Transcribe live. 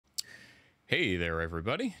Hey there,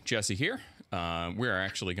 everybody. Jesse here. We're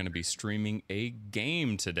actually going to be streaming a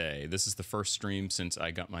game today. This is the first stream since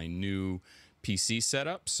I got my new PC set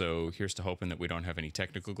up, so here's to hoping that we don't have any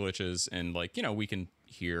technical glitches and, we can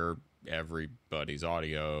hear everybody's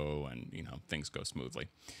audio and, things go smoothly.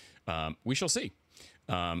 We shall see.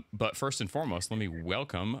 But first and foremost, let me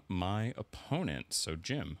welcome my opponent. So,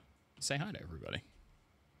 Jim, say hi to everybody.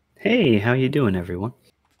 Hey, how you doing, everyone?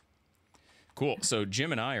 Cool. So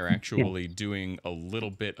Jim and I are actually doing a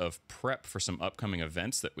little bit of prep for some upcoming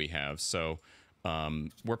events that we have. So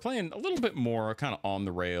we're playing a little bit more kind of on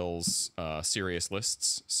the rails, serious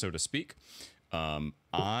lists, so to speak.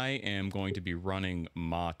 I am going to be running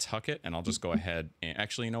Mah Tucket, and I'll just go ahead and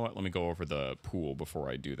actually, you know what? Let me go over the pool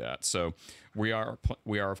before I do that. So we are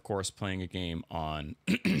of course playing a game on,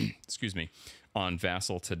 excuse me, on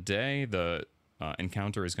Vassal today. The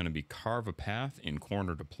encounter is going to be Carve a Path in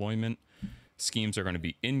corner deployment. Schemes are going to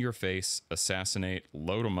be In Your Face, Assassinate,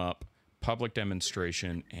 Load 'em Up, Public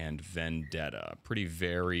Demonstration, and Vendetta. Pretty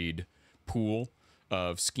varied pool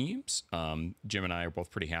of schemes. Jim and I are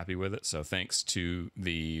both pretty happy with it, so thanks to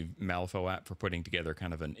the Malifaux app for putting together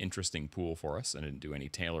kind of an interesting pool for us. I didn't do any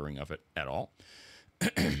tailoring of it at all.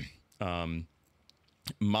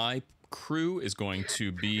 My crew is going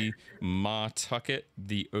to be Mah Tucket,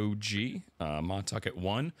 the OG, Mah Tucket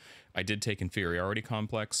 1. I did take Inferiority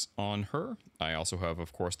Complex on her. I also have,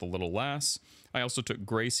 of course, the Little Lass. I also took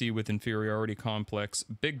Gracie with Inferiority Complex,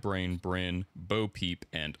 Big Brain Bryn, Bo Peep,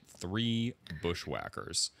 and 3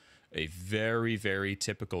 Bushwhackers. A very, very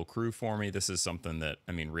typical crew for me. This is something that,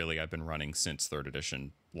 I mean, really, I've been running since 3rd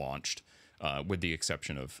edition launched, with the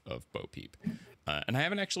exception of Bo Peep. And I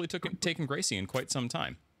haven't actually taken Gracie in quite some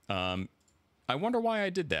time. I wonder why I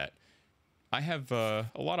did that. I have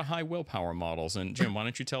a lot of high willpower models, and Jim, why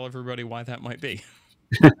don't you tell everybody why that might be?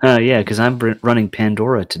 Yeah, because I'm running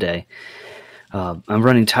Pandora today. I'm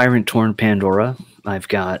running Tyrant Torn Pandora. I've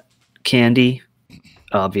got Candy,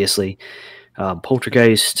 obviously,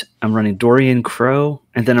 Poltergeist. I'm running Dorian Crow,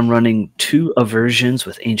 and then I'm running 2 Aversions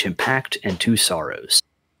with Ancient Pact and 2 Sorrows,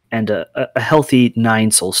 and a healthy 9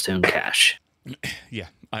 Soulstone Cache. Yeah,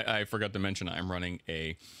 I forgot to mention I'm running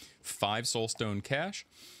a 5 Soulstone Cache.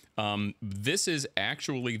 This is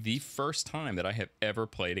actually the first time that I have ever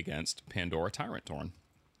played against Pandora Tyrant Torn.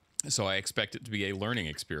 So I expect it to be a learning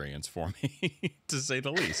experience for me, to say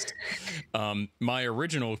the least. My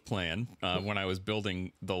original plan when I was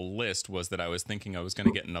building the list was that I was thinking I was going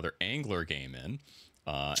to get another Angler game in,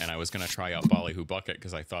 and I was going to try out Ballyhoo Bucket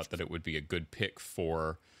because I thought that it would be a good pick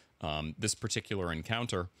for this particular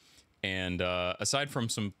encounter. And aside from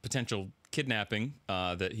some potential kidnapping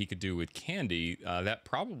that he could do with Candy, that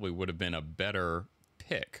probably would have been a better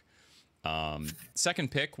pick.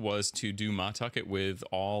 Second pick was to do Mah Tucket with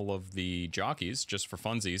all of the jockeys, just for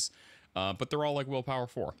funsies, but they're all like willpower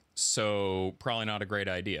 4, so probably not a great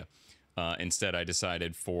idea. Instead, I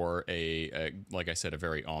decided for like I said, a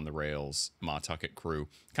very on-the-rails Mah Tucket crew.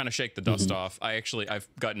 Kind of shake the dust off. I've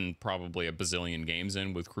gotten probably a bazillion games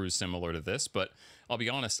in with crews similar to this, but I'll be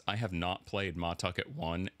honest, I have not played Mah Tucket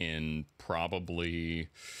 1 in probably,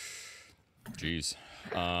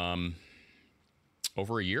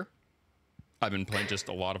 over a year. I've been playing just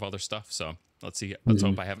a lot of other stuff, so let's see. Let's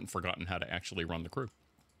hope I haven't forgotten how to actually run the crew.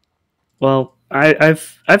 Well,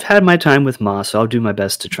 I've had my time with Mah, so I'll do my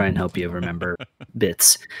best to try and help you remember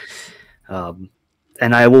bits. And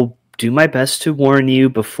I will do my best to warn you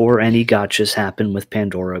before any gotchas happen with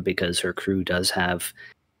Pandora, because her crew does have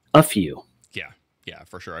a few. Yeah,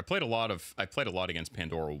 for sure. I played a lot against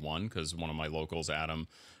Pandora 1 because one of my locals, Adam,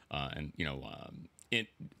 and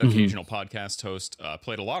occasional podcast host,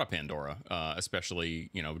 played a lot of Pandora,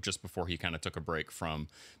 especially just before he kind of took a break from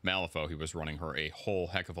Malifaux. He was running her a whole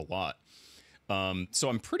heck of a lot. So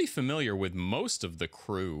I'm pretty familiar with most of the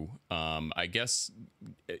crew. I guess,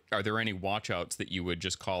 are there any watchouts that you would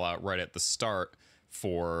just call out right at the start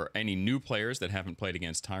for any new players that haven't played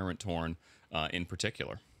against Tyrant Torn in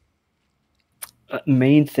particular?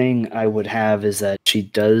 Main thing I would have is that she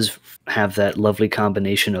does have that lovely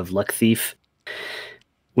combination of Luck Thief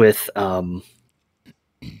with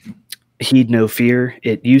Heed No Fear.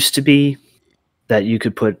 It used to be that you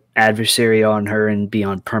could put Adversary on her and be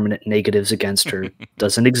on permanent negatives against her.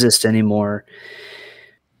 Doesn't exist anymore.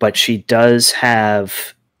 But she does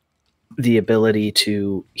have the ability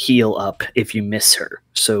to heal up if you miss her.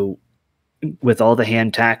 So with all the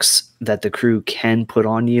hand tacks that the crew can put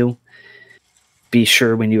on you, be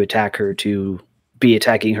sure when you attack her to be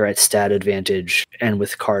attacking her at stat advantage and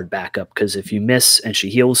with card backup, because if you miss and she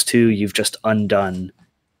heals too, you've just undone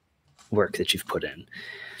work that you've put in.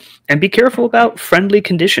 And be careful about friendly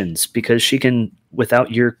conditions, because she can,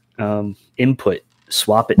 without your input,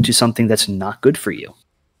 swap it to something that's not good for you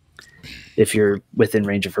if you're within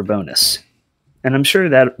range of her bonus. And I'm sure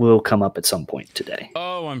that will come up at some point today.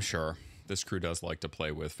 Oh, I'm sure. This crew does like to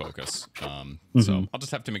play with focus. So I'll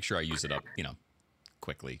just have to make sure I use it up,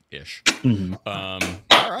 quickly-ish. All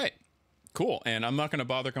right. Cool. And I'm not going to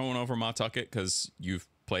bother going over Mah Tucket because you've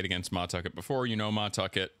played against Mah Tucket before. You know Mah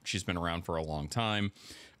Tucket. She's been around for a long time.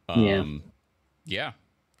 Yeah.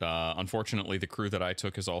 Unfortunately, the crew that I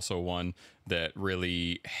took is also one that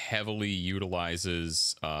really heavily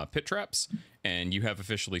utilizes pit traps, and you have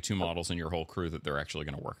officially 2 models in your whole crew that they're actually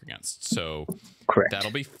going to work against. So Correct. That'll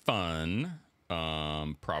be fun.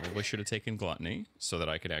 Probably should have taken Gluttony so that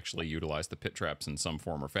I could actually utilize the pit traps in some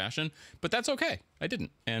form or fashion, but that's okay. I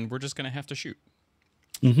didn't, and we're just going to have to shoot.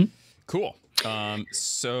 Cool.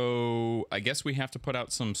 So I guess we have to put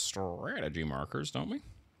out some strategy markers, don't we?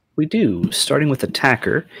 We do, starting with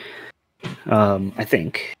attacker, I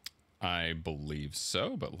think. I believe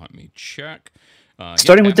so, but let me check.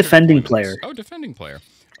 Starting with defending player. Oh, defending player.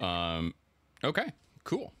 Okay,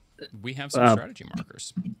 cool. We have some strategy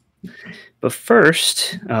markers. But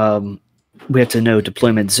first, we have to know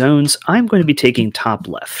deployment zones. I'm going to be taking top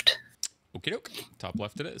left. Okie doke. Top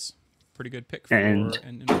left it is. Pretty good pick for an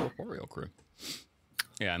incorporeal crew.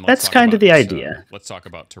 Yeah, and that's kind of the idea. Let's talk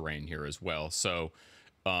about terrain here as well. So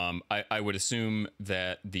I would assume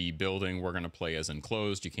that the building we're going to play as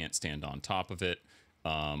enclosed. You can't stand on top of it.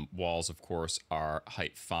 Walls, of course, are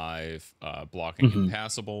height 5, blocking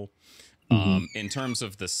impassable. In terms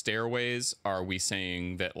of the stairways, are we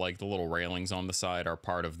saying that like the little railings on the side are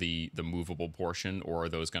part of the movable portion, or are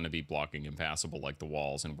those going to be blocking impassable like the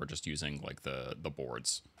walls, and we're just using like the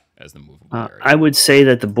boards as the movable area? I would say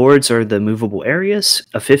that the boards are the movable areas.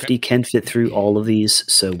 A 50 can fit through all of these,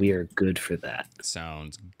 so we are good for that.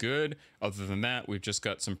 Sounds good. Other than that, we've just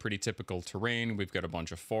got some pretty typical terrain. We've got a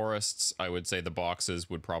bunch of forests. I would say the boxes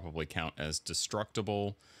would probably count as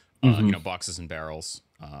destructible. Boxes and barrels,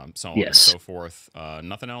 so on and so forth.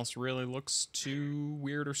 Nothing else really looks too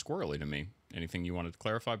weird or squirrely to me. Anything you wanted to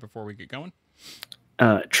clarify before we get going?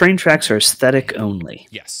 Train tracks are aesthetic only.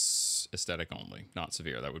 Yes, aesthetic only. Not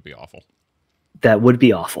severe. That would be awful. That would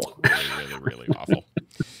be awful. Really awful.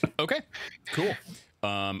 Okay, cool.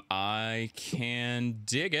 I can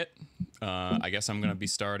dig it. I guess I'm going to be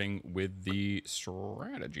starting with the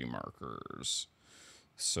strategy markers.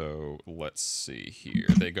 So let's see here.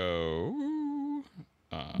 They go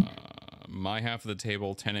my half of the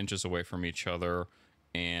table, 10 inches away from each other,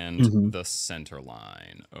 and the center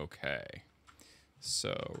line. Okay. So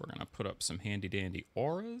we're going to put up some handy dandy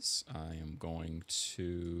auras. I am going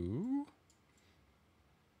to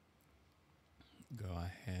go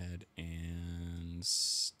ahead and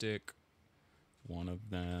stick one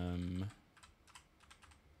of them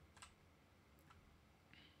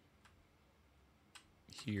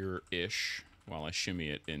here-ish while I shimmy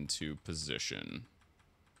it into position.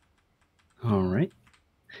 All right.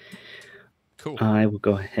 Cool. I will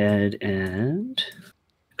go ahead and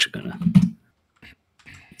actually gonna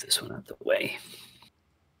get this one out of the way.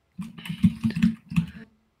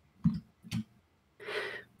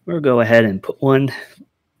 We'll go ahead and put one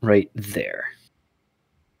right there.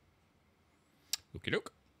 Okie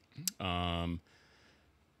doke.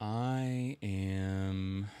 I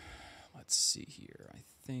am. Let's see here. I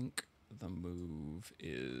think the move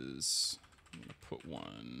is. I'm gonna put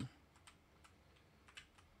one.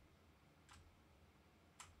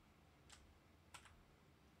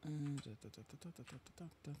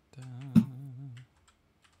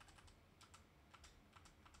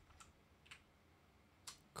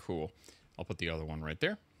 Cool. I'll put the other one right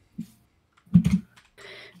there.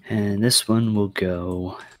 And this one will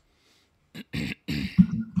go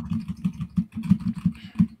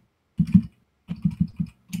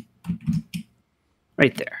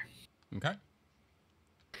right there. Okay.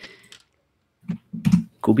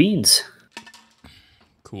 Cool beans.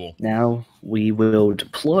 Cool. Now we will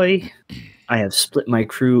deploy. I have split my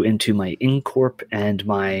crew into my Incorp and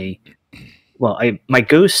my, my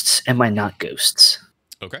ghosts and my not ghosts.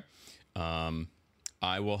 Okay.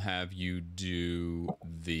 I will have you do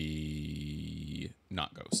the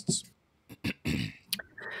not ghosts.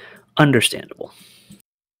 Understandable.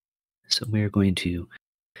 So we're going to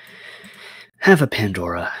have a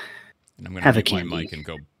Pandora. And I'm going to mute my mic and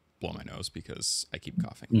go blow my nose because I keep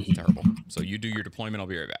coughing. It's terrible. So you do your deployment. I'll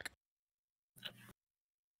be right back.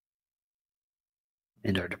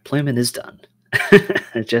 And our deployment is done.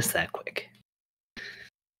 Just that quick.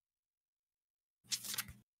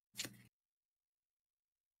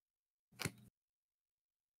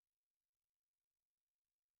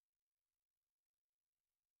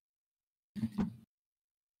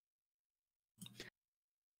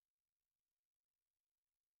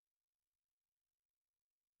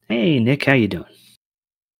 Hey, Nick, how you doing?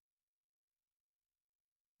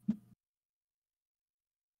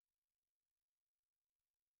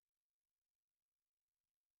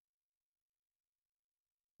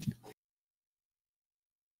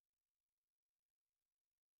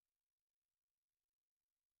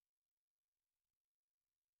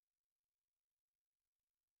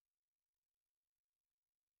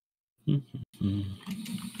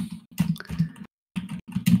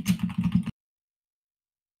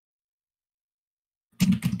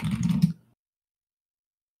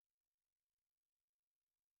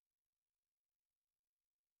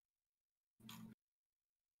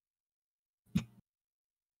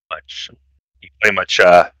 You play much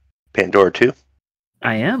Pandora too?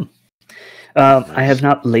 I am. Nice. I have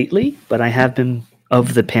not lately, but I have been,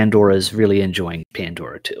 of the Pandoras, really enjoying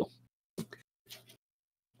Pandora 2.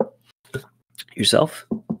 Yourself?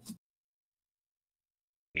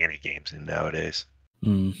 Any games in nowadays.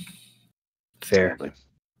 Fair. Sadly.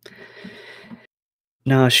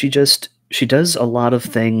 No, she does a lot of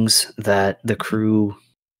things that the crew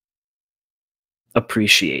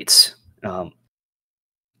appreciates.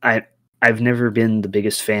 I've never been the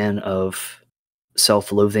biggest fan of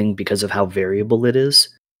self-loathing because of how variable it is.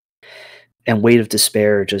 And Weight of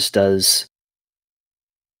Despair just does.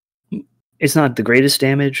 It's not the greatest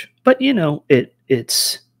damage, but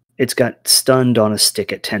it's got stunned on a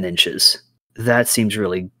stick at 10 inches. That seems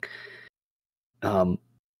really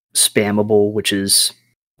spammable, which is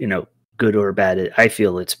good or bad. I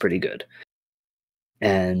feel it's pretty good.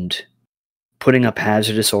 And putting up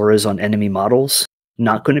hazardous auras on enemy models,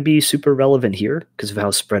 not going to be super relevant here because of how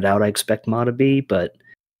spread out I expect Ma to be, but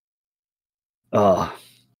there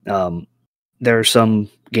are some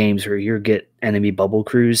games where you get enemy bubble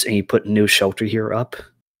crews and you put new shelter here up,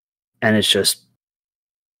 and it's just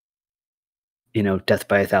death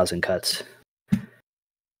by 1,000 cuts.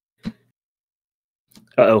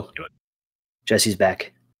 Uh-oh. Jesse's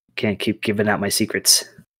back. Can't keep giving out my secrets.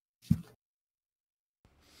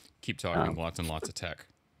 Keep talking. Lots and lots of tech.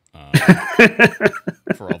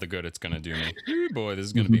 For all the good it's going to do me. Ooh, boy, this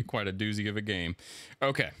is going to be quite a doozy of a game.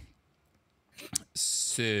 Okay.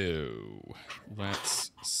 So,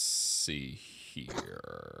 let's see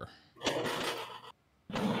here.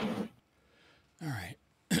 All right.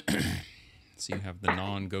 So you have the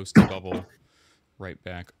non-ghosty bubble right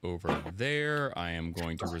back over there. I am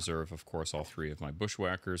going to reserve, of course, all 3 of my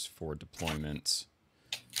bushwhackers for deployment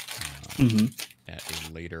at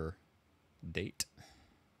a later date.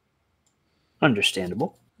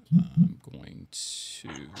 Understandable. I'm going to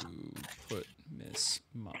put Miss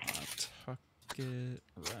Mah Tucket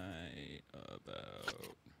right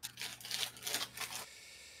about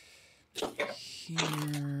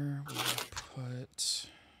here. We'll put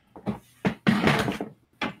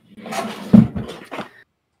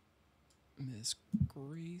Miss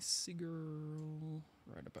Gracie Girl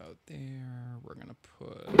right about there. We're going to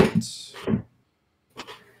put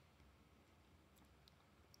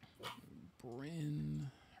Bryn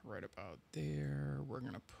right about there. We're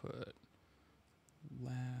going to put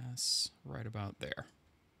Lass right about there.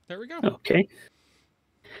 There we go. Okay.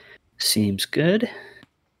 Seems good.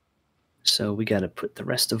 So we got to put the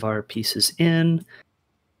rest of our pieces in.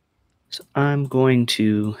 So I'm going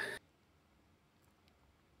to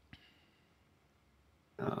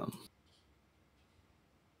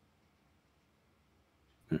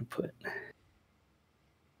put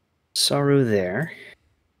Sorrow there.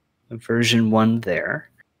 Version 1 there.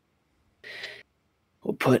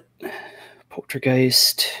 We'll put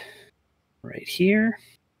Poltergeist right here.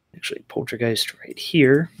 Actually, Poltergeist right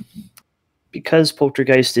here. Because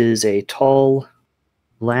Poltergeist is a tall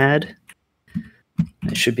lad,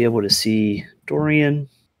 I should be able to see Dorian.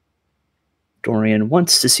 Dorian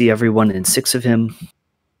wants to see everyone in 6 of him.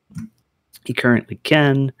 He currently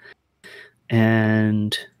can.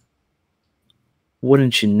 And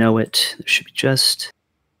wouldn't you know it, there should be just...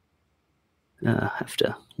 have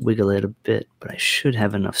to wiggle it a bit, but I should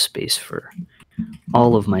have enough space for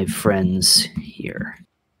all of my friends here.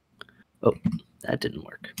 Oh, that didn't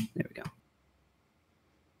work. There we go.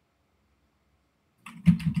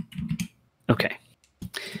 Okay.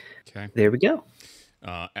 There we go.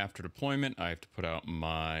 After deployment, I have to put out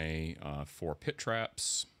my 4 pit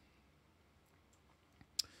traps.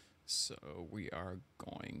 So we are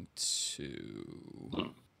going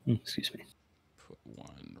to... Excuse me. Put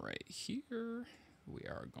one right here. We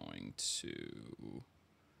are going to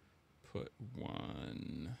put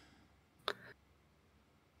one...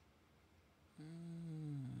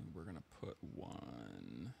 we're going to put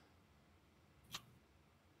one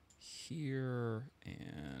here,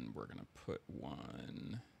 and we're going to put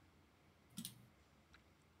one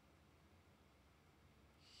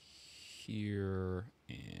here,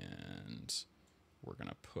 and we're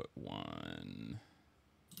gonna put one.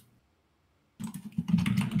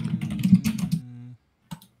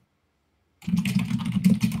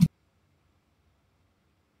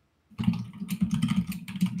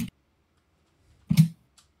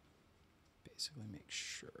 Basically, make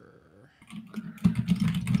sure.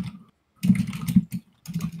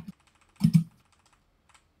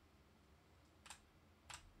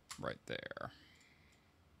 Right there.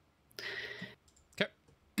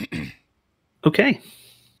 Okay. Okay.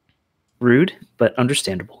 Rude, but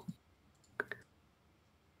understandable.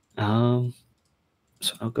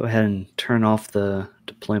 So I'll go ahead and turn off the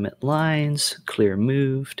deployment lines, clear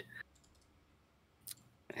moved.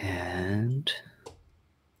 And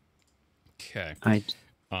Okay. I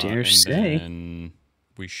dare and say. then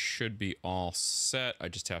we should be all set. I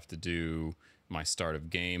just have to do my start of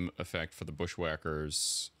game effect for the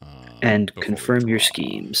bushwhackers. And before we confirm your draw.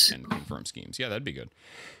 schemes. And confirm schemes. Yeah, that'd be good.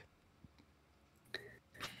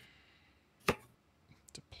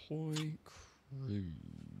 Deploy cruise.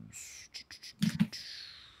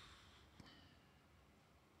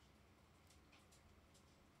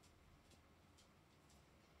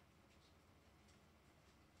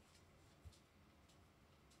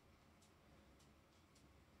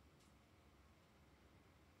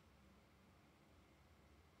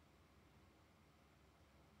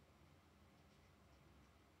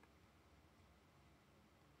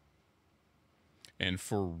 And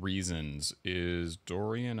for reasons, is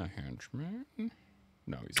Dorian a henchman?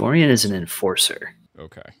 No, he's Dorian is an enforcer.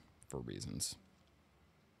 Okay, for reasons.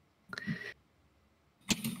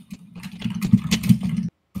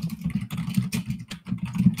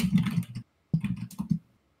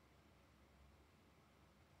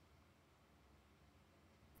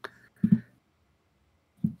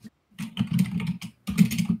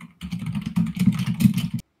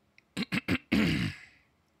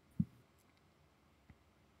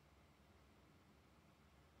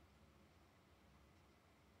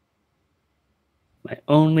 My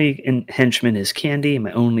only henchman is Candy, and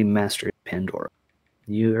my only master is Pandora.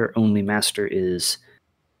 Your only master is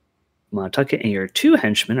Mah Tucket, and your two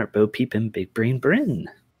henchmen are Bo Peep and Big Brain Bryn.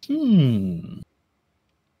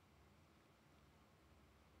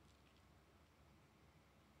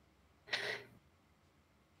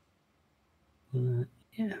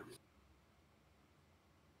 Yeah.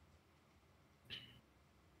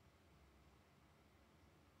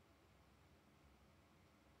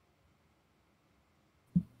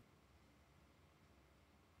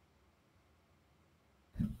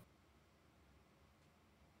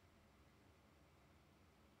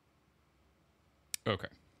 Okay.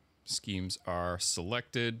 Schemes are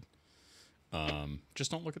selected.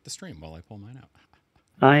 Just don't look at the stream while I pull mine out.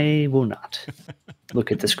 I will not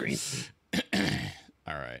look at the screen.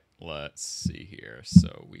 All right, let's see here.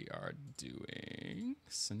 So we are doing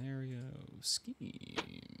scenario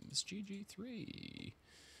schemes, GG3.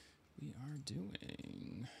 We are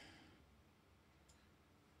doing...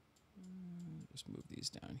 just move these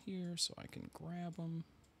down here so I can grab them.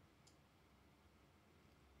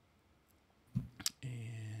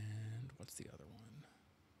 And what's the other one?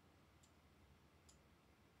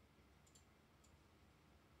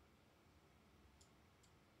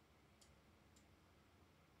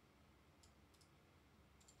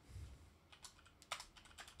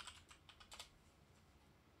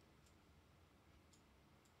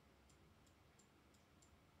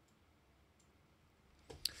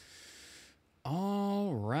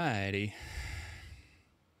 Alrighty.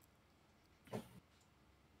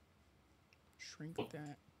 Shrink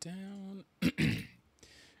that down.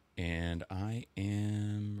 And I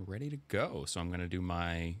am ready to go. So I'm going to do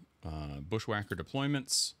my bushwhacker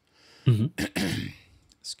deployments.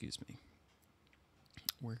 Excuse me.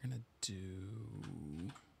 We're going to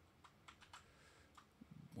do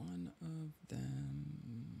one of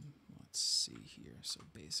them. Let's see here. So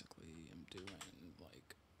basically I'm doing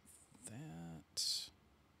like that.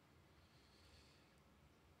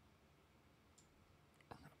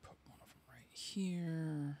 We're going to put one of them right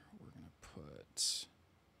here. We're going to put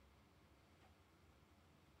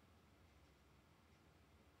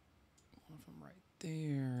one of them right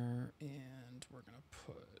there. And we're going to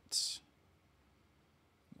put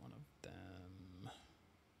one of them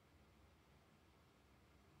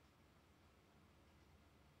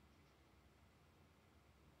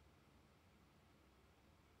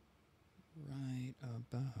right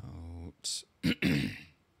about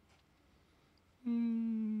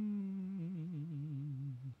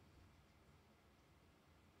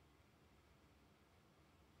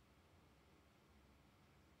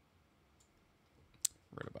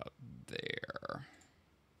right about there.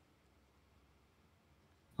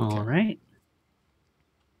 All right.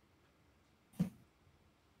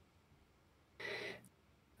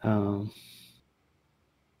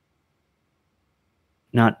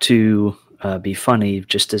 Not to be funny,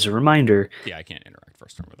 just as a reminder. Yeah, I can't interact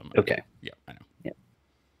first turn with them. Okay. Yeah, I know. Yeah.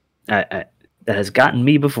 That has gotten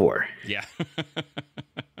me before. Yeah.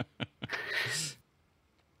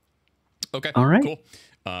 Okay. All right. Cool.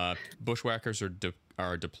 Bushwhackers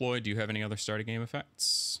are deployed. Do you have any other start of game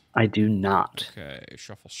effects? I do not. Okay.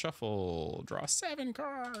 Shuffle, shuffle. Draw 7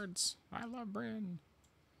 cards. I love Bryn.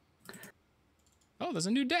 Oh, there's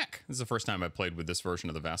a new deck. This is the first time I played with this version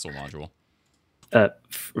of the Vassal module.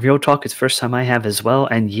 Real talk, it's the first time I have as well.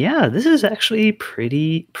 And yeah, this is actually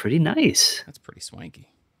pretty nice. That's pretty swanky.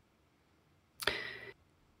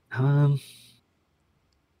 Um.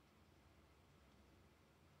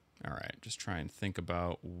 All right, just try and think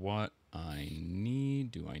about what I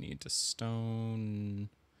need. Do I need to stone?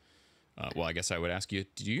 Well, I guess I would ask you,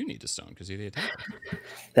 do you need to stone? Because you're the attacker.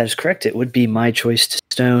 That is correct. It would be my choice to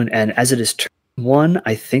stone. And as it is turn 1,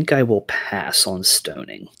 I think I will pass on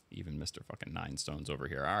stoning. Even Mr. fucking 9 stones over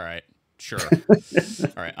here. All right, sure.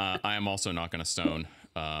 All right, I am also not going to stone.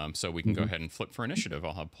 So we can go ahead and flip for initiative.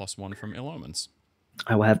 I'll have +1 from Ill Omens.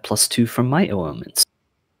 I will have +2 from my Ill Omens.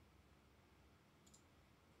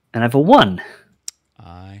 And I have a 1.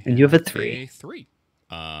 And you have a 3. A 3.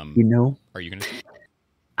 You know, Are you going to?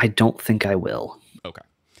 I don't think I will. Okay.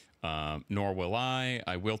 Nor will I.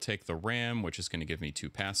 I will take the ram, which is going to give me 2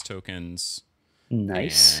 pass tokens.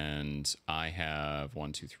 Nice. And I have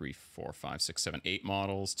 1, 2, 3, 4, 5, 6, 7, 8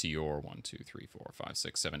 models to your 1, 2, 3, 4, 5,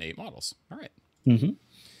 6, 7, 8 models. All right. Mm-hmm.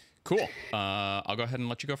 Cool. I'll go ahead and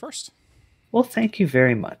let you go first. Well, thank you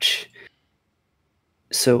very much.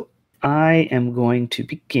 So I am going to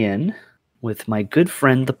begin with my good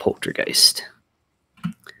friend, the Poltergeist.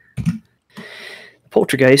 The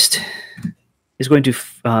Poltergeist is going to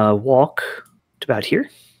walk to about here.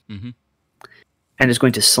 Mm-hmm. And is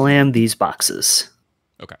going to slam these boxes.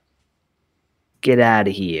 Okay. Get out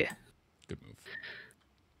of here. Good move.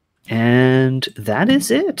 And that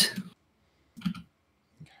is it.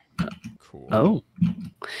 Cool.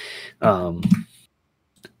 Oh.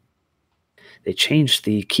 They changed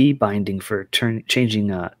the key binding for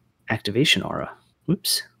changing activation aura.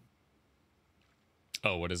 Whoops.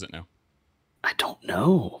 Oh, what is it now? I don't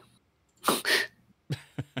know.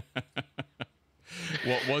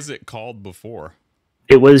 What was it called before?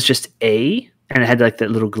 It was just A, and it had like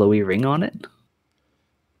that little glowy ring on it.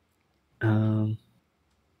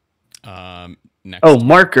 Next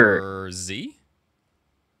marker. Z?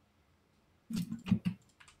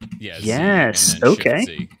 Yeah, yes. Z, and then okay.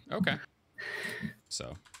 Shift Z. Okay.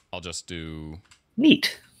 So I'll just do.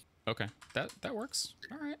 Neat. Okay, that works.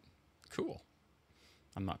 All right, cool.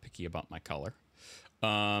 I'm not picky about my color.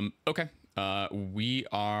 Okay. We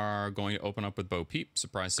are going to open up with Bo Peep.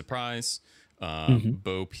 Surprise, surprise.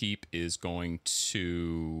 Bo Peep is going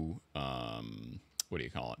to, what do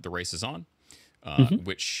you call it? The race is on,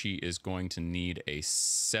 which she is going to need a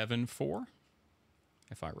 7-4,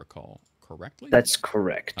 if I recall correctly. That's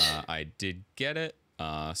correct. I did get it,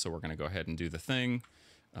 so we're going to go ahead and do the thing.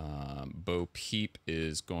 Bo Peep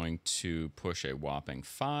is going to push a whopping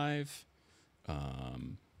 5.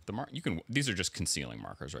 These are just concealing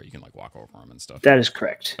markers, right? You can like walk over them and stuff. That is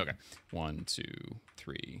correct. Okay. 1, 2,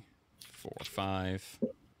 3, 4, 5.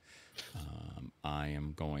 I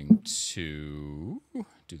am going to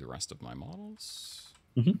do the rest of my models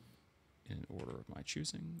in order of my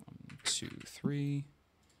choosing. 1, 2, 3.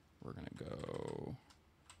 We're gonna go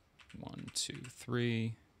 1, 2,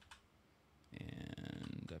 3,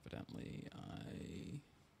 and evidently I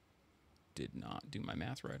did not do my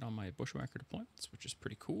math right on my Bushwhacker deployments, which is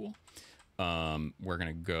pretty cool. We're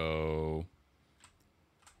gonna go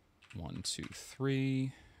 1, 2,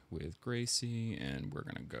 3 with Gracie, and we're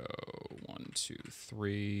gonna go 1, 2,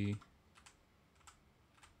 3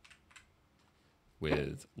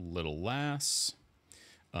 with Little Lass.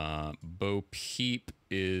 Bo Peep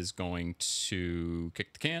is going to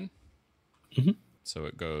kick the can. So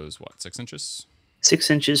it goes, what, 6 inches? 6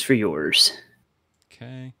 inches for yours.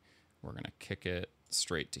 Okay. We're going to kick it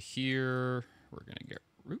straight to here. We're going to get,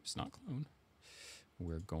 oops, not clone.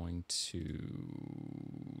 We're going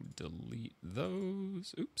to delete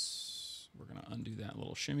those. Oops. We're going to undo that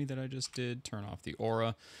little shimmy that I just did. Turn off the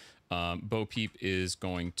aura. Bo Peep is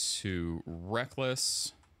going to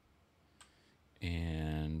Reckless.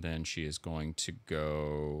 And then she is going to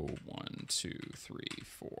go 1, 2, 3,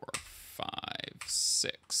 4, 5,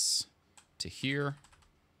 6 to here.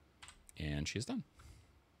 And she's done.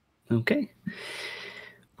 Okay.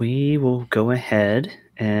 We will go ahead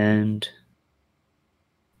and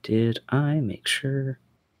did I make sure?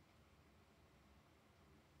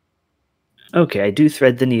 Okay, I do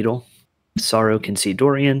thread the needle. Sorrow can see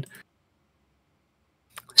Dorian.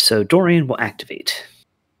 So Dorian will activate.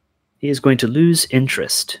 He is going to lose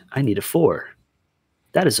interest. I need a 4.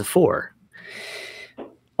 That is a 4.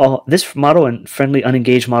 This model and friendly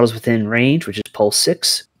unengaged models within range, which is pulse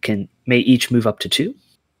 6, may each move up to 2.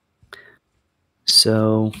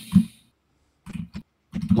 So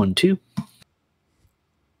 1, 2.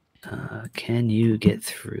 Can you get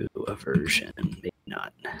through aversion? Maybe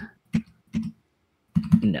not.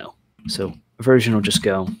 No. So aversion will just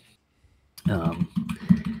go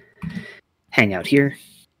hang out here.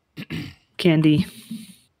 Candy.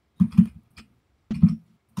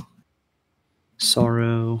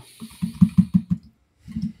 Sorrow.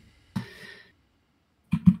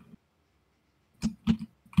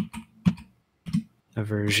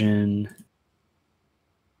 Aversion.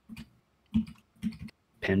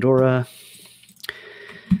 Pandora.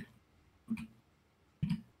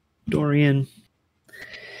 Dorian.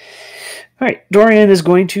 All right, Dorian is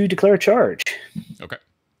going to declare a charge. Okay.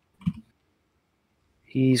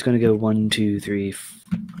 He's going to go 1, 2, 3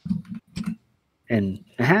 and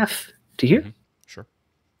a half to here. Mm-hmm. Sure.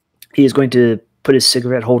 He is going to put his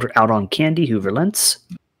cigarette holder out on Candy, who relents.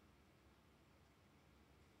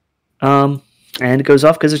 And it goes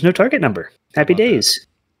off because there's no target number. Happy days.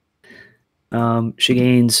 She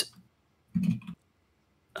gains...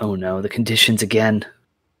 Oh no, the conditions again.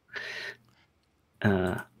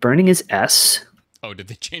 Burning is S. Oh, did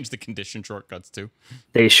they change the condition shortcuts too?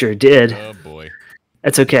 They sure did. Oh boy.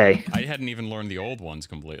 That's okay. I hadn't even learned the old ones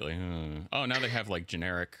completely. Oh, now they have like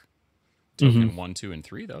generic token 1, 2, and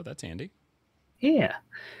 3 though. That's handy. Yeah.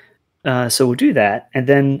 So we'll do that, and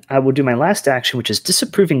then I will do my last action, which is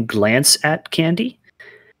disapproving glance at Candy.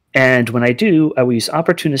 And when I do, I will use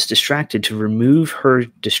Opportunist Distracted to remove her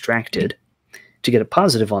distracted to get a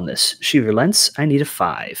positive on this. She relents. I need a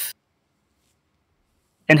 5.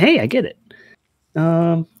 And hey, I get it.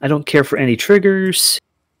 I don't care for any triggers.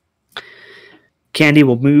 Candy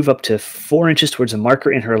will move up to 4 inches towards a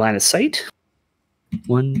marker in her line of sight.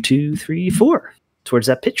 1, 2, 3, 4. Towards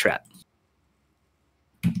that pit trap.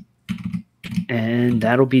 And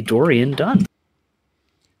that'll be Dorian done.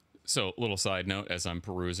 So, little side note, as I'm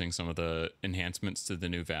perusing some of the enhancements to the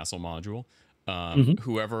new Vassal module,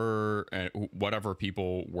 whatever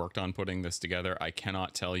people worked on putting this together, I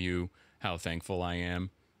cannot tell you how thankful I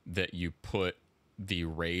am that you put the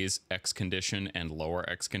raise X condition and lower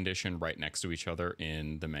X condition right next to each other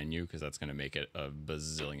in the menu, because that's going to make it a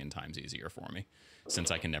bazillion times easier for me,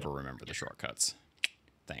 since I can never remember the shortcuts.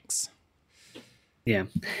 Thanks. Yeah.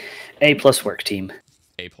 A+ work, team.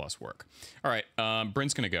 A+ work. All right,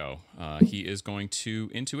 Bryn's going to go. He is going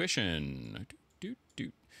to Intuition.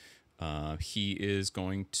 He is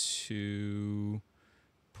going to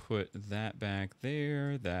put that back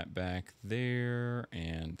there, and that back there.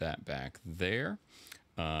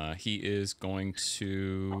 He is going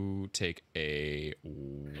to take a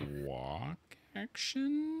walk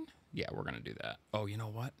action. Yeah, we're going to do that. Oh, you know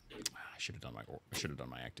what? I should have done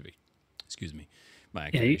my activate. Excuse me. My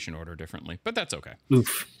activation order differently, but that's okay.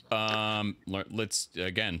 Oof. Let's,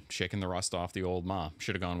 again, shaking the rust off the old Mah.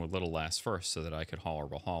 Should have gone with Little Lass first so that I could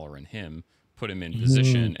holler in him, put him in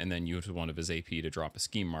position, and then use one of his AP to drop a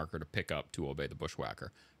scheme marker to pick up to obey the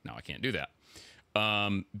Bushwhacker. Now I can't do that.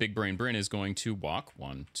 Big Brain Bryn is going to walk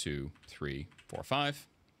 1, 2, 3, 4, 5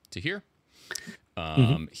 to here.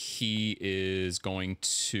 He is going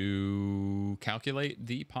to calculate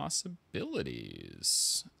the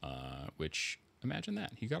possibilities, which... Imagine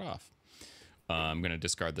that. He got off. I'm going to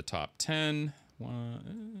discard the top 10.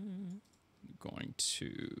 Going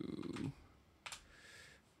to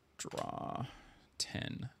draw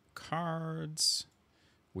 10 cards.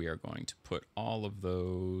 We are going to put all of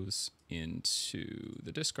those into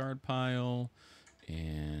the discard pile.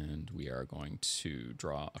 And we are going to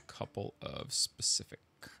draw a couple of specific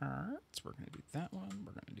cards. We're going to do that one.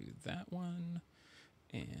 We're going to do that one.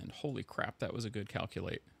 And holy crap, that was a good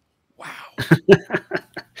calculate. Wow.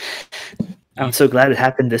 I'm so glad it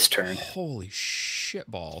happened this turn. Holy shit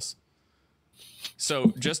balls.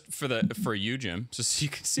 So just for you, Jim, just so you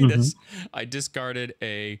can see this, I discarded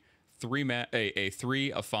a 3,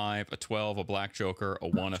 a 5, a 12, a black joker, a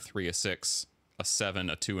 1, a 3, a 6, a 7,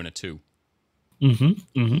 a 2, and a 2.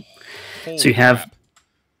 So you have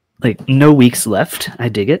like no weeks left. I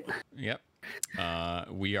dig it. Yep.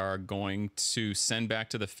 We are going to send back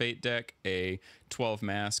to the Fate deck a 12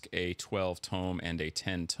 Mask, a 12 Tome, and a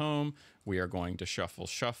 10 Tome. We are going to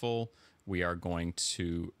shuffle. We are going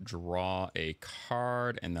to draw a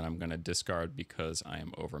card, and then I'm going to discard because I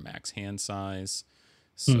am over max hand size.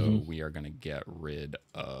 So we are going to get rid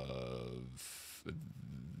of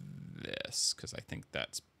this, because I think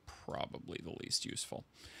that's probably the least useful.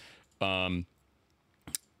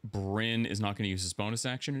 Bryn is not going to use his bonus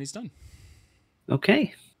action, and he's done.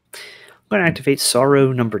 Okay. I'm going to activate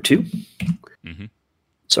Sorrow number 2. Mm-hmm.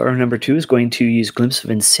 Sorrow number 2 is going to use Glimpse of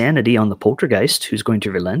Insanity on the Poltergeist, who's going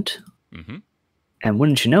to relent. Mm-hmm. And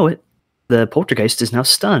wouldn't you know it, the Poltergeist is now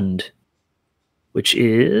stunned, which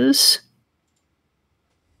is...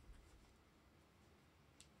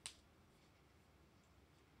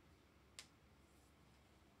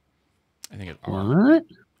 I think it's R. What?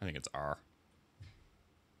 I think it's R.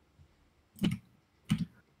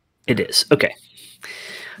 It is. Okay.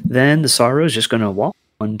 Then the Sorrow is just going to walk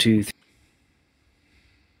 1, 2, 3,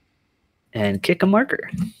 and kick a marker.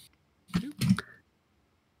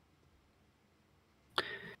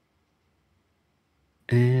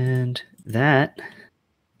 And that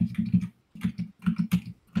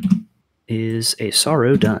is a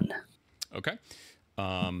Sorrow done. Okay.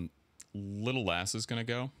 Little Lass is going to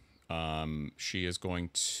go. She is going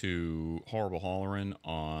to Horrible Hollerin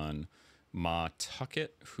on Mah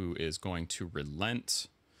Tucket, who is going to relent.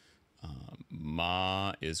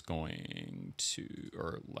 Ma is going to,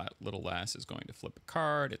 or Little Lass is going to flip a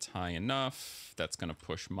card. It's high enough. That's going to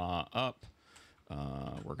push Ma up.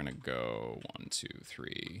 We're going to go 1, 2,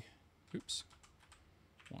 3. Oops.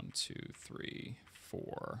 1, 2, 3,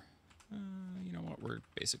 4. You know what? We're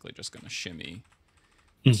basically just going to shimmy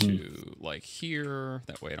to like here.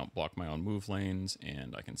 That way I don't block my own move lanes,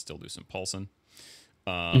 and I can still do some pulsing.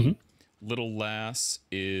 Little Lass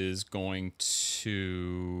is going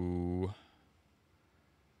to...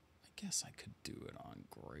 I guess I could do it on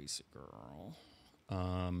Grace Girl.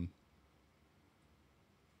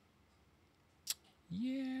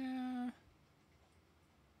 Yeah.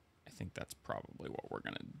 I think that's probably what we're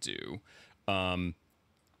going to do.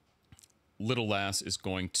 Little Lass is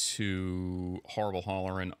going to Horrible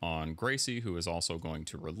Hollerin on Gracie, who is also going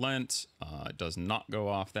to relent. It does not go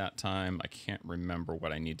off that time. I can't remember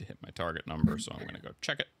what I need to hit my target number, so I'm going to go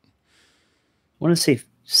check it. I want to say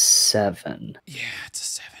 7. Yeah, it's a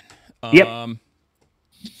 7. Yep.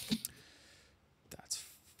 That's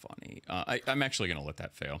funny. I'm actually going to let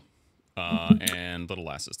that fail. And Little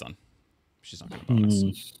Lass is done. She's not going to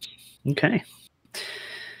bonus. Okay.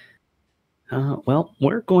 Well,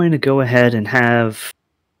 we're going to go ahead and have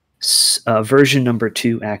version number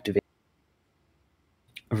 2 activate.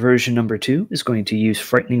 Version number 2 is going to use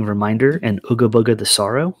Frightening Reminder and Ooga Booga the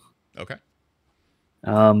Sorrow. Okay.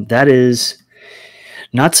 That is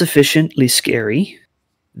not sufficiently scary.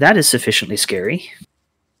 That is sufficiently scary.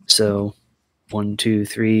 So 1, 2,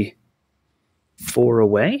 3, 4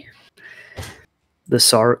 away.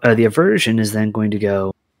 The aversion is then going to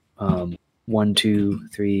go 1, 2,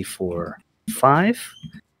 3, 4, 5.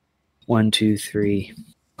 1, 2, 3,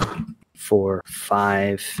 4,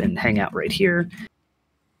 5, and hang out right here.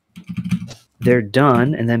 They're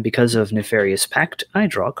done, and then because of Nefarious Pact, I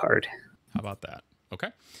draw a card. How about that? Okay.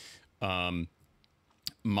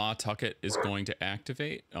 Mah Tucket is going to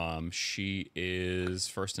activate. She is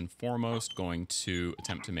first and foremost going to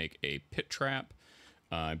attempt to make a pit trap.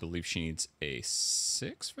 I believe she needs a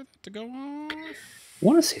 6 for that to go off. I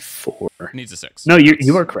want to say 4. Needs a 6. No,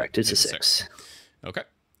 you are correct. It's a 6. Okay.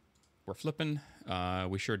 We're flipping.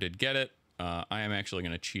 We sure did get it. I am actually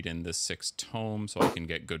going to cheat in this 6 tome so I can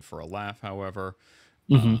get good for a laugh, however.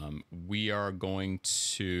 We are going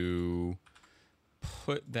to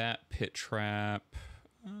put that pit trap...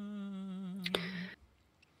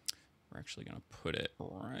 we're actually going to put it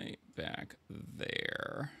right back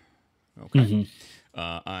there. Okay.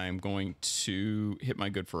 I'm going to hit my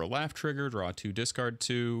good for a laugh trigger, draw 2, discard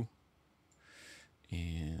 2.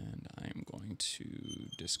 And I'm going to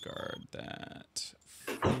discard that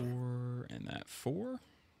 4 and that 4.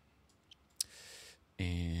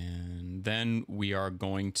 And then we are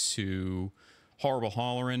going to Horrible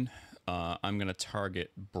Hollerin. I'm going to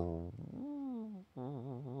target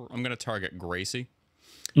Gracie.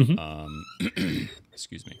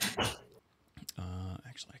 Excuse me.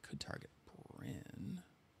 Actually, I could target Bryn.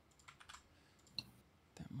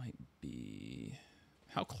 That might be...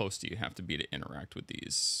 How close do you have to be to interact with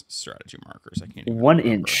these strategy markers? I can't even 1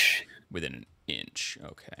 remember. inch. Within an inch.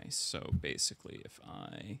 Okay, so basically if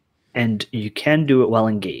I... And you can do it while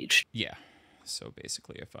engaged. Yeah. So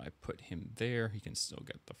basically if I put him there, he can still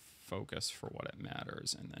get the focus for what it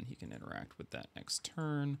matters, and then he can interact with that next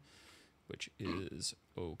turn, which is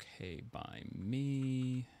okay by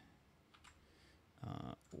me.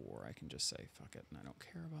 Or I can just say, fuck it, and I don't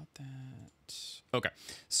care about that. Okay,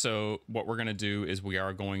 so what we're going to do is we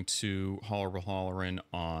are going to Horrible Hollerin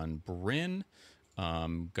on Bryn.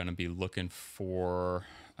 Going to be looking for,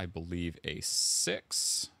 I believe, a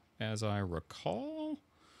 6. as I recall.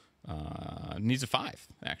 Needs a 5,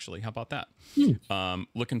 actually. How about that?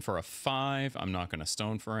 Looking for a 5. I'm not going to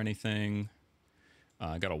stone for anything.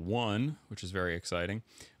 I got a 1, which is very exciting.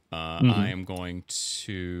 I am going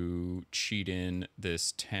to cheat in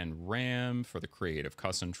this 10 ram for the creative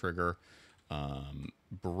custom trigger.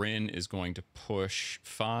 Bryn is going to push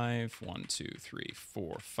 5. 1, 2, 3,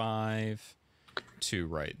 4, 5. 2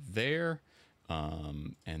 right there.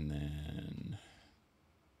 And then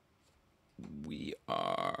we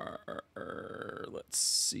are, let's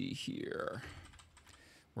see here.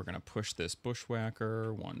 We're going to push this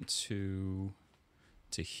bushwhacker. 1, 2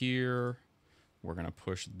 to here. We're going to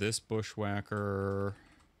push this bushwhacker.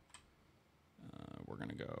 We're going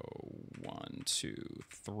to go 1, 2,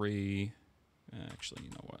 3. Actually, you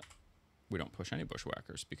know what? We don't push any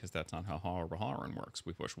bushwhackers because that's not how Hollering works.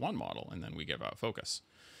 We push one model and then we give out focus.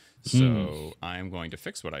 So I'm going to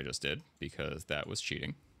fix what I just did because that was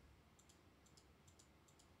cheating.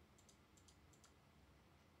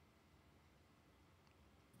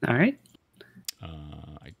 All right.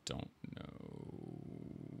 I don't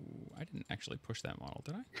know. I didn't actually push that model,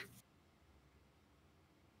 did I?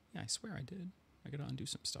 Yeah, I swear I did. I got to undo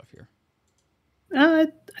some stuff here.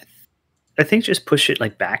 I think just push it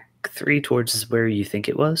like back 3 towards where you think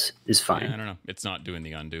it was is fine. Yeah, I don't know. It's not doing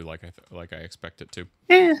the undo like I expect it to.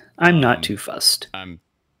 I'm not too fussed. I'm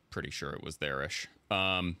pretty sure it was there-ish.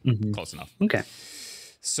 Close enough. Okay.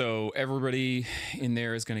 So everybody in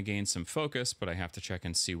there is going to gain some focus, but I have to check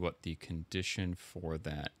and see what the condition for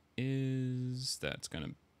that is. That's going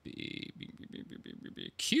to be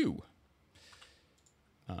Q.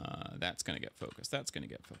 That's going to get focus. That's going to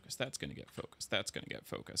get focus. That's going to get focus. That's going to get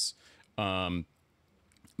focus.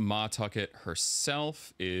 Mah Tucket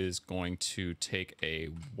herself is going to take a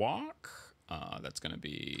walk. That's going to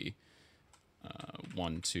be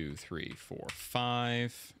 1, 2, 3, 4,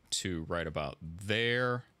 5 to right about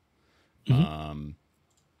there. And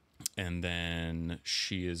then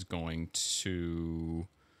she is going to...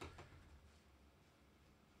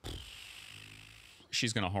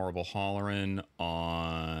 She's going to horrible hollering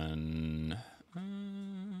on...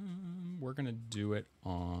 we're going to do it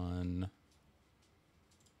on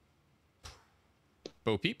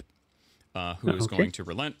Bo Peep, who is going to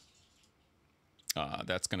relent.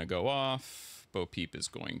 That's going to go off. Bo Peep is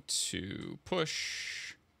going to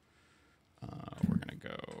push. We're going to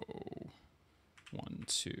go 1,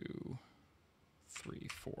 2, 3,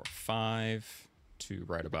 4, 5 to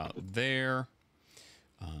right about there.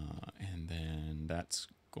 And then that's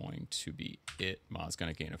going to be it. Ma's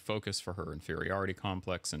going to gain a focus for her inferiority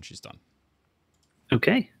complex, and she's done.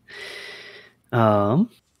 Okay.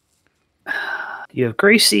 You have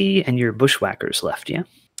Gracie and your bushwhackers left, yeah?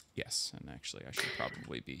 Yes, and actually I should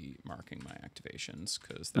probably be marking my activations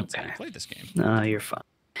because that's how you play this game. You're fine.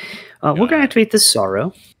 We're going to activate this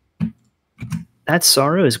Sorrow. That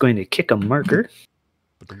Sorrow is going to kick a marker.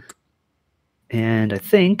 And I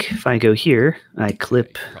think if I go here, I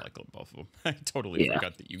clip... Yeah, probably clip both of them. I totally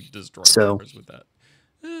forgot that you destroyed markers with that.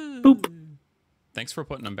 Boop. Thanks for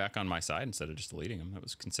putting them back on my side instead of just deleting them. That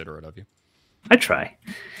was considerate of you. I try.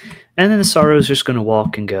 And then the Sorrow is just going to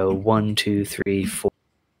walk and go 1, 2, 3, 4,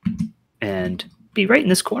 and be right in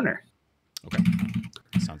this corner. Okay.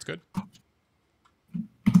 Sounds good.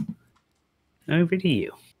 Over to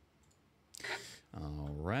you.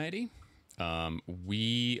 Alrighty.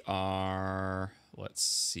 We are, let's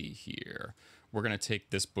see here. We're going to take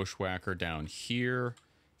this bushwhacker down here,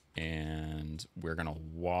 and we're going to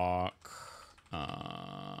walk. We're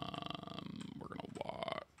going to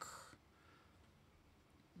walk.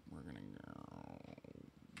 We're going to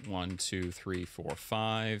go 1, 2, 3, 4,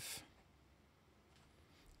 5.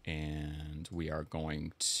 And we are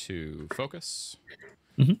going to focus.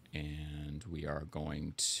 And we are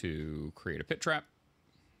going to create a pit trap.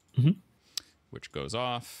 Which goes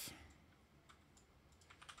off.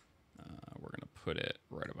 We're going to put it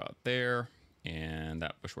right about there, and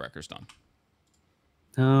that bushwhacker's done.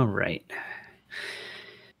 All right.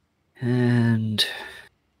 And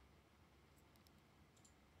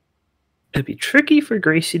it'd be tricky for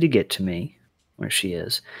Gracie to get to me, where she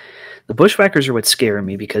is. The bushwhackers are what scare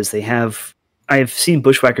me because they have... I've seen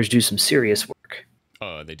bushwhackers do some serious work.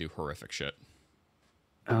 They do horrific shit.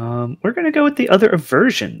 We're going to go with the other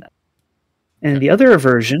aversion. And the other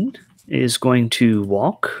aversion is going to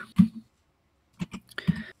walk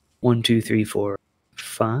 1, 2, 3, 4,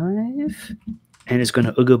 5, and is going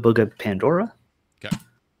to Ooga Booga Pandora. Okay.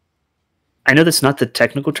 I know that's not the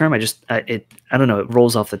technical term. I don't know. It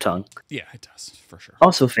rolls off the tongue. Yeah, it does for sure.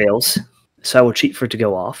 Also fails, so I will cheat for it to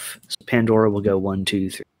go off. So Pandora will go 1,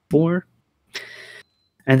 2, 3, 4,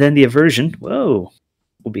 and then the aversion. Whoa,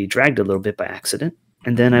 will be dragged a little bit by accident,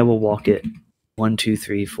 and then I will walk it 1, 2,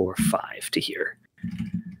 3, 4, 5 to here.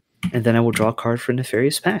 And then I will draw a card for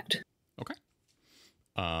Nefarious Pact. Okay.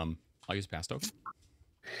 I'll use Pass Token.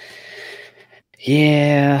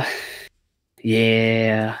 Yeah.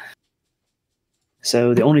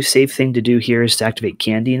 So the only safe thing to do here is to activate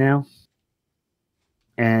Candy now.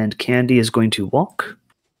 And Candy is going to walk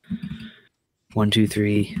 1, 2,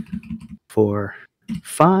 3, 4,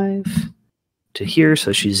 5 to here.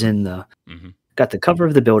 So she's in the got the cover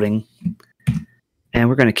of the building. And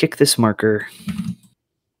we're going to kick this marker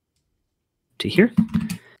to here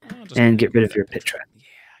and get rid of your pit trap.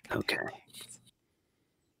 Yeah. Okay.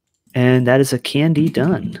 And that is a Candy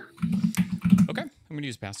done. Okay. I'm going to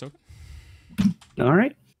use Pass Token. All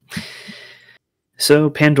right. So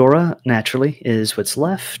Pandora, naturally, is what's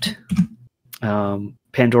left.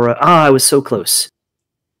 Pandora. I was so close.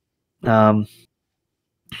 Well,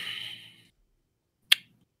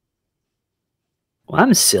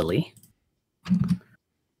 I'm silly.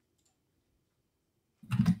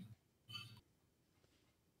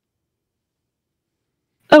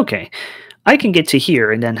 Okay. I can get to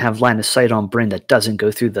here and then have line of sight on Bryn that doesn't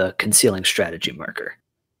go through the concealing strategy marker.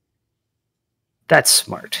 That's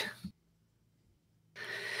smart.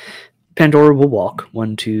 Pandora will walk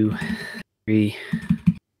 1, 2, 3.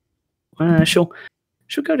 She'll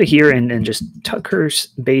go to here and just tuck her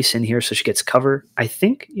base in here so she gets cover. I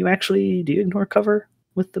think do you ignore cover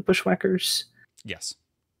with the bushwhackers? Yes.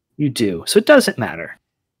 You do. So it doesn't matter.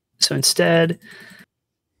 So instead,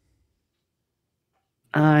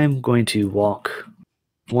 I'm going to walk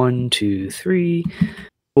 1, 2, 3,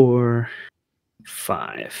 4,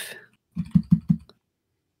 5.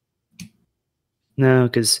 No,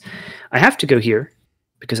 because I have to go here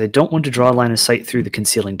because I don't want to draw a line of sight through the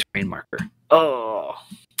concealing terrain marker. Oh,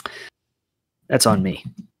 that's on me.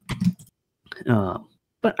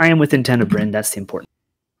 But I am within 10 of Bryn. That's the important.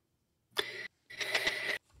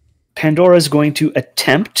 Pandora is going to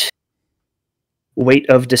attempt Weight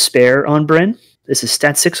of Despair on Bryn. This is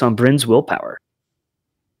stat 6 on Bryn's willpower.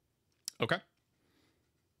 Okay.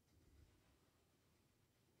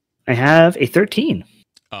 I have a 13.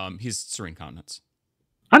 He's Serene Continence.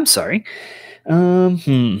 I'm sorry.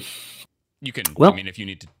 You can. Well, I mean, if you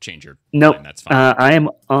need to change your nope. line, that's fine. I am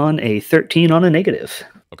on a 13 on a negative.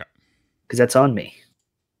 Okay. Because that's on me.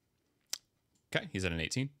 Okay. He's at an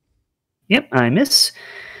 18. Yep, I miss.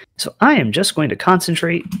 So I am just going to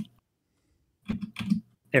concentrate.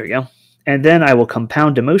 There we go. And then I will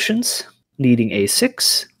compound emotions, needing a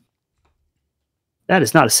 6. That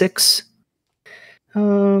is not a 6.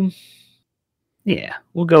 Yeah,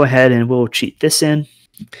 we'll go ahead and we'll cheat this in.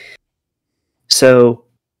 So,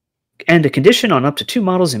 end a condition on up to 2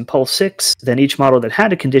 models in Pulse 6. Then each model that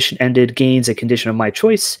had a condition ended gains a condition of my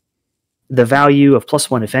choice. The value of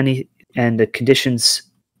 +1, if any, and the conditions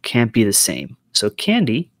can't be the same. So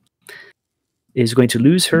Candy is going to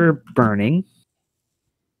lose her burning.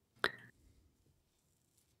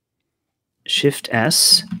 Shift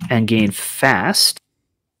S and gain fast.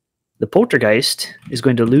 The Poltergeist is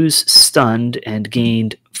going to lose stunned and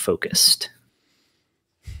gained focused.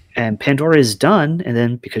 And Pandora is done, and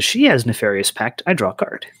then because she has Nefarious Pact, I draw a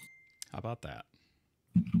card. How about that?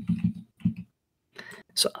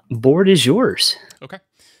 So board is yours. Okay.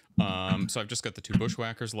 So I've just got the 2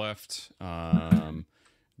 bushwhackers left.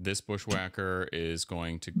 This bushwhacker is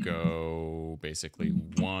going to go basically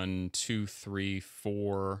 1, 2, 3,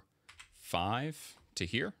 4, 5 to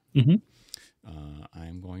here.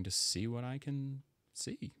 I'm going to see what I can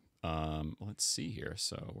see. Let's see here.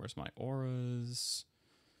 So where's my auras?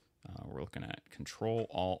 We're looking at Control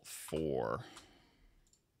Alt 4.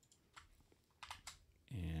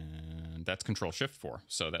 And that's Control Shift 4.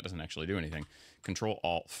 So that doesn't actually do anything. Control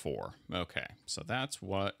Alt 4. Okay. So that's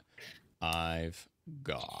what I've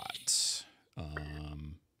got.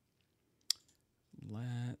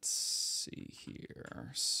 Let's see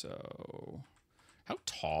here. So how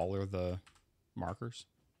tall are the markers?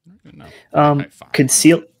 I don't even know.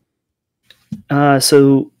 Conceal.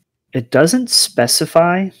 So it doesn't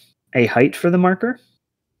specify a height for the marker.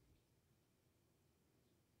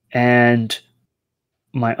 And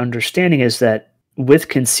my understanding is that with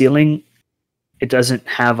concealing, it doesn't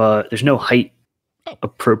have there's no height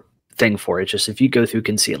thing for it. Just if you go through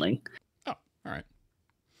concealing. Oh, all right.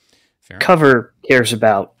 Fair Cover cares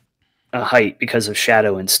about a height because of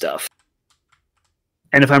shadow and stuff.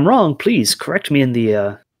 And if I'm wrong, please correct me in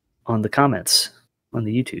the on the comments on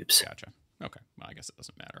the YouTubes. Gotcha. Okay. Well, I guess it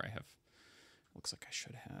doesn't matter. Looks like I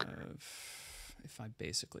should have, if I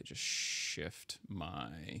basically just shift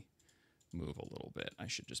my move a little bit, I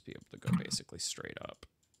should just be able to go basically straight up.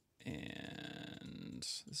 And And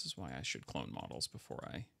this is why I should clone models before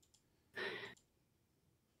I...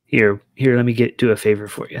 Here, let me do a favor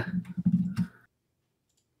for you.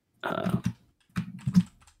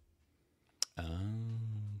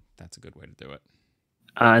 That's a good way to do it.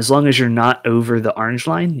 As long as you're not over the orange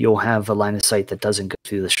line, you'll have a line of sight that doesn't go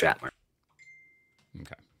through the strap mark.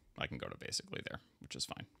 Okay. I can go to basically there, which is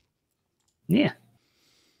fine. Yeah.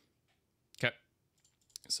 Okay.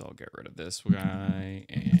 So I'll get rid of this guy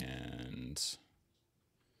and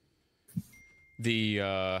the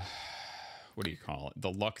what do you call it?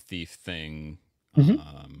 The luck thief thing. Mm-hmm.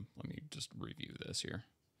 Let me just review this here.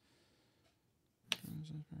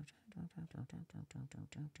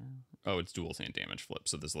 Oh, it's dual sand damage flip,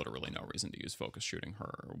 so there's literally no reason to use focus shooting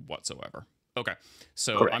her whatsoever. Okay,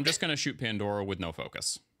 so Correct. I'm just going to shoot Pandora with no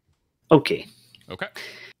focus. Okay. Okay.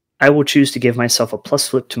 I will choose to give myself a plus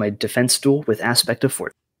flip to my defense duel with Aspect of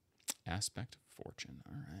Fortune. Aspect of Fortune,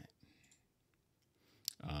 all right.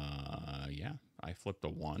 Yeah, I flipped a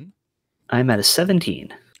 1. I'm at a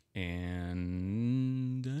 17.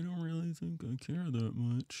 And I don't really think I care that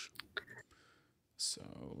much. So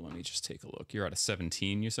let me just take a look. You're at a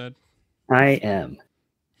 17, you said? I am.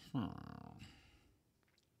 Well,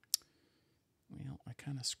 I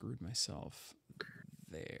kind of screwed myself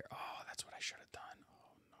there. Oh, that's what I should have done.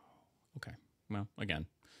 Oh, no. Okay. Well, again,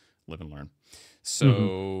 live and learn.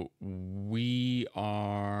 So we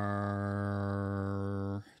are...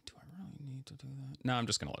 Do I really need to do that? No, I'm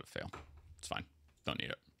just going to let it fail. It's fine. Don't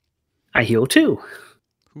need it. I heal too.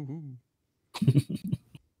 Hoo-hoo.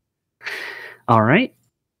 All right.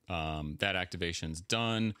 That activation's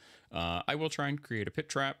done. I will try and create a pit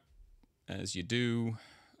trap, as you do.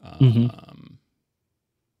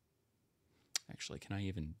 Actually, can I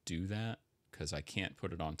even do that? Because I can't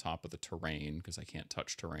put it on top of the terrain, because I can't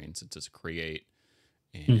touch terrain since it's create,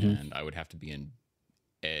 and I would have to be in.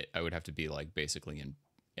 I would have to be like basically in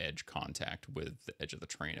edge contact with the edge of the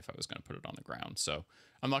terrain if I was going to put it on the ground. So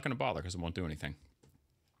I'm not going to bother because it won't do anything.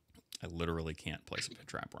 I literally can't place a pit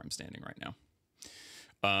trap where I'm standing right now.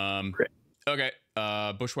 Okay.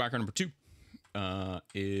 Bushwhacker number 2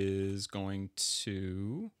 is going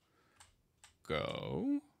to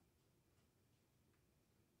go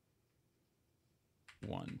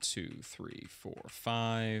 1, 2, 3, 4,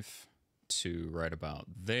 5 to right about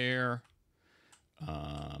there.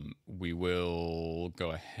 We will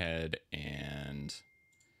go ahead and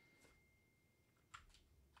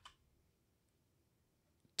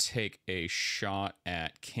take a shot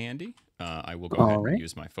at Candy. I will go ahead and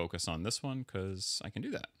use my focus on this one because I can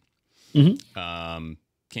do that.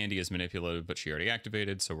 Candy is manipulated, but she already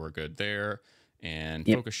activated, so we're good there. And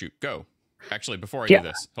focus shoot, go. Actually, before I do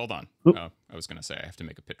this, hold on. I was going to say I have to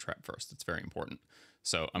make a pit trap first. It's very important.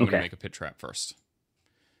 So I'm going to make a pit trap first,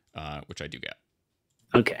 which I do get.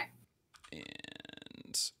 Okay.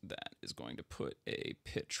 And that is going to put a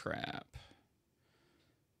pit trap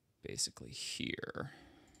basically here.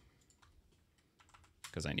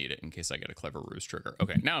 Because I need it in case I get a clever ruse trigger.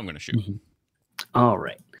 Okay, now I'm going to shoot. All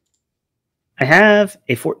right. I have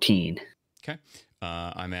a 14. Okay.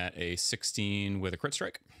 I'm at a 16 with a crit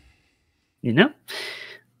strike. You know,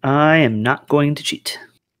 I am not going to cheat.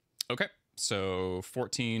 Okay. So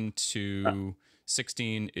 14 to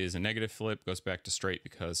 16 is a negative flip. Goes back to straight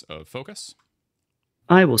because of focus.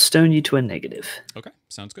 I will stone you to a negative. Okay.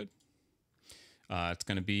 Sounds good. It's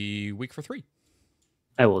going to be weak for 3.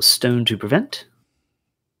 I will stone to prevent.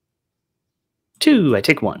 2. I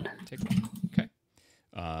take 1. Take 1. Okay.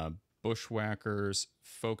 Bushwhacker's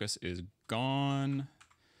focus is gone.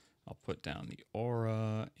 I'll put down the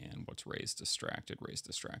aura and what's raised distracted. Raised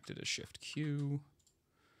distracted is shift Q.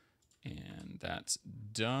 And that's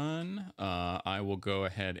done. I will go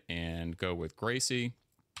ahead and go with Gracie,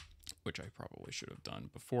 which I probably should have done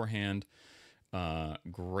beforehand.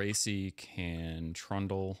 Gracie can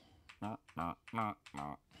trundle.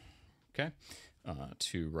 Okay.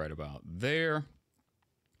 To right about there.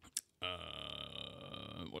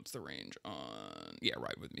 What's the range on? Yeah,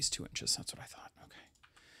 ride with me is 2 inches. That's what I thought.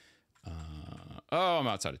 Okay. Oh, I'm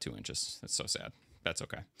outside of 2 inches. That's so sad. That's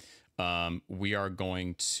okay. We are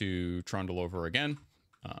going to trundle over again.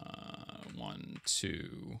 1,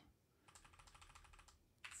 2,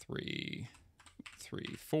 3,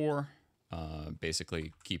 4.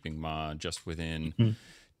 Basically keeping Ma just within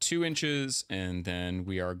 2 inches, and then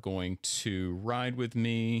we are going to ride with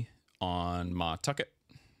me on Mah Tucket.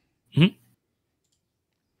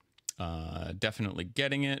 Definitely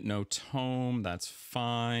getting it. No tome. That's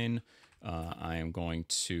fine. I am going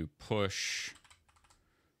to push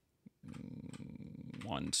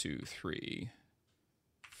 1, 2, 3,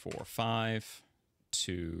 4, 5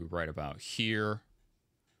 to right about here.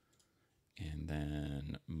 And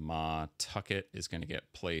then Mah Tucket is going to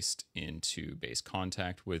get placed into base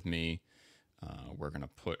contact with me. We're going to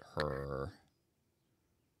put her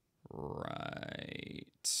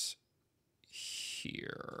right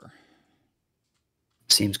here.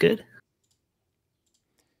 Seems good.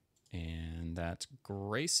 And that's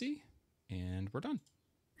Gracie. And we're done.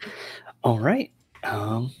 All right.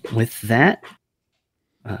 With that,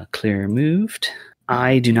 clear moved.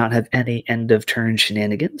 I do not have any end of turn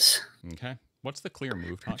shenanigans. Okay. What's the clear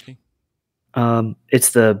move hotkey?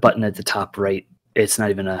 It's the button at the top right. It's not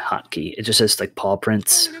even a hotkey. It just says like paw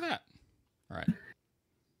prints. Oh, look at that. All right.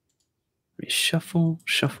 Reshuffle,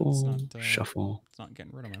 shuffle, It's not, shuffle. It's not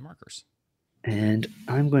getting rid of my markers. And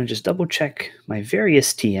I'm going to just double check my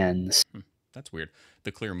various TNs. That's weird.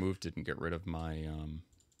 The clear move didn't get rid of my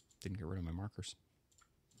markers.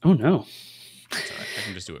 Oh no. That's all right. I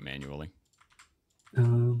can just do it manually.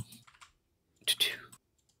 I'm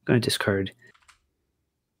going to discard.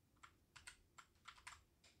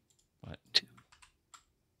 What?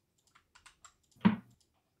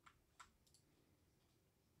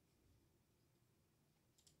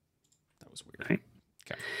 That was weird. Right.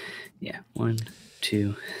 Okay. Yeah. 1,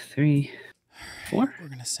 2, 3, 4. We're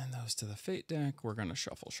going to send those to the fate deck. We're going to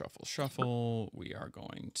shuffle, shuffle, shuffle. We are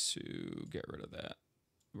going to get rid of that.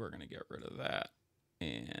 We're going to get rid of that.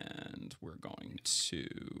 And we're going to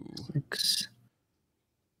 6.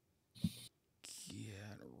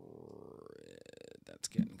 get rid. That's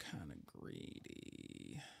getting kind of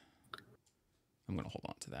greedy. I'm going to hold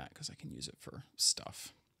on to that because I can use it for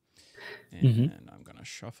stuff. And I'm going to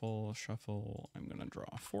shuffle, shuffle. I'm going to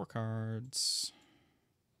draw 4 cards.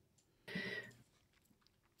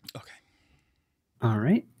 Okay. All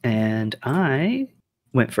right. And I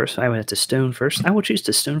went first. I went to stone first. I will choose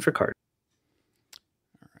to stone for card.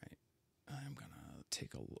 All right. I'm going to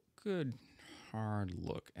take a good hard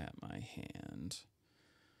look at my hand.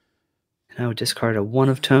 And I would discard a 1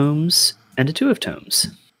 of tomes and a 2 of tomes.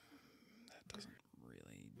 That doesn't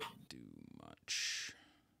really do much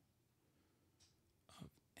of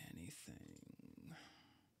anything.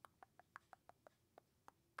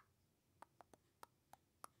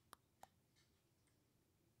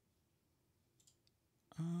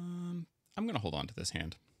 I'm going to hold on to this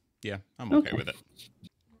hand. Yeah, I'm okay with it.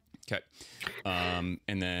 Okay. And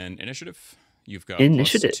then initiative. You've got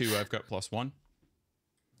Initiative. +2. I've got +1.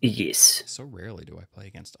 Yes. So rarely do I play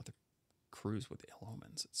against other crews with ill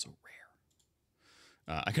omens. It's so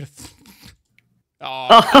rare. I could have.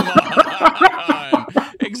 Oh, come on!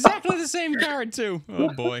 Exactly the same card too. Oh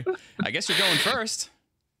boy. I guess you're going first.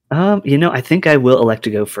 I think I will elect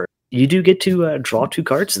to go first. You do get to draw 2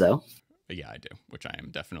 cards, though. Yeah, I do, which I am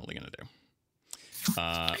definitely going to do.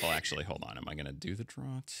 Well, actually, hold on. Am I going to do the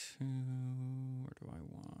draw 2? Or do I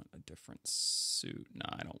want a different suit? No,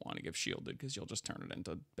 I don't want to give shielded because you'll just turn it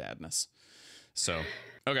into badness. So,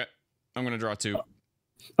 okay. I'm going to draw 2.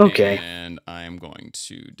 Okay. And I am going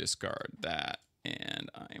to discard that. And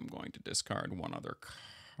I am going to discard 1 other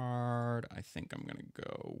card. I think I'm going to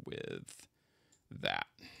go with that.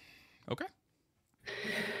 Okay.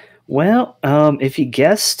 Well, if you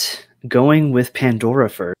guessed going with Pandora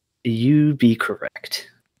first, you'd be correct.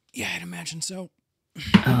 Yeah, I'd imagine so.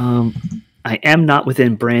 I am not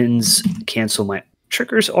within Brand's cancel my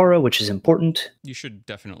triggers aura, which is important. You should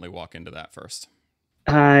definitely walk into that first.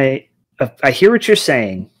 I hear what you're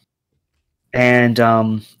saying, and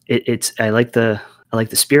it's I like the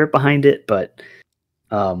spirit behind it, but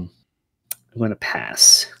I'm going to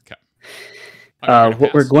pass. Okay.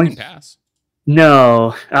 What we're going to pass.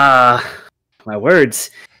 No, my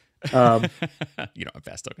words. You don't have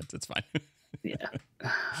fast tokens. It's fine. Yeah.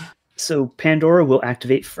 So Pandora will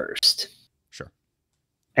activate first. Sure.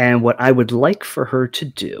 And what I would like for her to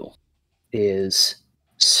do is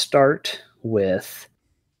start with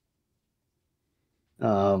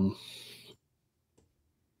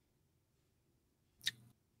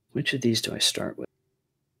which of these do I start with?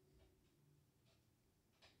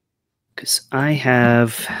 Because I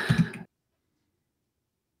have...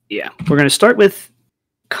 Yeah, we're going to start with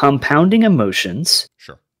compounding emotions.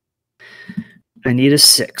 Sure. I need a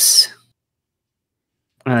 6.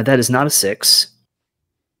 That is not a 6.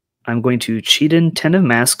 I'm going to cheat in 10 of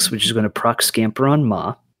Masks, which is going to proc Scamper on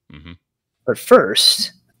Ma. Mm-hmm. But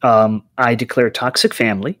first, I declare Toxic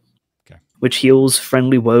Family, okay, which heals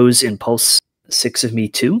Friendly Woes in Pulse 6 of me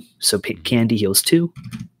 2. So Candy heals 2.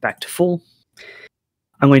 Back to full.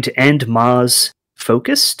 I'm going to end Ma's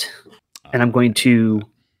Focused, and I'm going to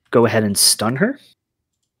go ahead and stun her.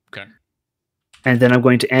 Okay. And then I'm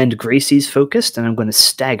going to end Gracie's Focused, and I'm going to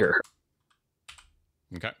stagger her.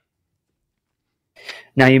 Okay.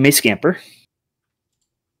 Now you may scamper.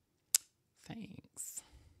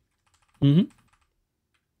 Mm-hmm.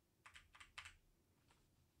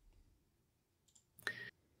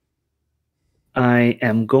 I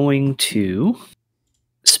am going to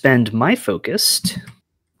spend my focused.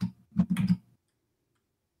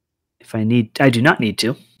 If I need, I do not need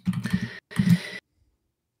to.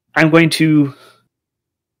 I'm going to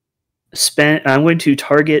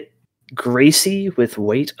target Gracie with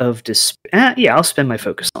Weight of Despair. Yeah, I'll spend my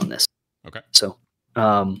focus on this. Okay. So,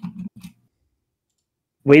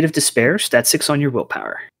 Weight of Despair, stat 6 on your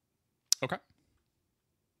willpower. Okay.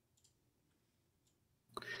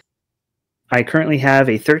 I currently have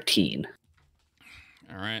a 13.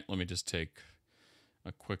 All right. Let me just take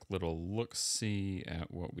a quick little look-see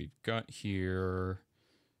at what we've got here.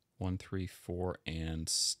 1, 3, 4, and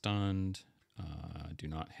stunned. Do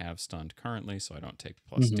not have stunned currently, so I don't take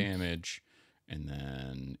plus damage. And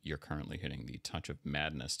then you're currently hitting the Touch of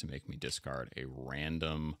Madness to make me discard a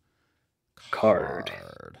random card.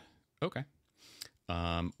 Okay.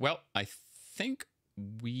 Well, I think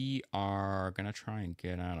we are going to try and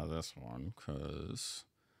get out of this one because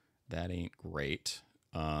that ain't great.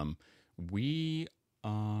 We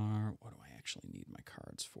are... What do I actually need my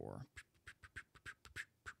cards for?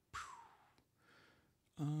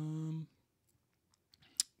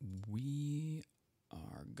 We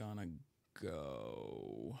are gonna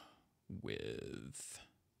go with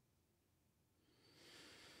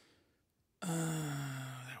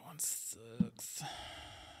that one sucks.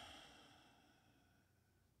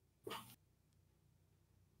 You're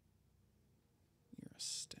a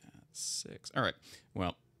stat 6. All right.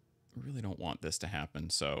 Well, I really don't want this to happen,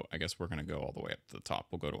 so I guess we're gonna go all the way up to the top.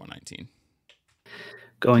 We'll go to a 19.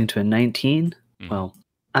 Going to a 19? Well,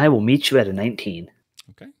 I will meet you at a 19.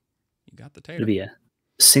 Okay. You got the tater. It'll be a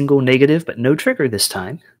single negative, but no trigger this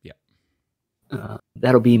time. Yeah.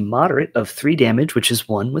 That'll be moderate of 3 damage, which is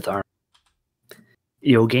 1 with armor.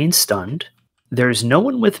 You'll gain stunned. There's no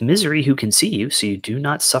one with misery who can see you, so you do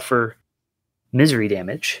not suffer misery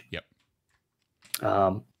damage. Yep.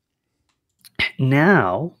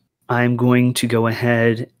 Now, I'm going to go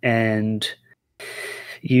ahead and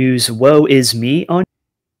use Woe Is Me on you.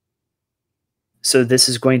 So this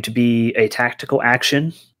is going to be a tactical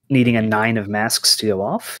action, needing a 9 of masks to go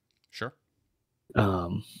off. Sure.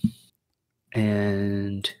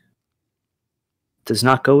 And does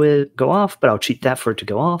not go off, but I'll cheat that for it to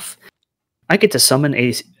go off. I get to summon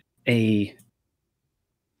a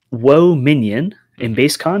Woe minion in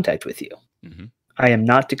base contact with you. I am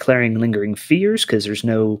not declaring Lingering Fears because there's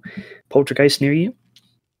no poltergeist near you.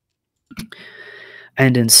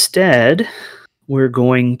 And instead, we're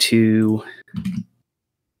going to...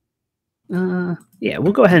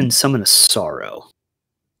 we'll go ahead and summon a Sorrow.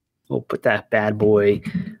 We'll put that bad boy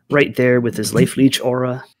right there with his Life Leech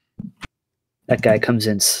aura. That guy comes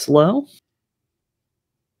in slow.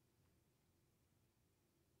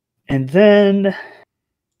 And then...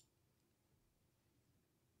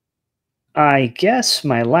 I guess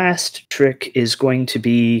my last trick is going to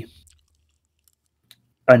be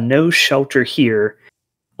a No Shelter here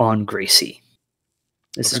on Gracie.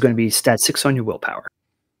 This is going to be stat 6 on your willpower.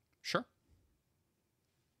 Sure.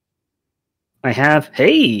 I have...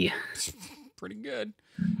 Hey! Pretty good.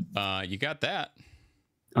 You got that.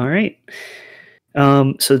 All right.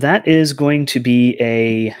 So that is going to be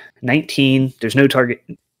a 19. There's no target,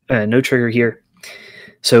 no trigger here.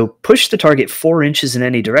 So push the target 4 inches in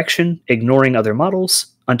any direction, ignoring other models.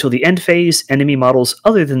 Until the end phase, enemy models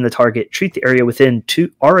other than the target treat the area within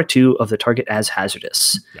Aura 2 of the target as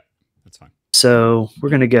hazardous. Yeah, that's fine. So we're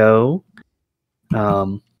going to go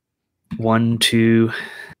 1, 2,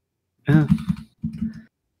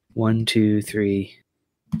 1, 2, 3,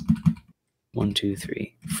 1, 2,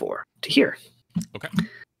 3, 4 to here. Okay.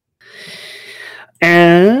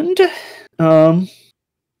 And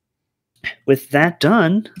with that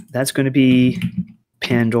done, that's going to be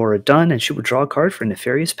Pandora done, and she will draw a card for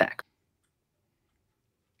Nefarious Pact.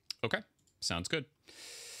 Okay, sounds good.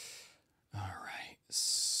 All right,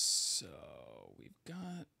 so we've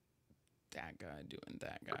got that guy doing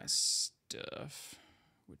that guy's stuff,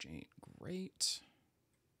 which ain't great.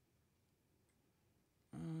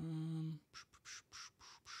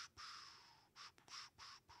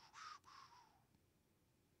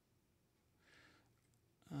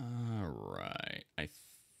 All right, I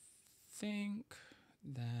think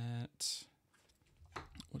that...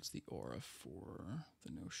 What's the aura for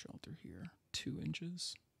the No Shelter here? 2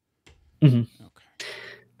 inches? Mm-hmm. Okay.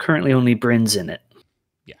 Currently only Bryn's in it.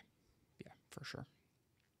 Yeah, for sure.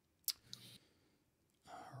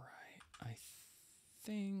 All right, I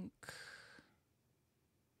think...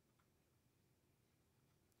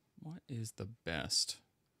 What is the best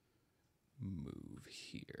move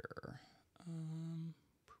here?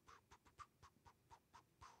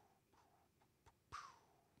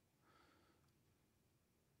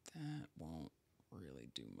 That won't really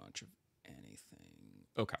do much of anything.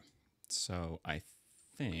 Okay, so I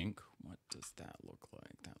think, what does that look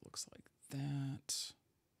like? That looks like that.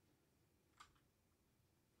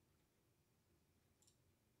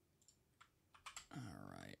 All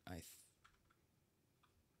right,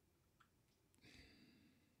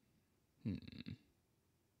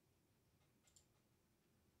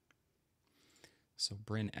 So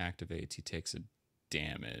Bryn activates, he takes a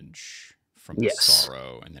damage from the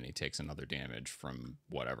sorrow, and then he takes another damage from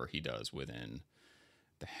whatever he does within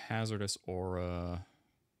the hazardous aura.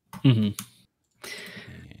 Mm-hmm.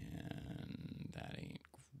 And that ain't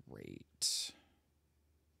great.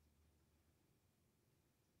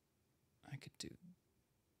 I could do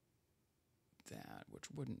that,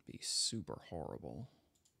 which wouldn't be super horrible.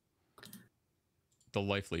 The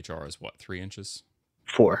life leech aura is what, 3 inches?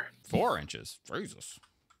 4. 4 inches? Jesus.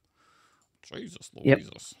 Jesus Yep.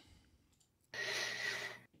 Louises.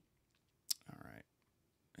 All right.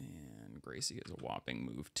 And Gracie is a whopping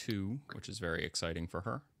move 2, which is very exciting for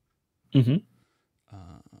her. Mm-hmm.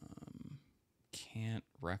 Can't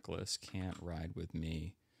reckless, can't ride with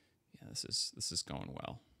me. Yeah, this is going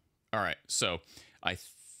well. All right, so I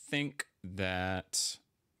think that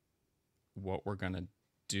what we're gonna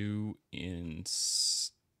do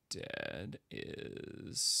instead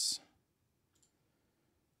is,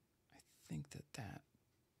 I think that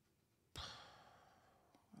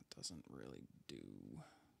doesn't really do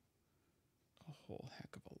a whole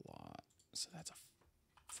heck of a lot. So that's a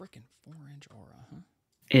freaking 4-inch aura, huh?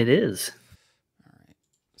 It is. All right.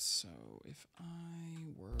 So if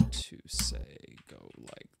I were to say go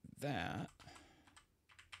like that,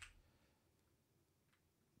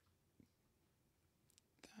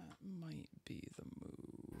 that might be the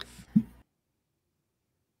move.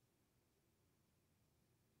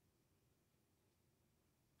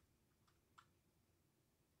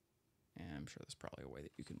 And I'm sure there's probably a way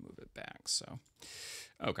that you can move it back. So,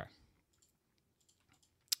 okay.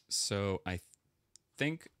 So I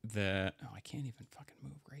think that, oh, I can't even fucking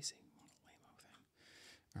move Gracie. What a lame-o thing.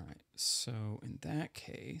 All right, so in that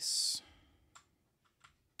case,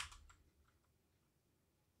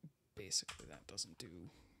 basically that doesn't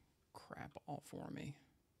do crap all for me.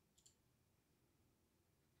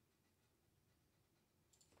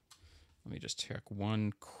 Let me just check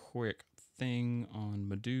one quick thing on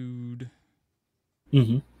my dude.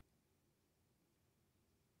 Mm-hmm.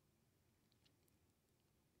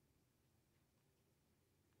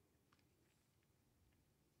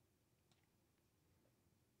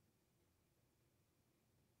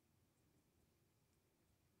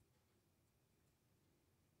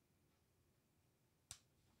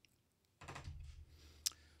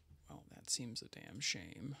 Well, that seems a damn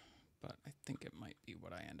shame, but I think it might be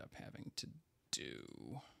what I end up having to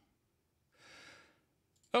do.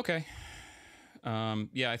 Okay.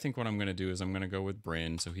 Yeah, I think what I'm going to do is I'm going to go with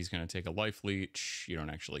Bryn. So he's going to take a life leech. You don't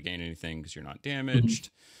actually gain anything because you're not damaged.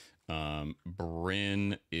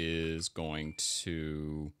 Bryn is going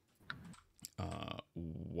to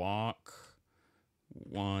walk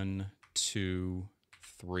 1, 2,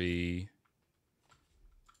 3.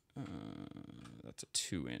 That's a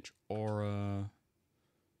 2-inch aura.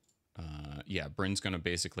 Yeah, Bryn's going to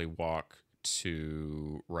basically walk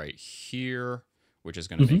to right here, which is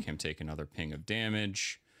going to make him take another ping of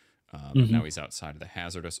damage. Now he's outside of the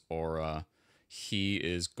hazardous aura. He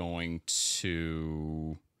is going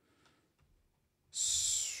to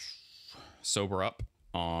sober up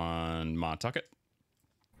on Mah Tucket.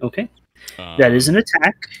 Okay. That is an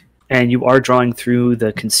attack, and you are drawing through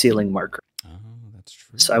the concealing marker. Oh, that's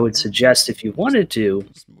true. So I would suggest if you wanted to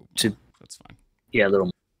that's fine. Yeah, a little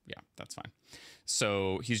more. Yeah, that's fine.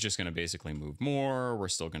 So he's just going to basically move more. We're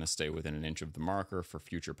still going to stay within an inch of the marker for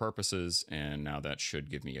future purposes. And now that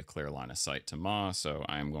should give me a clear line of sight to Ma. So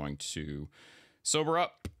I'm going to sober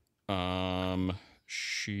up.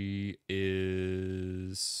 She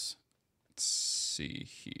is... Let's see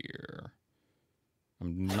here.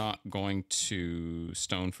 I'm not going to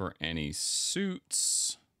stone for any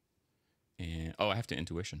suits. And I have to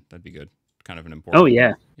intuition. That'd be good. Kind of an important... Oh,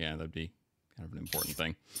 yeah. Yeah, that'd be kind of an important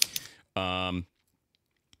thing.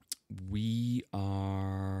 We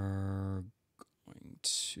are going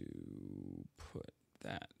to put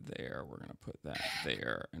that there. We're going to put that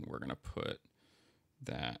there. And we're going to put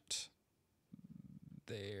that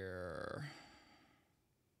there.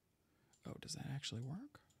 Oh, does that actually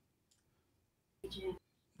work? No,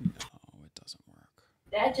 it doesn't work.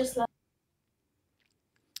 That just like...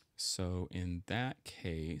 So So in that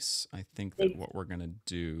case, I think that what we're going to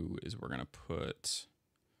do is we're going to put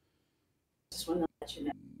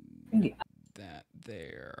that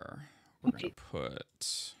there. We're going to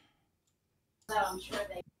put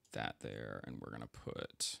that there, and we're going to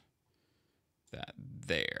put that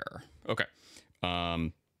there. Okay. We're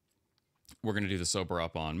going to do the sober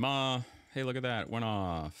up on Ma. Hey, look at that. It went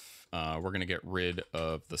off. We're going to get rid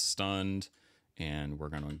of the stunned, and we're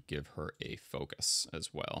going to give her a focus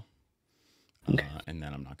as well. Okay. And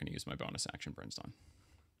then I'm not going to use my bonus action Brimstone.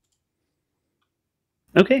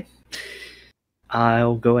 Okay.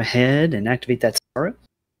 I'll go ahead and activate that sorrow.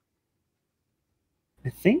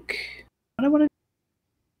 I think what I want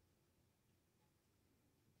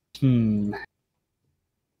to...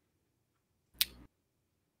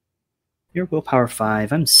 You're willpower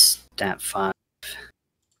 5. I'm stat 5.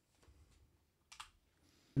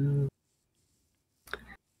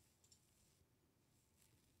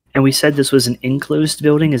 And we said this was an enclosed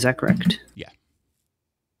building, is that correct? Yeah.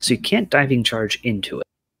 So you can't diving charge into it.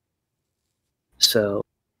 So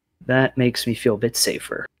that makes me feel a bit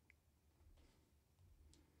safer.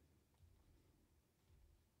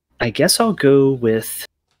 I guess I'll go with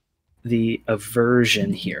the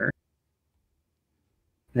aversion here.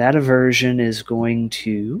 That aversion is going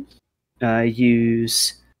to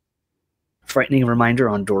use Frightening Reminder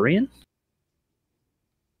on Dorian.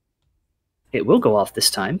 It will go off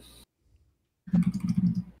this time.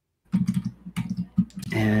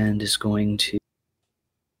 And is going to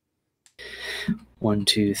 1,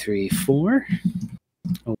 2, 3, 4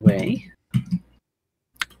 away.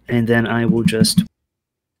 And then I will just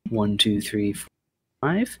 1, 2, 3, 4,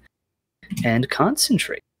 5 and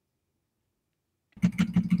concentrate.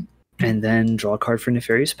 And then draw a card for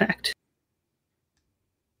Nefarious Pact.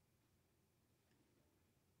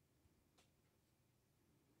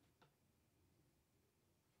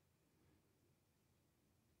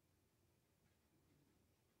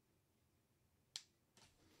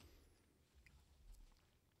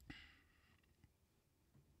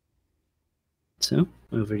 So,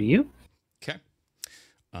 over to you. Okay.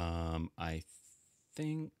 I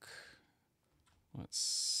think, let's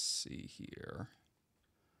see here.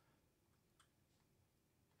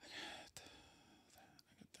 I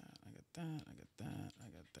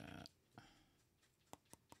got that.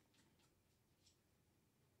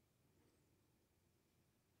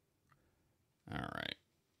 All right.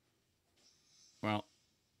 Well,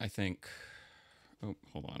 I think, oh,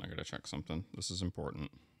 hold on. I got to check something. This is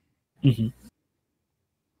important. Mm-hmm.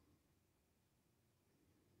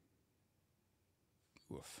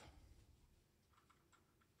 Oof.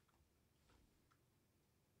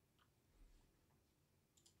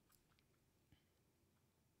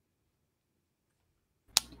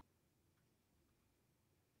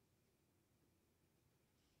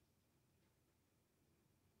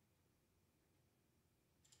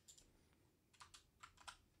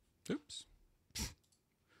 Oops.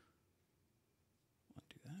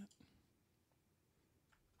 Undo that.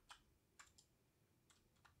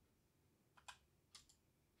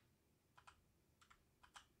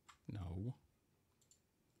 No.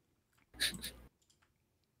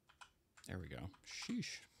 There we go.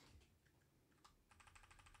 Sheesh.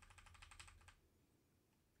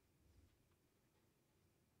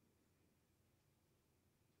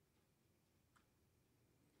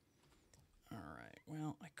 All right.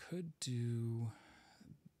 Well, I could do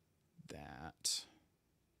that.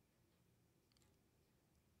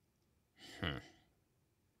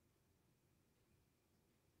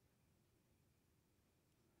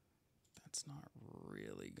 That's not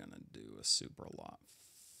really going to do a super lot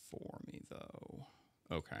for me, though.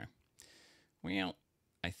 Okay. Well,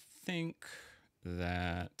 I think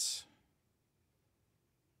that...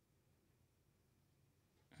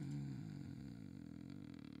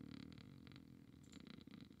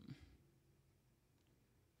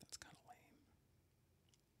 that's kind of lame.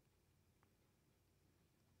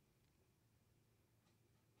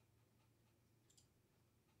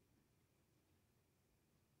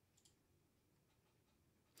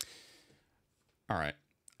 All right.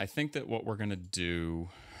 I think that what we're going to do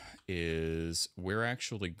is we're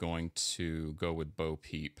actually going to go with Bo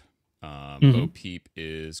Peep. Bo Peep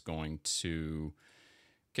is going to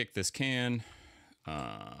kick this can.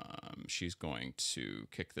 She's going to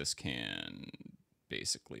kick this can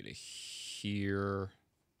basically to here.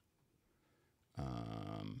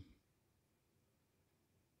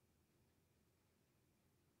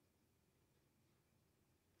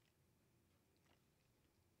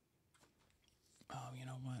 Oh, you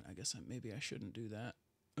know what? I guess maybe I shouldn't do that.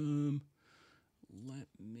 Let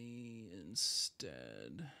me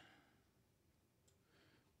instead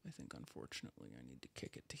I think, unfortunately, I need to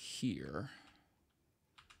kick it to here,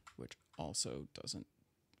 which also doesn't...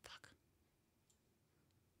 Fuck.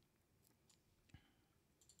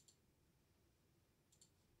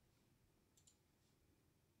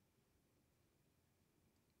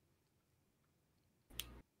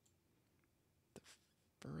 The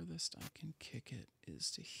furthest I can kick it is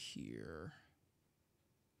to here.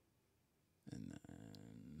 And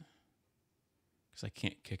then... Because I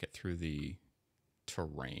can't kick it through the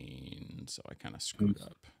terrain, so I kind of screwed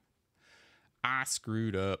up. I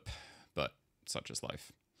screwed up, but such is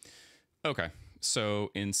life. Okay, so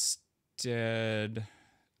instead,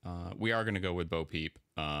 we are going to go with Bo Peep.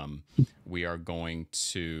 We are going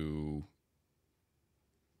to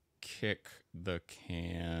kick the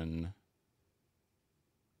can.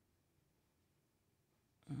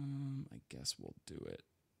 I guess we'll do it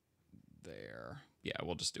there. Yeah,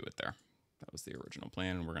 we'll just do it there. That was the original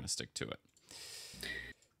plan, and we're going to stick to it.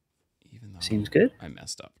 Even though Seems good. I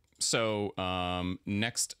messed up. So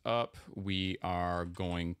next up, we are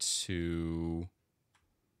going to...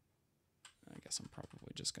 I guess I'm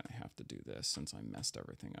probably just going to have to do this since I messed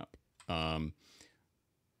everything up.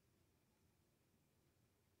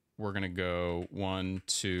 We're going to go 1,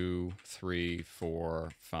 2, 3,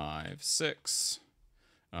 4, 5, 6.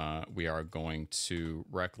 We are going to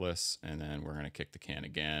Reckless, and then we're going to kick the can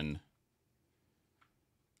again.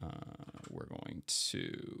 We're going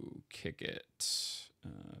to kick it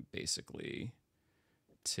basically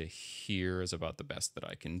to here is about the best that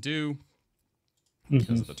I can do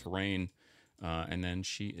because of the terrain. And then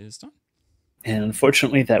she is done. And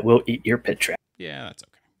unfortunately, that will eat your pit trap. Yeah, that's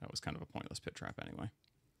okay. That was kind of a pointless pit trap anyway.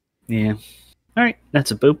 Yeah. All right,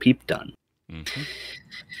 that's a Bo Peep done. Mm-hmm.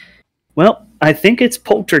 Well, I think it's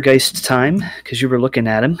Poltergeist time because you were looking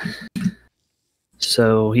at him.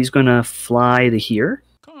 So he's going to fly to here.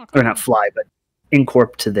 Or not fly, but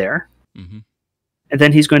incorp to there. Mm-hmm. And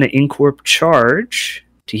then he's going to incorp charge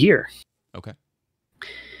to here. Okay.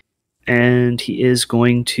 And he is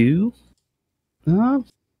going to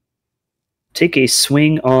take a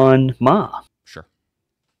swing on Ma. Sure.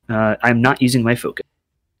 I'm not using my focus.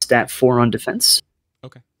 Stat 4 on defense.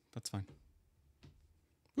 Okay, that's fine.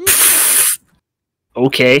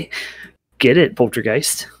 Okay. Get it,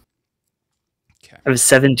 Poltergeist. Okay. I was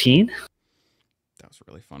 17. That was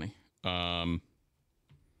really funny.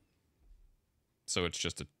 So it's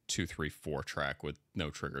just a 2, 3, 4 track with no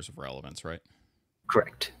triggers of relevance, right?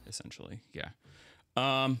 Correct. Essentially, yeah.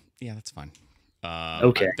 Yeah, that's fine.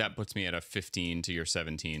 Okay. That puts me at a 15 to your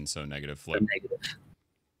 17, so negative flip. Negative.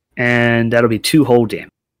 And that'll be 2 whole damage.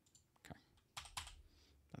 Okay.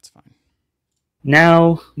 That's fine.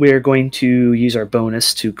 Now we're going to use our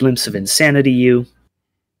bonus to Glimpse of Insanity you.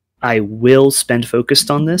 I will spend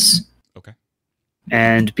focused on this. Okay.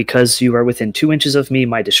 And because you are within 2 inches of me,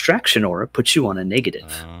 my distraction aura puts you on a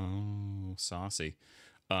negative. Oh, saucy.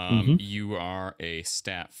 Mhm. You are a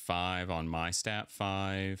stat 5 on my stat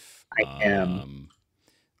 5. I am.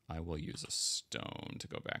 I will use a stone to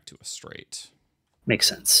go back to a straight. Makes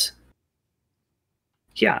sense.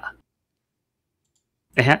 Yeah.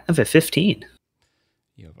 I have a 15.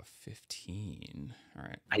 You have a 15. All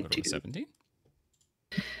right. I I'll go to do. a 17.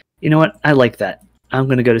 You know what? I like that. I'm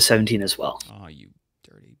going to go to 17 as well. Oh, you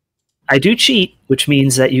dirty. I do cheat, which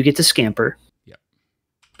means that you get to scamper. Yep.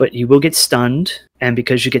 But you will get stunned, and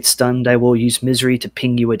because you get stunned, I will use Misery to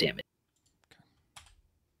ping you a damage.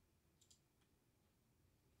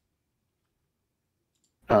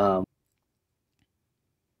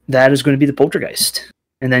 That is going to be the Poltergeist.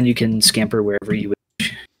 And then you can scamper wherever you wish.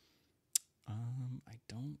 I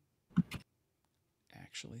don't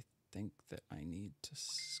actually think that I need to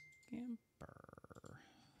scamper.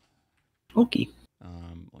 Okay.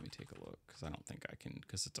 Let me take a look, because I don't think I can,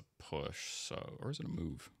 because it's a push, so, or is it a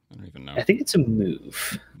move? I don't even know. I think it's a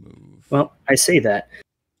move. Move. Well, I say that.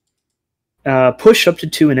 Push up to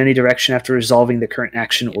 2 in any direction after resolving the current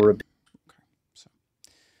action or ability. Okay.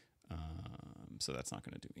 So that's not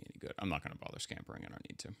going to do me any good. I'm not going to bother scampering. I don't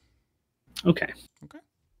need to. Okay. Okay.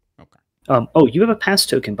 Okay. Oh, you have a pass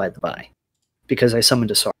token, by the by, because I summoned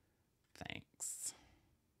a Sar. Thanks.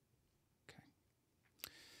 Okay.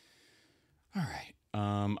 All right.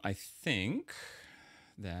 I think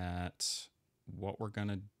that what we're going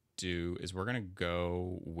to do is we're going to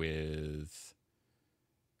go with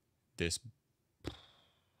this. Oh,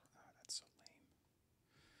 that's so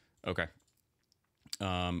lame. Okay.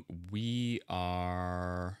 We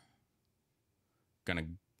are going to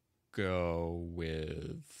go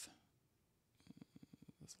with...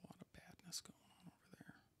 There's a lot of badness going on over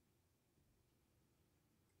there.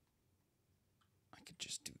 I could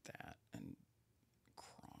just do that and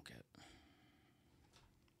cronk it.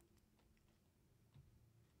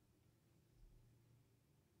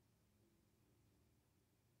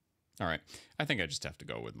 All right. I think I just have to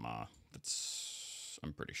go with Mah.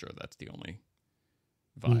 I'm pretty sure that's the only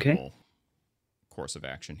viable course of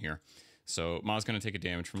action here. So Mah's going to take a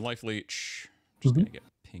damage from Life Leech. Just going to get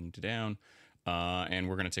pinged down. And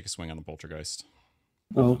we're going to take a swing on the Poltergeist.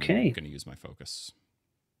 Okay. I'm going to use my focus.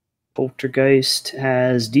 Poltergeist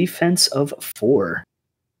has defense of 4.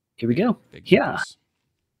 Here we go. Big yeah. numbers.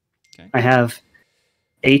 Okay. I have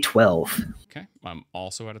a 12. Okay. I'm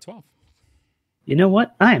also at a 12. You know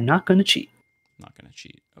what? I am not going to cheat. Not going to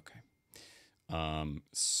cheat. Okay.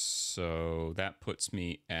 So that puts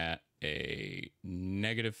me at a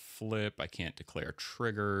negative flip. I can't declare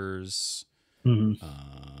triggers.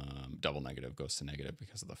 Double negative goes to negative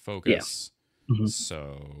because of the focus. Yeah.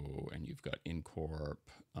 So, and you've got Incorp.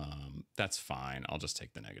 That's fine. I'll just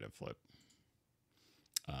take the negative flip.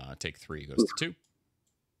 Take 3 goes to 2.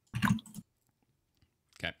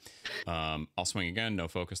 Okay. I'll swing again. No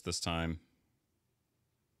focus this time.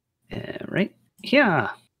 Right.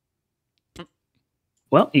 Yeah.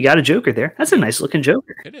 Well, you got a Joker there. That's a nice looking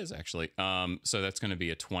Joker. It is actually. So that's going to be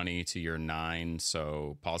a 20 to your 9.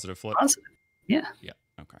 So positive flip. Positive. Yeah. Yeah.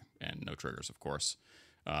 Okay. And no triggers, of course.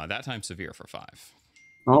 That time severe for 5.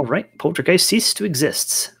 All right. Poltergeist ceases to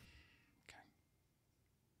exist. Okay.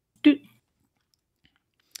 Dude.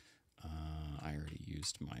 I already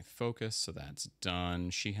used my focus, so that's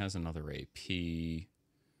done. She has another AP.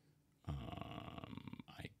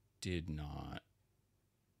 I did not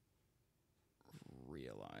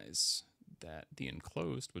realize that the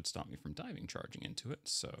enclosed would stop me from diving charging into it,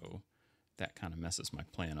 so that kind of messes my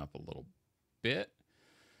plan up a little bit.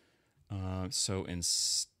 So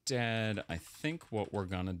instead, I think what we're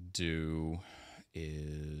gonna do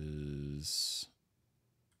is,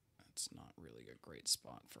 it's not really a great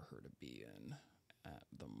spot for her to be in at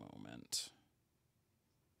the moment.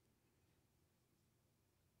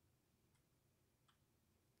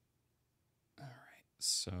 All right,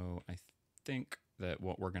 so I think that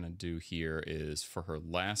what we're going to do here is for her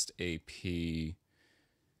last AP,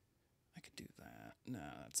 I could do that. No,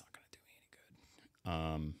 that's not going to do me any good.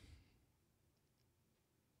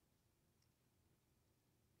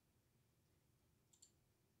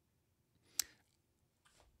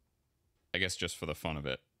 I guess just for the fun of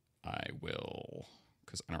it, I will,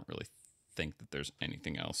 because I don't really think that there's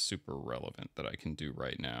anything else super relevant that I can do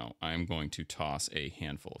right now. I'm going to toss a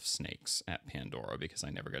handful of snakes at Pandora because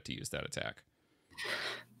I never got to use that attack.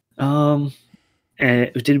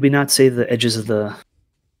 Did we not say the edges of the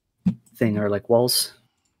thing are like walls?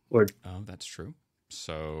 Or oh, that's true.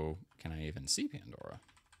 So can I even see Pandora?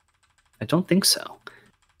 I don't think so.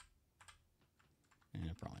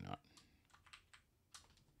 Yeah, probably not.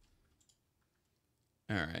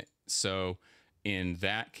 All right. So in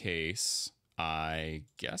that case, I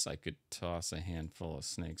guess I could toss a handful of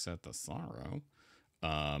snakes at the Sorrow.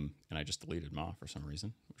 And I just deleted Mah for some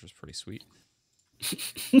reason, which was pretty sweet.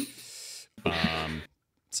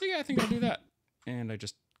 So yeah, I think I'll do that. And I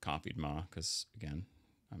just copied Mah because, again,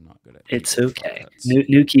 I'm not good at it. It's okay.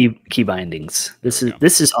 New key bindings. This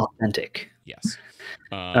is authentic. Yes.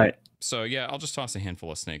 All right. So yeah, I'll just toss a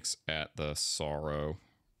handful of snakes at the Sorrow.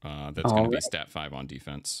 That's going to be stat 5 on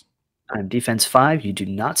defense. I'm defense 5. You do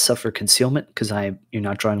not suffer concealment because you're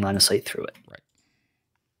not drawing line of sight through it. Right.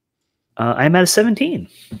 I'm at a 17.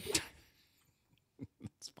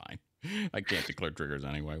 That's fine. I can't declare triggers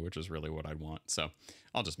anyway, which is really what I'd want. So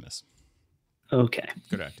I'll just miss. Okay.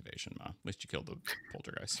 Good activation, Mah. At least you killed the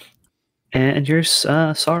Poltergeist. And your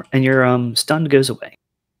stun goes away.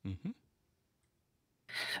 Mm-hmm.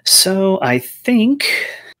 So I think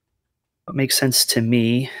what makes sense to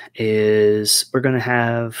me is we're going to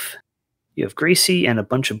have, you have Gracie and a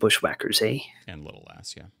bunch of bushwhackers, eh? And Little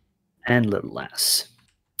Lass, yeah. And Little Lass.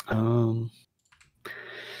 So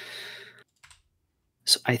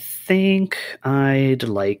I think I'd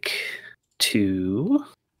like to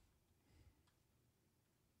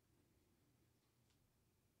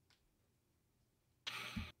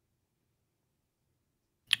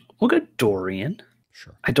we'll go Dorian.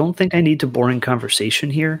 Sure. I don't think I need to boring conversation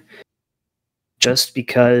here, just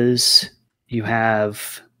because you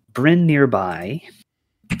have Bryn nearby.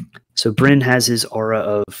 So Bryn has his aura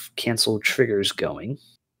of canceled triggers going.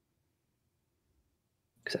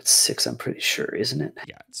 Because that's 6, I'm pretty sure, isn't it?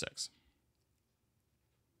 Yeah, it's 6.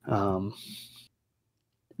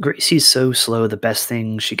 Gracie's so slow, the best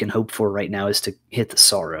thing she can hope for right now is to hit the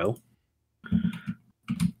Sorrow.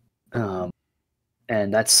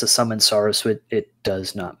 And that's a summon Sorrow, so it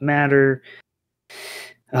does not matter.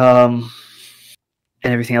 And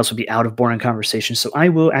everything else will be out of boring conversation. So I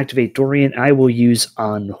will activate Dorian. I will use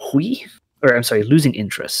on Hui, or I'm sorry, losing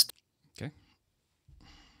interest. Okay.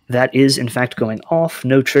 that is in fact going off.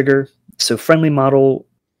 No trigger. So friendly model.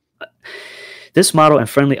 This model and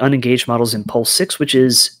friendly unengaged models in Pulse 6, which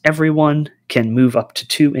is everyone can move up to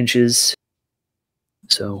 2 inches.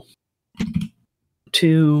 So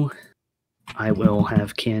 2. I will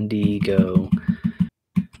have Candy go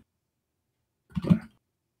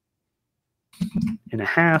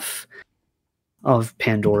 1.5. I'll have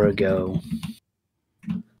Pandora go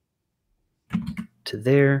to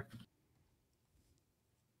there.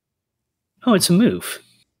 Oh, it's a move,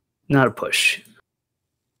 not a push.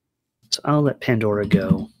 So I'll let Pandora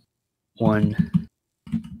go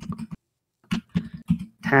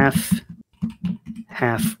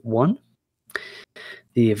 1.5, 1.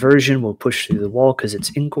 The aversion will push through the wall because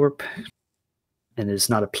it's incorp and is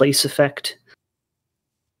not a place effect.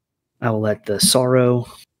 I will let the sorrow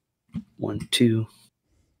 1, 2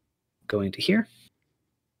 going to here.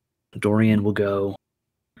 Dorian will go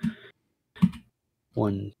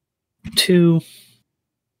 1, 2.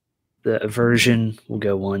 The aversion will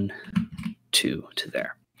go 1, 2 to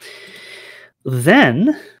there.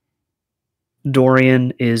 Then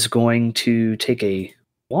Dorian is going to take a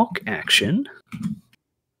walk action.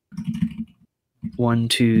 1,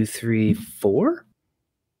 2, 3, 4.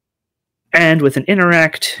 And with an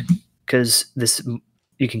interact, because this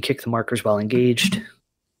you can kick the markers while engaged,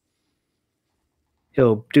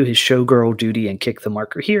 he'll do his showgirl duty and kick the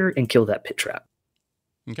marker here and kill that pit trap.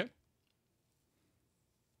 Okay.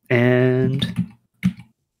 And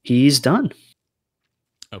he's done.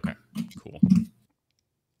 Okay, cool.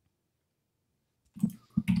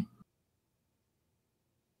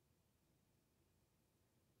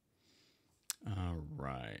 All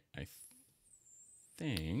right. I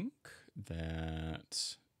think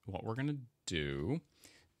that what we're going to do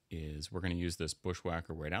is we're going to use this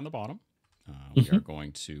bushwhacker way down the bottom. We are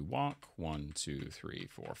going to walk 1, 2, 3,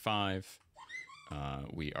 4, 5.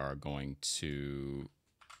 We are going to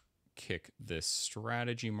kick this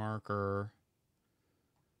strategy marker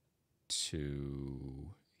to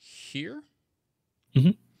here.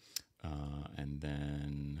 And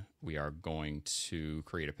then we are going to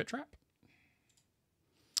create a pit trap,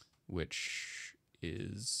 which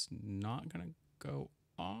is not going to go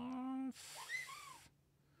off.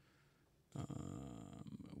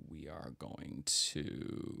 We are going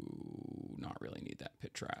to not really need that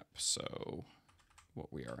pit trap. So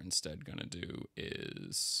what we are instead going to do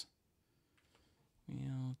is,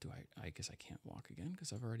 well, I guess I can't walk again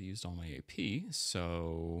because I've already used all my AP.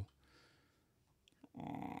 So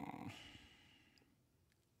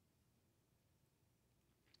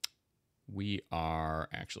we are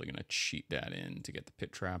actually going to cheat that in to get the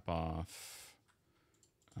pit trap off.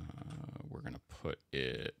 We're going to put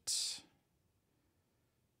it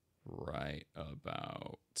right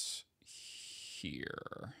about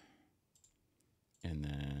here. And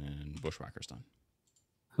then bushwhacker's done.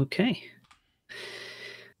 Okay.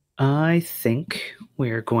 I think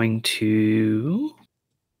we're going to...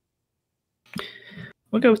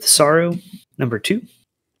 We'll go with the sorrow number 2.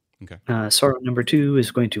 Okay. Sorrow number 2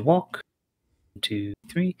 is going to walk 1, 2,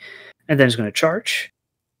 3, and then it's going to charge.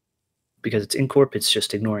 Because it's incorp, it's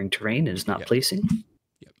just ignoring terrain and is not placing.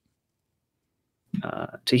 Yep.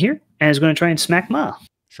 To here, and it's going to try and smack Mah.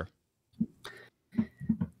 Sure.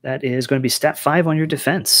 That is going to be stat 5 on your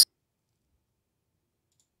defense.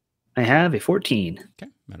 I have a 14.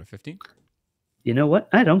 Okay, I'm at a 15. You know what?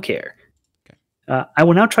 I don't care. Okay. I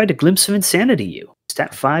will now try to glimpse of insanity you.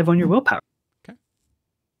 Stat 5 on your willpower. Okay.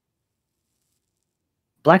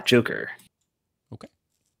 Black Joker. Okay.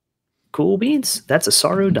 Cool beans. That's a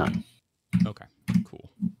sorrow done. Okay, cool.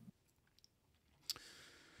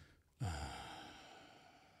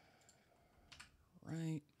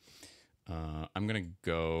 Right. I'm going to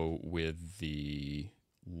go with the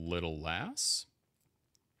Little Lass.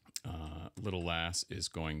 Little Lass is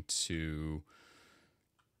going to...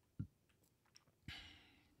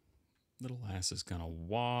 Little Lass is going to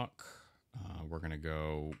walk. We're going to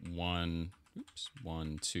go 1,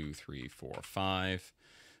 2, 3, 4, 5.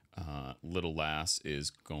 Little Lass is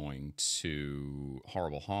going to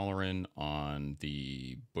Horrible Hollerin' on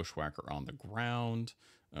the bushwhacker on the ground,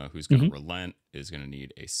 who's going to relent, is going to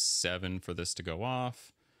need a 7 for this to go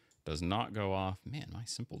off. Does not go off. Man, my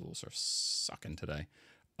simple rules are sucking today.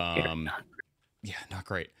 Yeah, not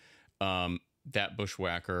great. That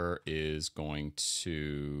bushwhacker is going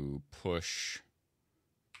to push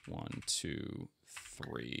 1, 2,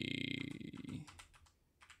 3,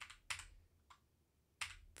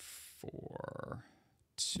 4,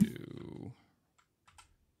 2.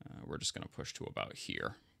 We're just going to push to about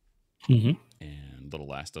here. And Little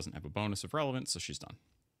Lass doesn't have a bonus of relevance, so she's done.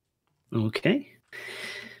 Okay.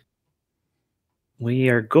 we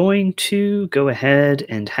are going to go ahead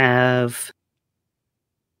and have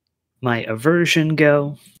my aversion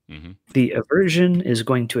go. Mm-hmm. The aversion is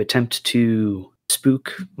going to attempt to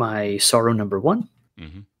spook my sorrow number 1.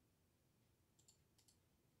 Mm-hmm.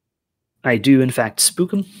 I do, in fact,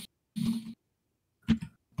 spook him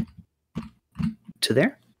to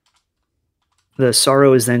there. The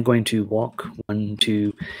sorrow is then going to walk 1,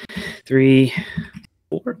 2, 3,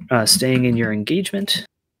 4, staying in your engagement.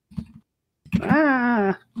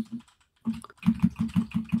 Ah!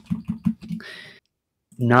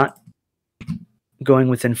 Not going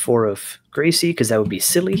within 4 of Gracie, because that would be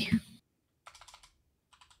silly.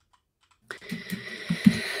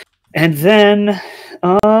 And then,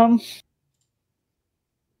 oh,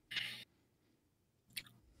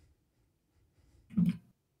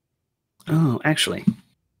 actually,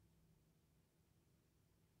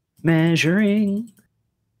 measuring.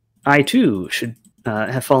 I too should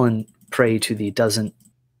have fallen prey to the doesn't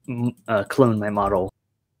clone my model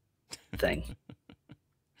thing.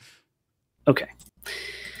 Okay.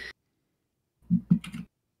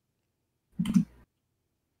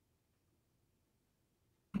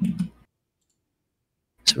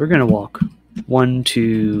 So we're going to walk 1,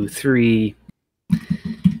 2, 3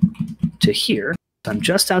 to here. So I'm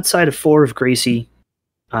just outside of 4 of Gracie.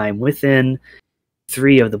 I'm within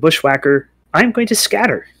 3 of the Bushwhacker. I'm going to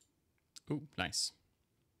scatter. Ooh, nice.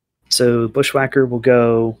 So Bushwhacker will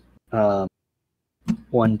go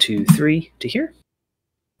 1, 2, 3 to here.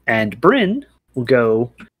 And Bryn will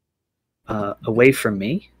go away from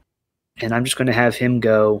me. And I'm just going to have him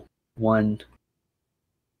go 1.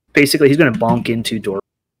 Basically, he's going to bonk into door.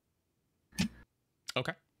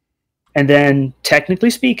 Okay. And then, technically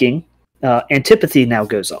speaking, antipathy now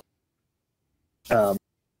goes up.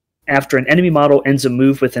 After an enemy model ends a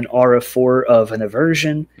move with an aura 4 of an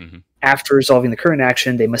aversion, after resolving the current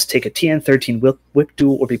action, they must take a TN13 whip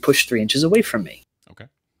duel or be pushed 3 inches away from me. Okay.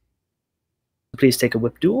 Please take a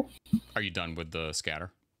whip duel. Are you done with the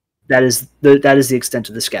scatter? That is the extent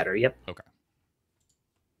of the scatter. Yep. Okay.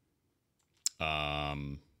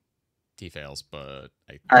 T fails, but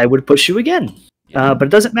I would push you again, yeah. but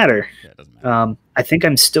it doesn't matter. Yeah, it doesn't matter. I think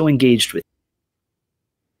I'm still engaged with.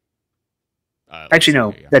 Actually,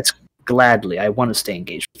 no. Yeah. That's gladly. I want to stay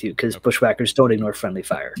engaged with you because Bushwhackers don't ignore friendly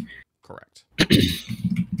fire. Correct.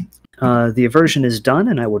 The aversion is done,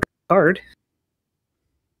 and I will draw a card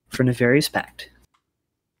for Nefarious Pact.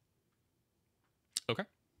 Okay.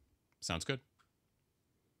 Sounds good.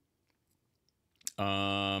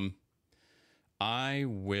 I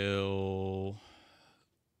will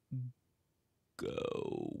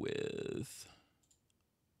go with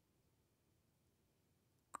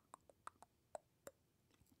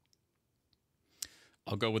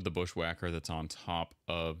the Bushwhacker that's on top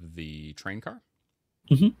of the train car.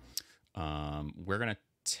 We're gonna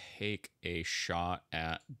take a shot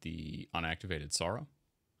at the unactivated sorrow.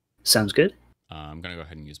 Sounds good. I'm gonna go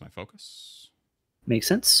ahead and use my focus. Makes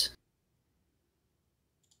sense.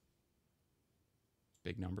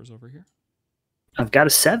 Big numbers over here. I've got a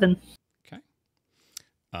 7. Okay.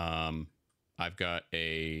 I've got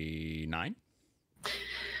a 9.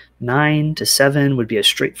 9 to 7 would be a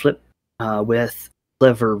straight flip with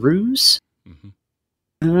clever ruse.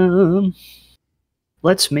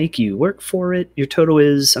 Let's make you work for it. Your total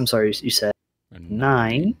is, I'm sorry, you said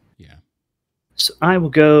 9. Yeah. So I will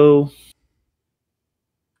go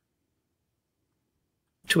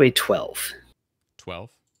to a 12. 12?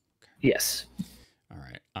 Okay. Yes. All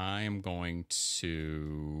right. I am going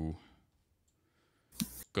to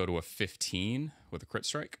go to a 15 with a crit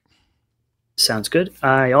strike. Sounds good.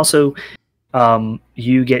 I also,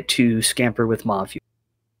 you get to scamper with Mah.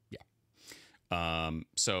 Yeah.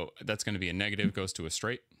 So that's going to be a negative, goes to a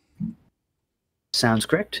straight. Sounds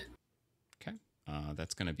correct. Okay.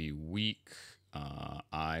 That's going to be weak.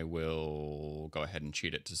 I will go ahead and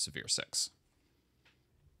cheat it to severe 6.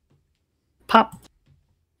 Pop.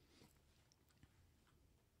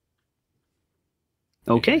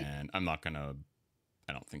 Okay. And I'm not going to...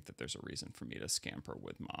 I don't think that there's a reason for me to scamper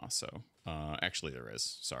with Mah, so... actually, there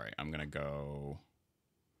is. Sorry. I'm going to go...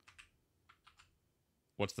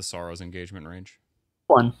 What's the Sorrow's engagement range?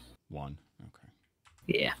 1. 1. Okay.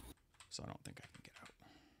 Yeah. So I don't think I can get out.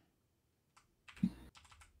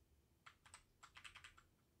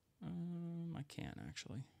 I can,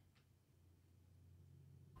 actually.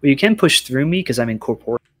 Well, you can push through me because I'm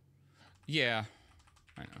incorporeal. Yeah.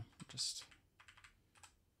 I know. I'm just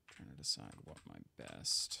trying to decide what my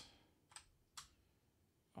best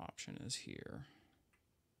option is here.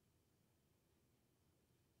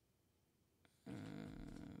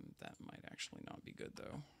 That might actually not be good,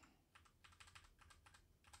 though.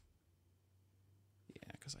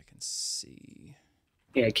 because I can see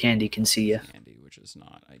Yeah, Candy can see you. Candy, which is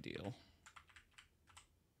not ideal.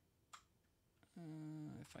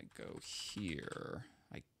 If I go here,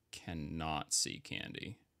 I cannot see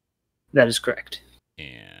Candy. That is correct.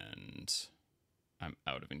 And I'm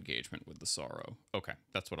out of engagement with the Sorrow. Okay,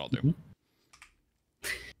 that's what I'll do.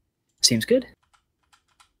 Seems good.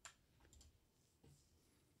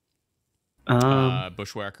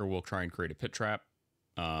 Bushwhacker will try and create a pit trap.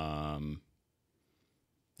 Actually,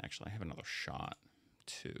 I have another shot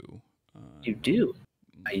too. You do.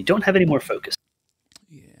 You don't have any more focus.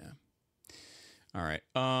 Yeah. All right.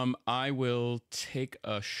 I will take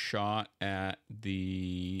a shot at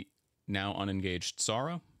the now unengaged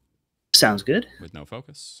Sorrow. Sounds good. With no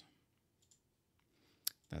focus.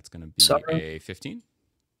 That's going to be Sorrow. a 15.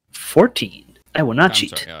 14. I will not I'm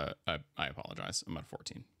cheat. sorry. I apologize. I'm at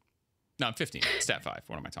 14. No, I'm 15. Stat 5.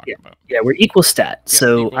 What am I talking about? Yeah, we're equal stat,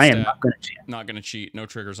 so equal I am stat. not going to cheat. Not going to cheat. No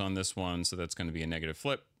triggers on this one, so that's going to be a negative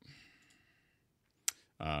flip.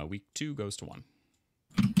 Week 2 goes to 1.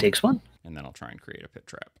 Takes 1. And then I'll try and create a pit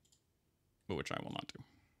trap, which I will not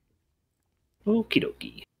do. Okie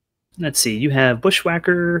dokie. Let's see. You have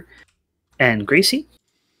Bushwhacker and Gracie.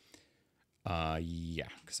 Yeah,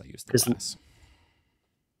 because I used the class.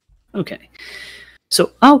 Okay.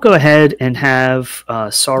 So I'll go ahead and have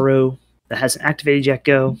Sorrow that hasn't activated yet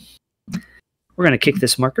go. We're going to kick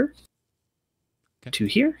this marker to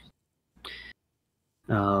here.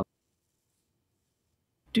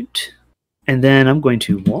 Doot. And then I'm going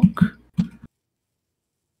to walk.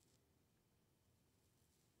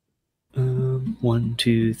 1,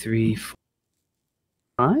 2, 3, 4,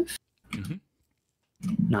 5.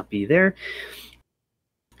 Not be there.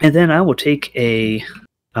 And then I will take a...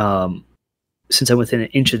 since I'm within an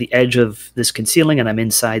inch of the edge of this concealing and I'm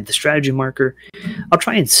inside the strategy marker, I'll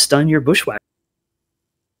try and stun your Bushwhacker.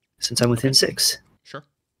 Since I'm within 6. Sure.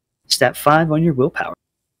 Stat 5 on your willpower.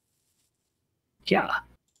 Yeah.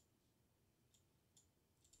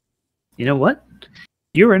 You know what?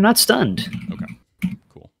 You are not stunned. Okay.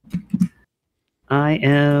 Cool. I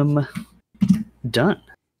am done.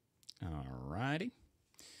 Alrighty.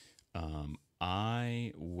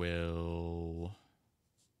 I will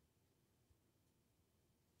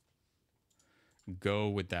go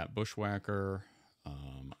with that Bushwhacker.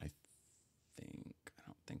 I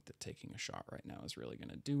don't think that taking a shot right now is really going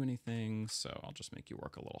to do anything, so I'll just make you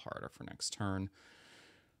work a little harder for next turn.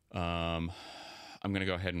 I'm going to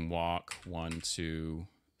go ahead and walk 1, 2,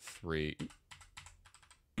 3.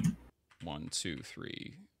 1, 2,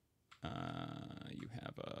 3. You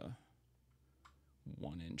have a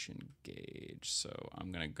 1-inch engage, so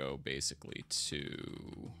I'm going to go basically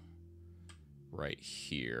to right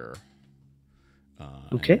here.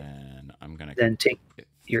 Okay. And I'm going to then take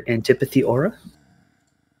your Antipathy Aura.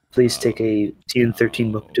 Please take a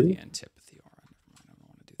TN13 book too. The Antipathy Aura. I don't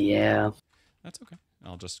want to do that. Yeah. That's okay.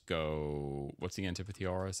 I'll just go. What's the Antipathy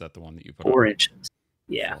Aura? Is that the one that you put 4 up? inches.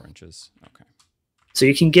 Yeah. 4 inches. Okay. So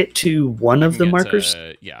you can get to one of the markers?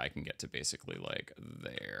 Yeah, I can get to basically like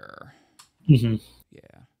there. Mm-hmm.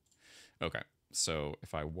 Yeah. Okay. So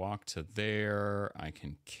if I walk to there, I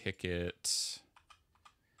can kick it.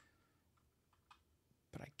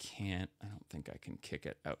 But I don't think I can kick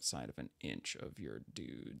it outside of an inch of your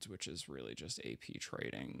dudes, which is really just AP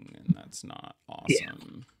trading, and that's not awesome. Yeah.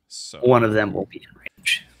 So one of them will be in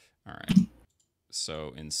range. All right.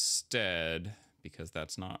 So instead, because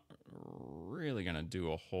that's not really going to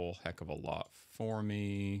do a whole heck of a lot for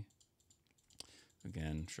me,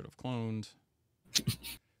 again, should have cloned.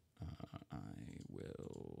 I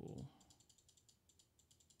will...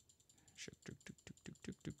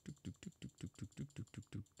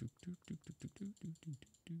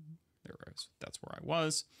 There I was. That's where I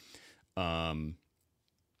was.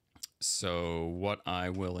 So what I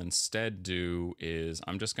will instead do is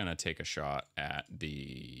I'm just going to take a shot at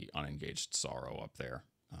the unengaged Sorrow up there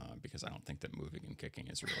because I don't think that moving and kicking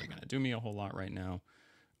is really going to do me a whole lot right now.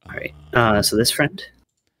 All right. So this friend?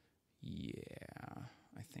 Yeah,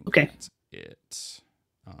 I think that's it.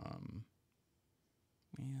 Well,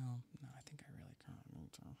 no, I think I really can't.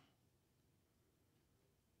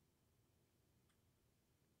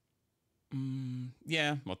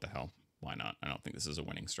 Yeah, what the hell? Why not? I don't think this is a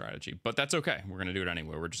winning strategy, but that's okay. We're going to do it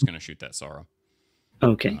anyway. We're just going to shoot that Sorrow.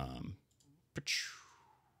 Okay. At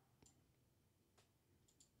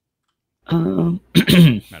a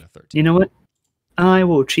 13. You know what? I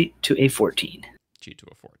will cheat to a 14. Cheat to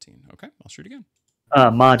a 14. Okay, I'll shoot again.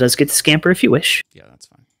 Ma does get to scamper if you wish. Yeah, that's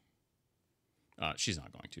fine. She's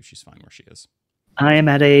not going to. She's fine where she is. I am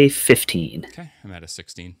at a 15. Okay, I'm at a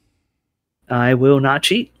 16. I will not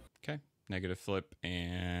cheat. Okay, Negative flip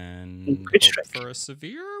and Crit hope strike. for a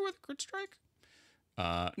severe with a crit strike.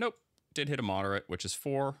 Nope. Did hit a moderate, which is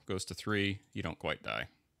 4. Goes to 3. You don't quite die.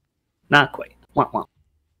 Not quite. Wah, wah.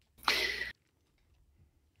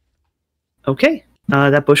 Okay.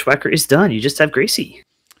 That bushwhacker is done. You just have Gracie.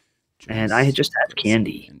 And I just have Gracie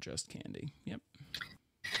Candy. And just Candy. Yep.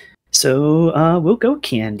 So we'll go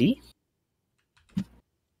Candy.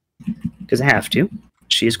 Because I have to.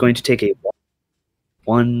 She is going to take a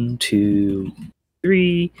 1, 2,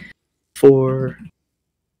 3, 4,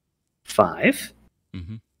 5.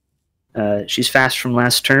 Mm-hmm. She's fast from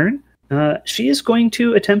last turn. She is going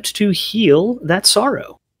to attempt to heal that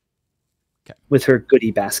sorrow with her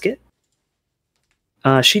goodie basket.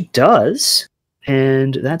 She does,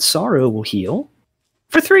 and that sorrow will heal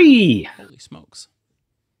for 3. Holy smokes.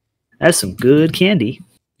 That's some good candy.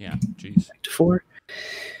 Yeah, jeez. Back to 4.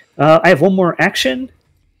 I have one more action,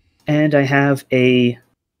 and I have a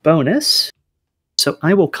bonus. So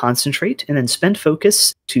I will concentrate and then spend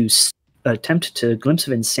focus to attempt to Glimpse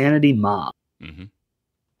of Insanity Mah. Mm-hmm.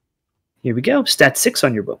 Here we go. Stat 6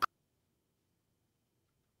 on your book.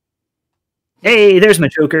 Hey, there's my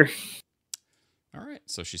Joker. All right,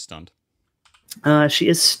 so she's stunned. She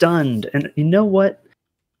is stunned. And you know what?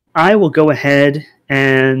 I will go ahead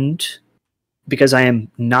and, because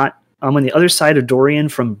I'm on the other side of Dorian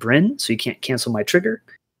from Bryn, so you can't cancel my trigger.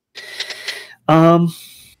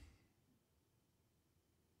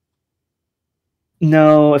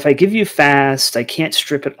 No, if I give you fast, I can't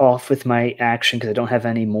strip it off with my action because I don't have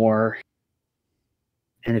any more.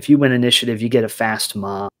 And if you win initiative, you get a fast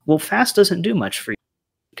Mah. Well, fast doesn't do much for you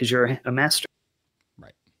because you're a master.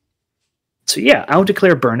 Right. So yeah, I'll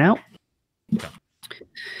declare burnout. Okay.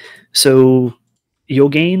 So you'll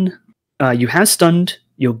gain, you have stunned,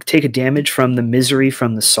 you'll take a damage from the misery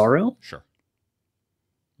from the sorrow. Sure.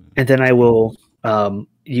 And then I will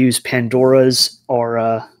use Pandora's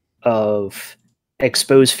aura of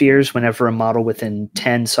expose fears whenever a model within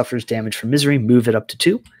 10 suffers damage from misery, move it up to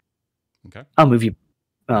 2. Okay. I'll move you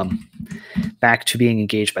back to being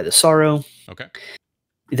engaged by the sorrow. Okay.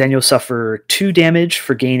 Then you'll suffer 2 damage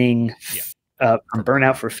for gaining from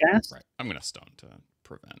burnout for fast. Right. I'm going to stun to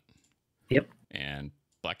prevent. Yep. And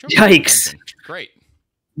Black Joker. Yikes. Great.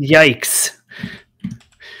 Yikes.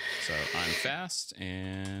 So I'm fast,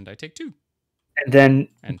 and I take 2. And then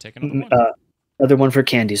And take another one. Another one for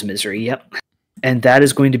Candy's misery. Yep. And that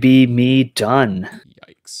is going to be me done.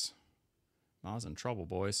 Yikes. Mah's in trouble,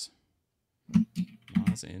 boys.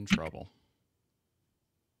 Mah's in trouble.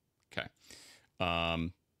 Okay.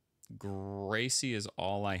 Gracie is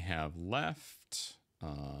all I have left.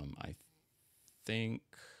 I think...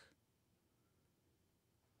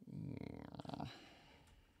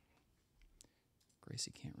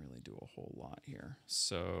 Gracie can't really do a whole lot here.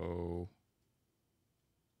 So...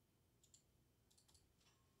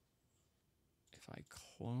 if I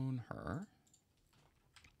clone her,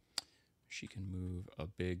 she can move a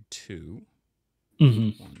big 2.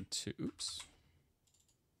 Mm-hmm. 1, 2, oops.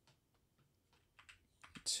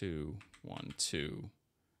 2, 1, 2.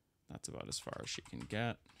 That's about as far as she can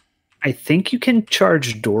get. I think you can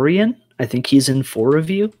charge Dorian. I think he's in 4 of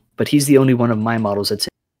you, but he's the only one of my models that's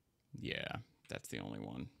in. Yeah, that's the only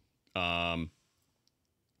one.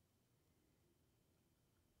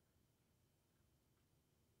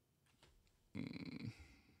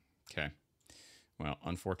 Okay. Well,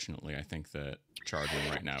 unfortunately, I think that charging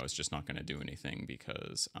right now is just not going to do anything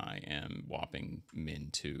because I am whopping min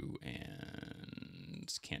 2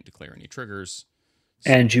 and can't declare any triggers.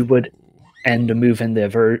 And you would end a move in the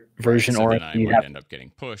version, so or then I would end up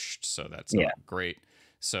getting pushed, so that's not great.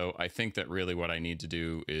 So I think that really what I need to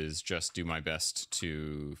do is just do my best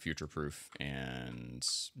to future-proof and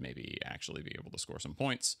maybe actually be able to score some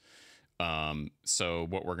points. So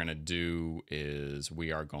what we're going to do is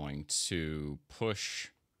we are going to push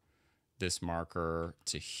this marker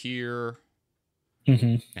to here.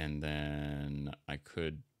 Mm-hmm. And then I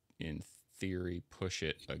could, in theory, push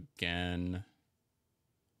it again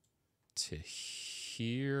to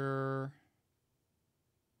here.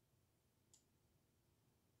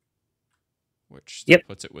 Which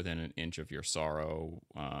puts it within an inch of your sorrow.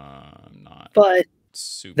 Not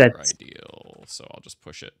super ideal. So I'll just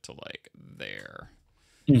push it to like there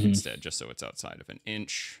instead, just so it's outside of an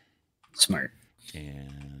inch. Smart.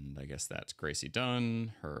 And I guess that's Gracie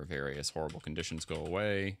done. Her various horrible conditions go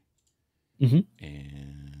away. Mm-hmm.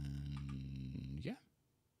 And yeah,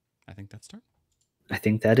 I think that's turn. I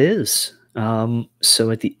think that is.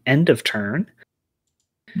 So at the end of turn,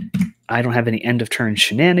 I don't have any end of turn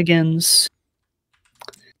shenanigans.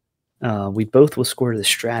 We both will score the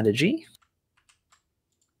strategy.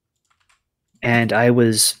 And I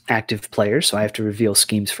was active player, so I have to reveal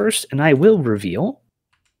schemes first, and I will reveal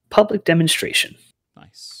public demonstration.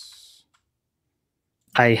 Nice.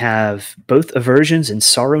 I have both aversions and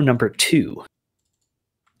sorrow number 2.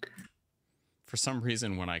 For some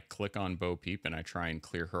reason, when I click on Bo Peep and I try and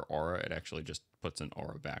clear her aura, it actually just puts an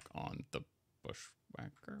aura back on the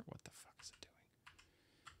bushwhacker. What the fuck is it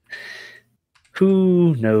doing?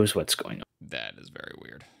 Who knows what's going on? That is very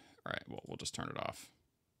weird. All right, well, we'll just turn it off.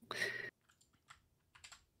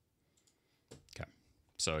 Okay,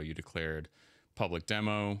 so you declared public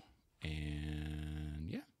demo, and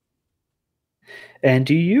yeah. And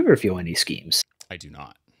do you reveal any schemes? I do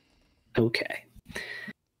not. Okay.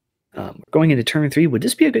 We're going into turn 3. Would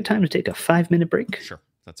this be a good time to take a 5-minute break? Sure,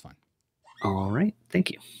 that's fine. All right. Thank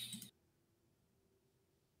you.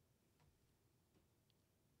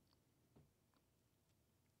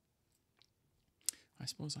 I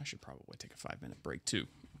suppose I should probably take a 5-minute break too.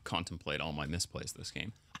 Contemplate all my misplays this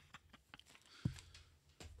game.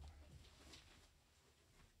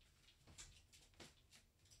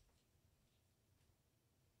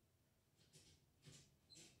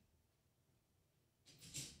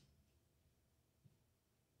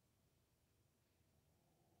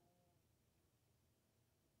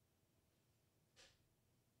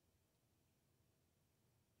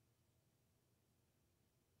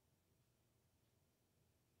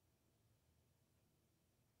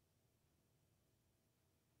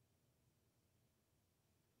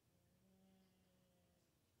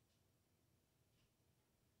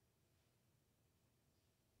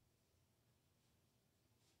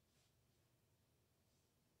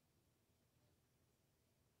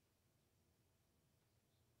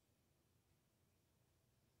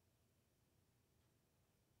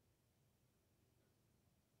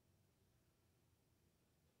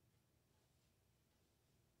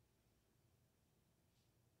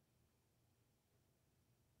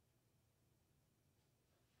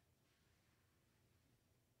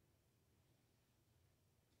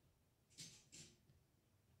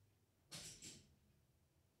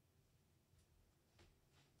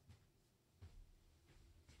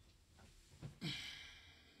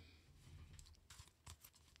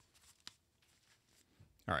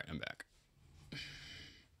 All right, I'm back.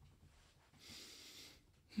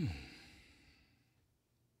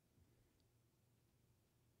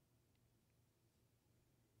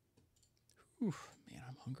 Oof, man,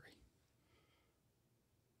 I'm hungry.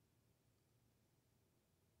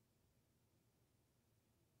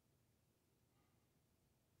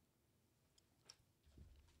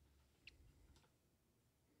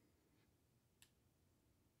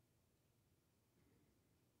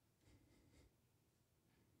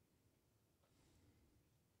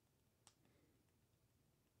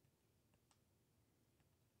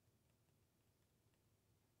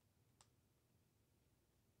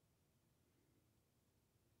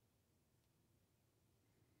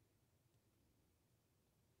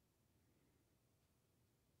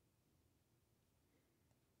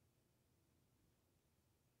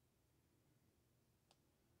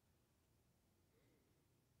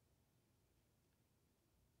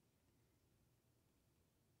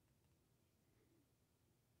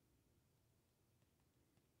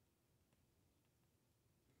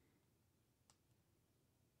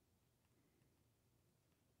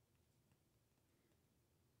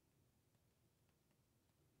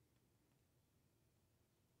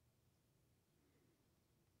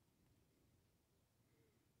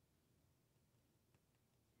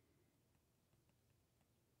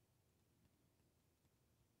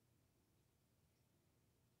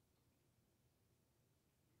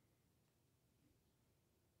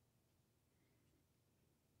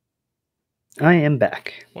 I am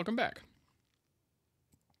back. Welcome back.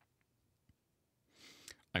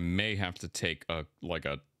 I may have to take a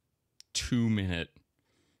 2-minute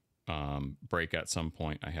break at some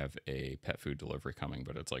point. I have a pet food delivery coming,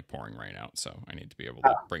 but it's like pouring rain out, so I need to be able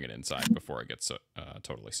to bring it inside before it gets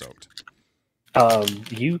totally soaked.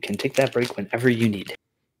 You can take that break whenever you need.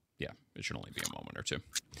 Yeah, it should only be a moment or two.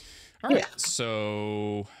 All right,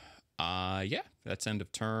 so yeah, that's end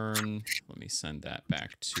of turn. Let me send that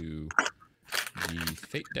back to the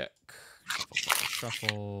fate deck. Shuffle, shuffle,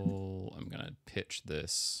 shuffle. I'm gonna pitch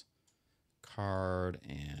this card,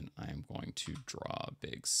 and I'm going to draw a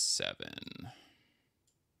big 7.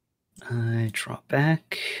 I draw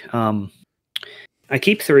back. I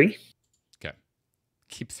keep 3. Okay,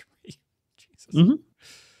 keep 3. Jesus. Mm-hmm.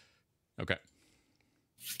 Okay.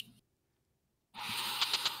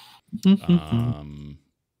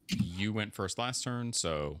 You went first last turn,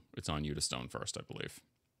 so it's on you to stone first, I believe.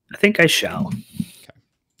 I think I shall. Okay.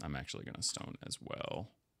 I'm actually going to stone as well.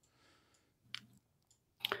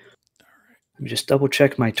 me just double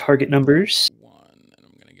check my target numbers. One, and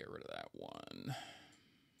I'm gonna get rid of that one.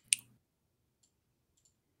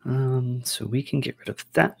 So we can get rid of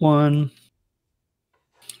that one.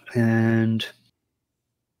 And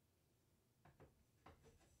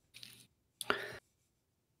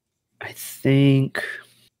I think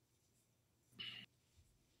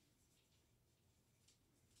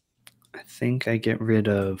I get rid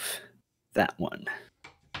of that one.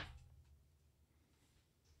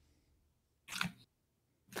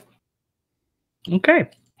 Okay.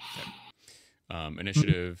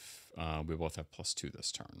 Initiative, we both have +2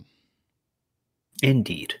 this turn.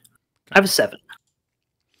 Indeed. I have a 7.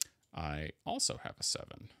 I also have a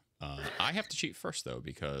 7. I have to cheat first, though,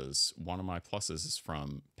 because one of my pluses is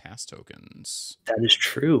from pass tokens. That is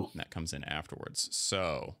true. And that comes in afterwards.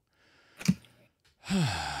 So,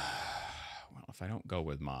 well, if I don't go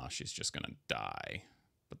with Ma, she's just going to die.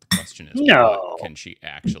 But the question is, No. what can she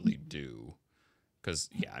actually do? Because,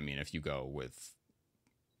 yeah, I mean, if you go with,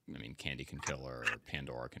 I mean, Candy can kill her,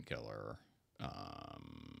 Pandora can kill her.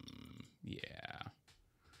 Yeah.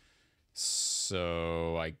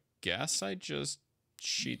 So I guess I just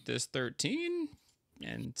cheat this 13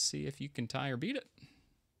 and see if you can tie or beat it.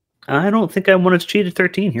 I don't think I want to cheat at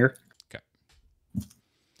 13 here. Okay.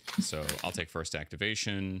 So I'll take first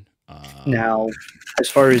activation. Now, as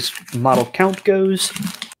far as model count goes,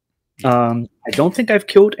 I don't think I've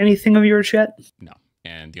killed anything of yours yet. No.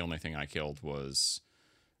 And the only thing I killed was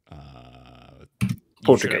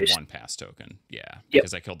Poltergeist. One pass token. Yeah.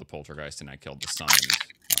 Because I killed the Poltergeist and I killed the Summoned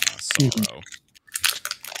Sorrow.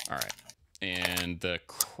 All right. And the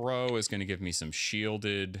Crow is going to give me some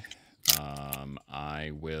shielded. I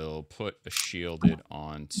will put a shielded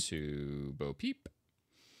onto Bo Peep.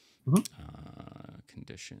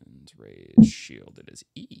 Conditions, raise, shielded is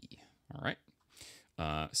E. All right.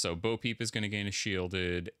 So Bo Peep is going to gain a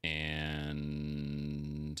shielded,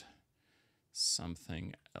 and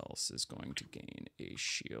something else is going to gain a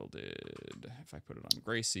shielded. If I put it on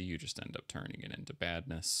Gracie, you just end up turning it into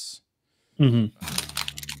badness.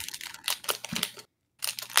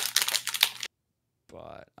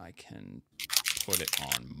 But I can put it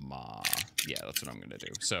on Ma. Yeah, that's what I'm going to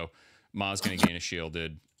do. So Ma's going to gain a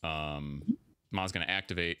shielded. Ma's going to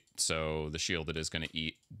activate, so the shielded is going to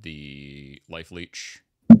eat the life leech.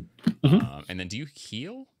 And then do you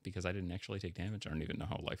heal? Because I didn't actually take damage. I don't even know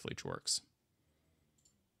how life leech works.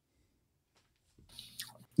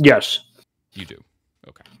 Yes. You do.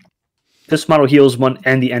 Okay. This model heals 1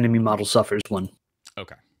 and the enemy model suffers 1.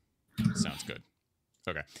 Okay. Sounds good.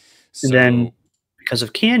 Okay. So, And then, because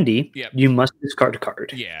of Candy, you must discard a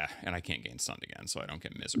card. Yeah, and I can't gain stunned again, so I don't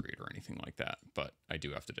get misery or anything like that. But I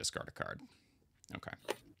do have to discard a card. Okay.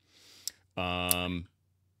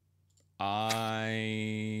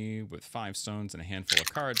 I, with 5 stones and a handful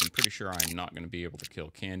of cards, I'm pretty sure I'm not going to be able to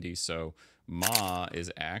kill Candy. So Ma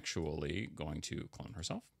is actually going to clone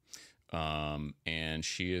herself. And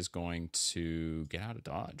she is going to get out of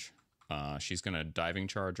dodge. She's going to diving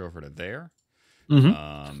charge over to there.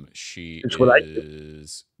 She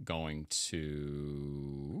is going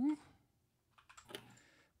to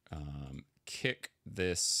kick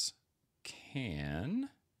this can.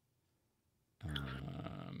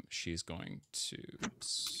 She's going to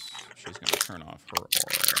turn off her aura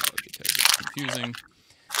because it's confusing.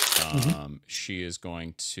 She is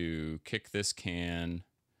going to kick this can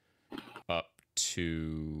up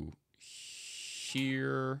to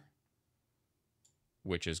here,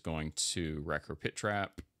 which is going to wreck her pit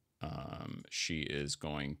trap. She is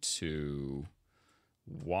going to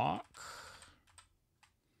walk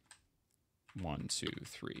 1, 2,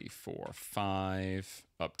 3, 4, 5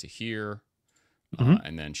 up to here.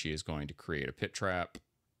 And then she is going to create a pit trap.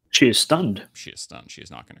 She is stunned. She is stunned. She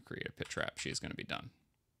is not going to create a pit trap. She is going to be done.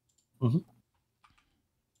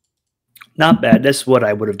 Not bad. That's what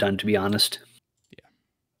I would have done, to be honest.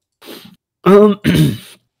 Yeah.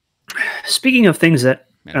 Speaking of things that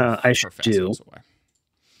I should do.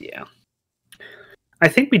 Yeah. I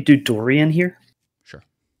think we do Dorian here. Sure.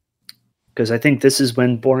 Because I think this is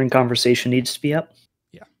when boring conversation needs to be up.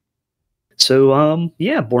 Yeah. So,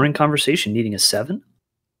 yeah, boring conversation needing a 7.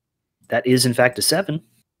 That is, in fact, a 7.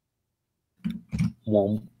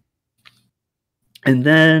 One. And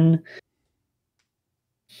then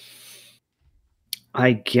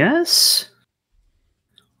I guess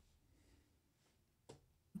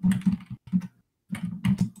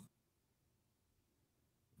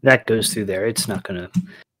that goes through there. It's not going to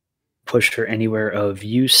push her anywhere of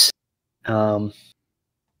use. We're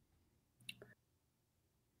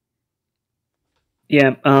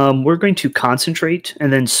going to concentrate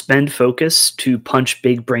and then spend focus to punch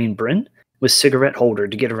Big Brain Bryn. with cigarette holder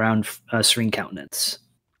to get around Serene Countenance.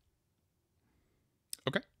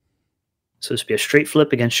 Okay. So this would be a straight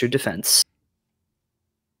flip against your defense.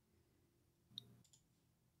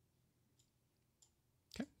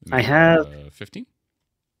 Okay. I have 15.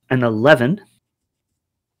 An 11.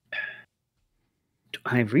 Do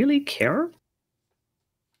I really care?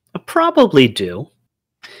 I probably do.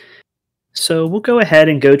 So we'll go ahead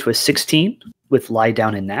and go to a 16 with lie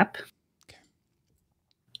down and nap.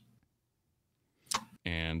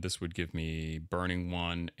 And this would give me burning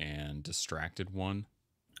 1 and distracted 1.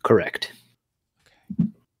 Correct. Okay.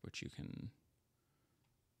 Which you can...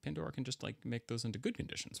 Pandora can just, like, make those into good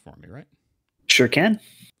conditions for me, right? Sure can.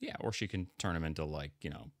 Yeah, or she can turn them into, like, you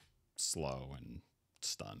know, slow and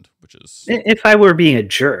stunned, which is... If I were being a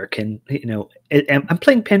jerk and, you know, I'm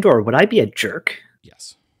playing Pandora, would I be a jerk?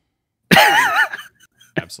 Yes.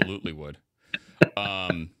 Absolutely would.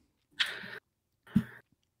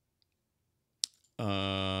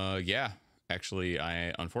 Yeah. Actually,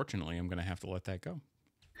 unfortunately, I'm going to have to let that go.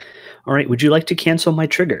 All right. Would you like to cancel my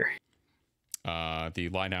trigger? The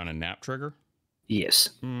lie down and nap trigger? Yes.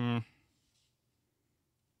 No,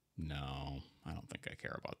 I don't think I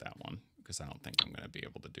care about that one because I don't think I'm going to be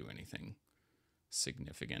able to do anything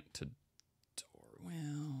significant to Dor.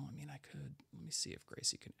 Well, I mean, I could. Let me see if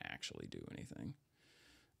Gracie can actually do anything.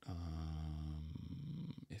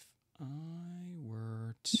 If I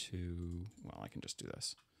were to, well, I can just do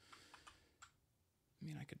this. I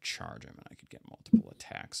mean, I could charge him and I could get multiple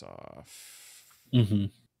attacks off. Mm-hmm.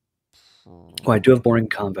 Oh, I do have boring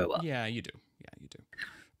combo up. Yeah, you do. Yeah, you do.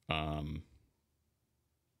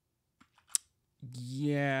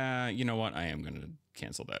 Yeah, you know what? I am going to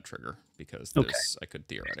cancel that trigger because this I could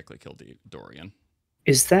theoretically kill Dorian.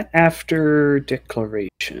 Is that after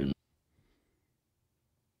declaration?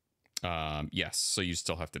 Yes. So you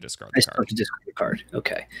still have to discard I the still card. have to discard the card.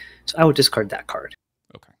 Okay. So I will discard that card.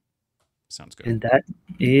 Okay. Sounds good. And that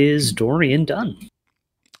is Dorian done.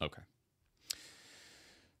 Okay.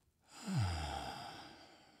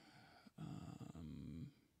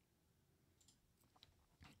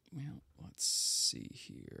 Well, let's see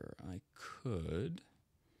here. I could...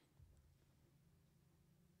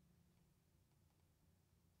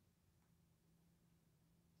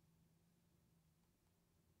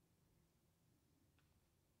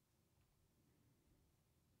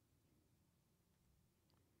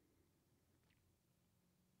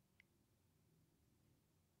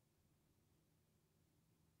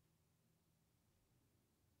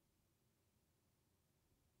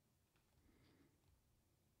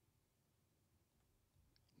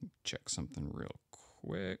 check something real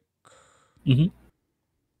quick. Mm-hmm.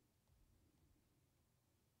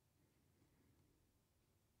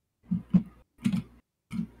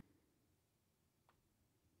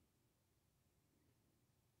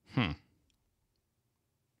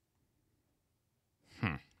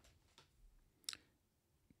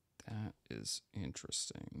 That is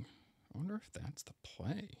interesting. I wonder if that's the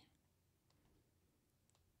play.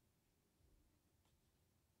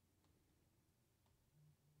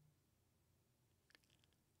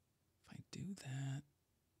 If I do that,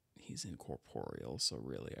 he's incorporeal, so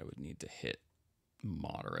really I would need to hit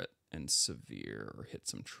moderate and severe or hit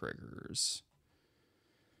some triggers.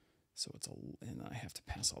 So it's and I have to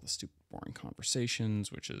pass all the stupid boring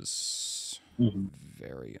conversations, which is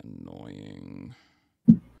very annoying.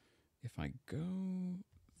 If I go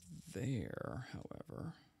there,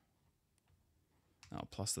 however,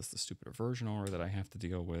 plus this the stupid aversion aura that I have to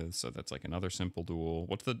deal with, so that's like another simple duel.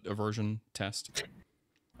 What's the aversion test?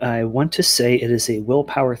 I want to say it is a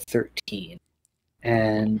willpower 13.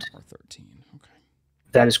 And willpower 13, okay.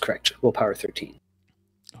 That is correct. Willpower 13.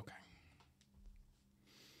 Okay.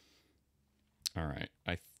 All right.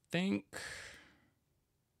 I think...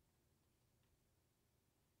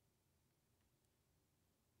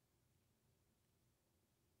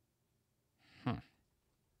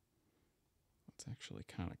 That's actually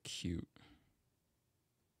kind of cute.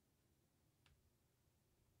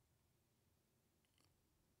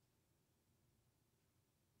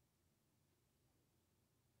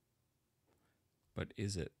 But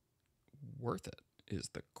is it worth it, is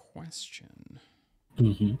the question.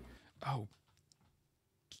 Mm-hmm. Oh,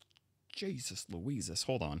 Jesus Louises.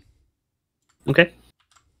 Hold on. Okay.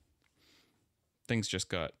 Things just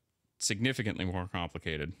got significantly more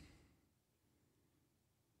complicated.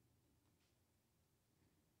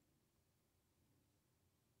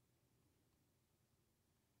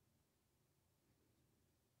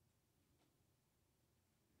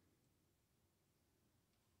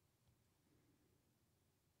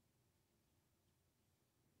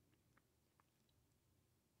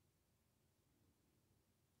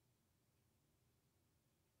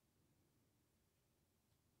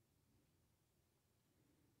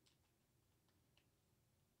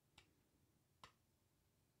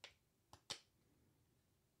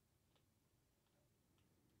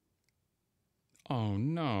 Oh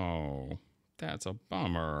no, that's a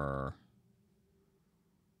bummer.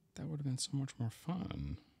 That would have been so much more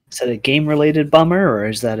fun. Is that a game-related bummer, or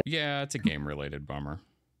is that? Yeah, it's a game-related bummer.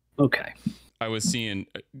 Okay. I was seeing,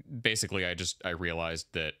 basically, I realized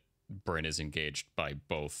that Bryn is engaged by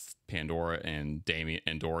both Pandora and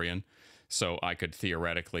Dorian, so I could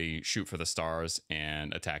theoretically shoot for the stars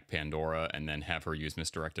and attack Pandora, and then have her use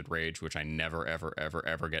Misdirected Rage, which I never, ever, ever,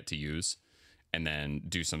 ever get to use, and then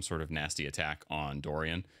do some sort of nasty attack on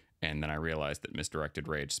Dorian. And then I realized that Misdirected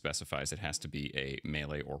Rage specifies it has to be a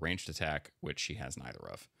melee or ranged attack, which she has neither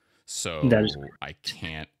of. So I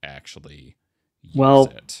can't actually use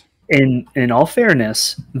it. In all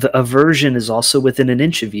fairness, the aversion is also within an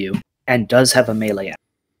inch of you and does have a melee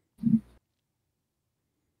action.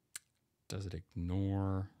 Does it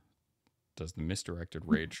ignore? Does the Misdirected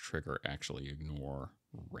Rage trigger actually ignore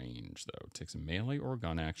range, though? It takes a melee or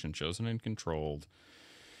gun action chosen and controlled.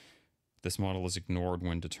 This model is ignored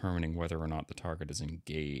when determining whether or not the target is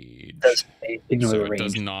engaged. It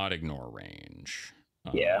does not ignore range.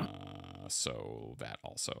 Yeah. So that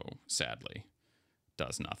also, sadly,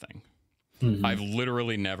 does nothing. Mm-hmm. I've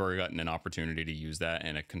literally never gotten an opportunity to use that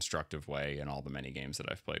in a constructive way in all the many games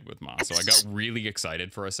that I've played with Mah. So I got really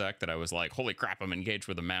excited for a sec that I was like, holy crap, I'm engaged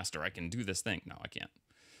with a master. I can do this thing. No, I can't.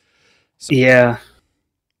 So, yeah.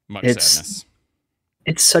 Much sadness.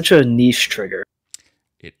 It's such a niche trigger.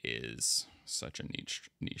 It is such a niche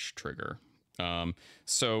trigger.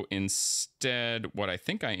 So instead, what I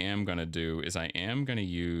think I am going to do is I am going to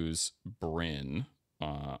use Bryn,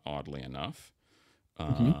 oddly enough.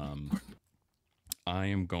 I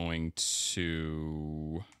am going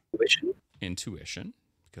to Intuition,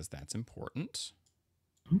 because that's important.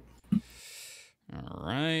 All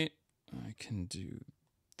right. I can do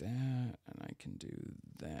that, and I can do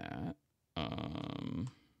that.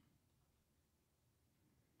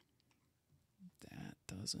 That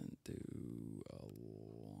doesn't do a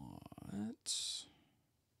lot.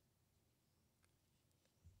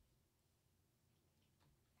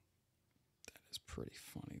 That is pretty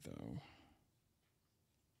funny, though.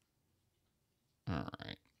 All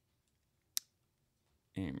right.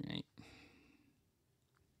 All right.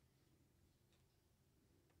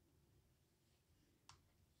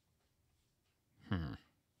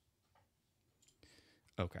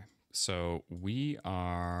 Okay. So we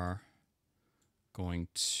are going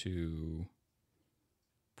to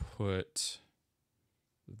put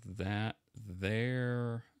that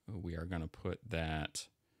there. We are going to put that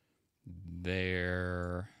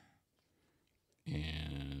there.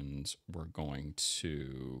 And we're going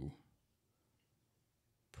to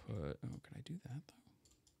put... Oh, can I do that, though?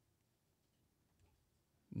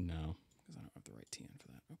 No, because I don't have the right TN for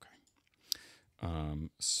that. Okay.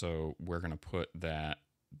 So we're going to put that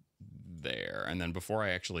there. And then before I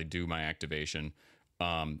actually do my activation,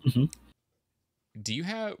 what do you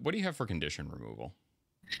have for condition removal?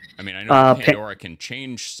 I mean, I know Pandora can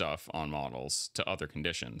change stuff on models to other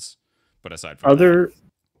conditions, but aside from that...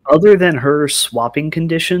 Other than her swapping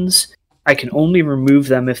conditions, I can only remove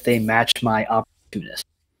them if they match my opportunist.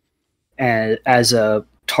 And as a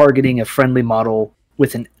targeting a friendly model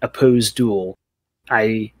with an opposed duel,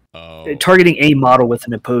 targeting a model with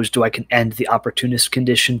an opposed duel, I can end the opportunist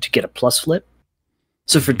condition to get a plus flip.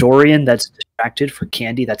 So for Dorian, that's distracted. For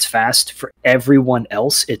Candy, that's fast. For everyone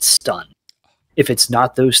else, it's stun. If it's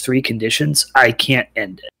not those three conditions, I can't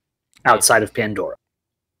end it outside of Pandora.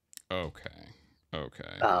 Okay.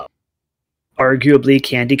 Arguably,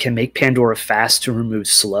 Candy can make Pandora fast to remove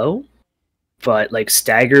slow, but like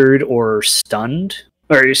staggered or stunned,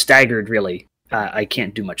 or staggered, really, I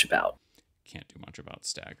can't do much about. Can't do much about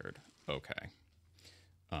staggered. Okay.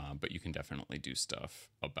 But you can definitely do stuff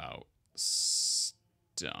about stunned.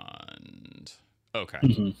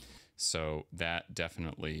 Okay. So that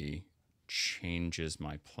definitely changes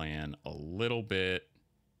my plan a little bit.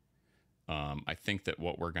 I think that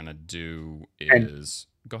what we're going to do is...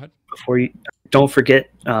 Go ahead. Don't forget,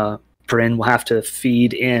 Bryn will have to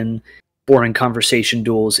feed in boring conversation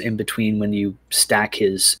duels in between when you stack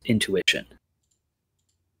his intuition.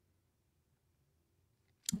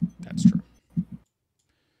 That's true.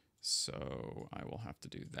 So I will have to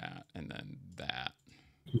do that and then that.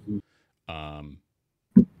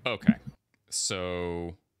 Okay.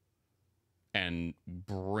 So... And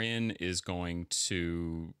Bryn is going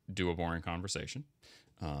to do a boring conversation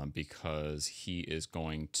because he is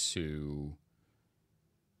going to...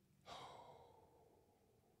 I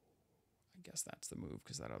guess that's the move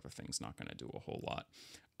because that other thing's not going to do a whole lot.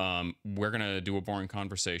 We're going to do a boring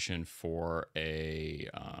conversation for a...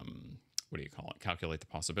 what do you call it? Calculate the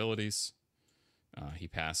possibilities. He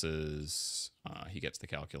passes. He gets the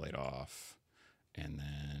calculate off. And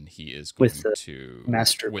then he is going to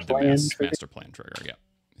master with plan the trigger? master plan trigger. Yeah,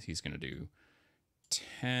 he's going to do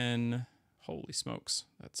 10. Holy smokes,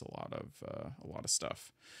 that's a lot of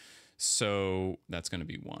stuff. So that's going to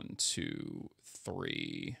be 1, 2,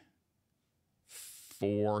 3,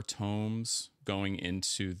 4 tomes going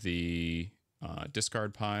into the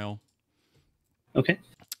discard pile. Okay.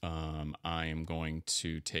 I am going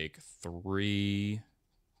to take 3.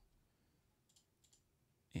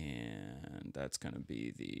 And that's going to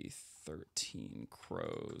be the 13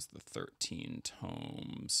 crows, the 13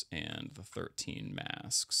 tomes, and the 13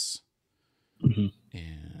 masks. Mm-hmm.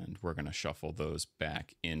 And we're going to shuffle those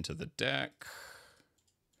back into the deck.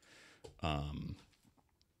 And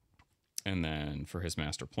then for his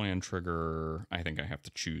master plan trigger, I think I have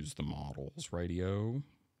to choose the models, rightio?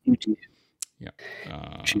 You do. Yeah.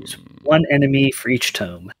 Choose one enemy for each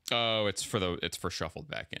tome. Oh, it's for shuffled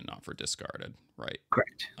back in, not for discarded, right?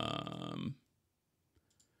 Correct.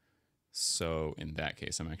 So in that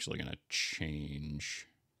case, I'm actually going to change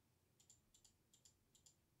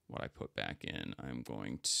what I put back in. I'm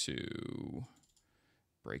going to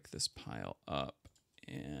break this pile up,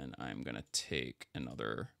 and I'm going to take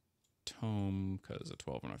another tome because a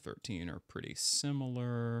 12 and a 13 are pretty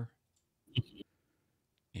similar.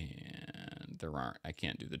 And I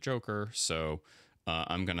can't do the Joker, so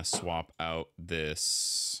I'm going to swap out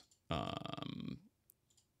this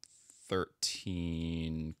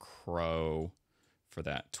 13 crow for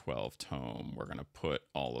that 12 tome. We're going to put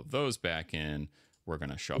all of those back in. We're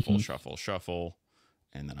going to shuffle, shuffle, shuffle,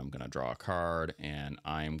 and then I'm going to draw a card, and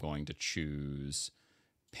I'm going to choose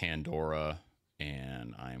Pandora,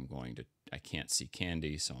 and I can't see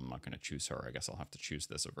Candy, so I'm not going to choose her. I guess I'll have to choose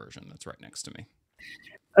this aversion that's right next to me.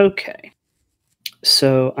 Okay.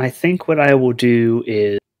 So I think what I will do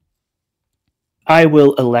is I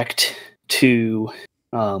will elect to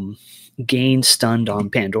gain stunned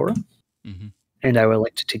on Pandora, and I will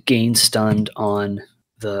elect to gain stunned on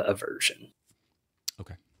the aversion.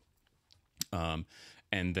 Okay.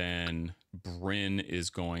 And then Bryn is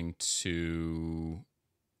going to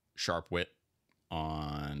Sharp Wit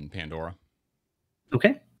on Pandora.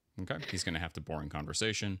 Okay. Okay. He's going to have to Boring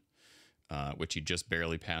Conversation, which he just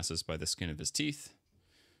barely passes by the skin of his teeth.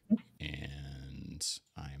 And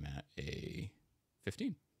I'm at a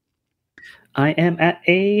 15. I am at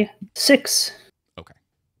a 6. Okay.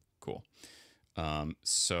 Cool.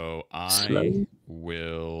 So I Slow.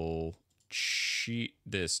 will cheat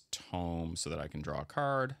this tome so that I can draw a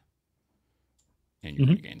card. And you're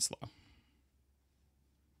going to gain slow.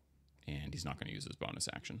 And he's not going to use his bonus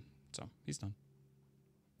action. So he's done.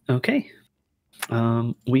 Okay.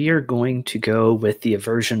 We are going to go with the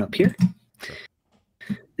aversion up here. Sure.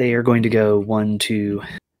 They are going to go 1, 2,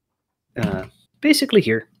 basically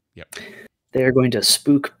here. Yep. They are going to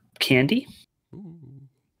spook Candy,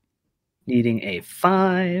 needing a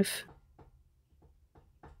 5.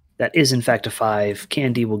 That is, in fact, a 5.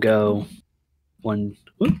 Candy will go 1,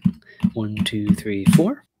 2, 3,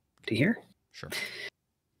 4 to here. Sure.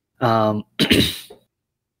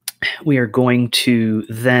 We are going to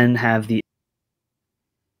then have the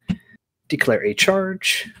declare a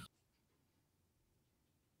charge.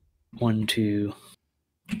 1, 2,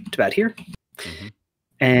 to about here.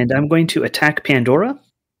 And I'm going to attack Pandora.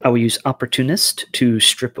 I will use Opportunist to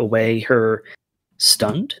strip away her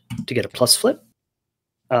stunned to get a plus flip.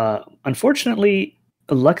 Unfortunately,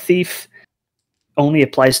 Luck Thief only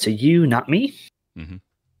applies to you, not me.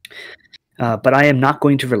 But I am not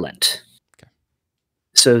going to relent. Okay.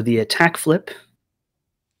 So the attack flip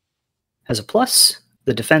has a plus.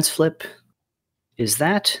 The defense flip is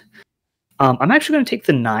that. I'm actually going to take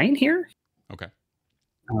the 9 here. Okay.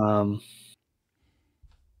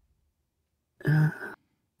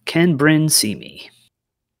 Can Bryn see me?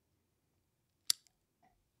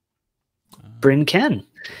 Bryn can.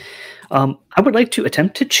 I would like to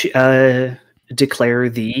attempt to declare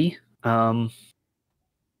the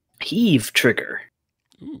heave trigger.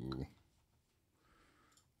 Ooh.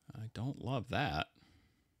 I don't love that.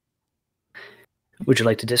 Would you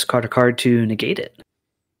like to discard a card to negate it?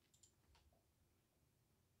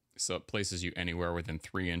 So it places you anywhere within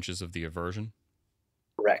 3 inches of the aversion?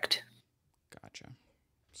 Correct. Gotcha.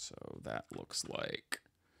 So that looks like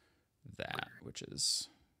that, which is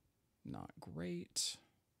not great.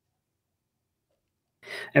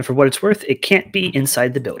 And for what it's worth, it can't be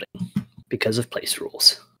inside the building because of place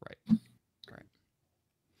rules. Right.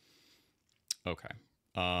 Okay.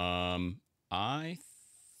 I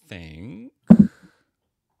think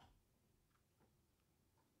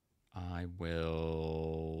I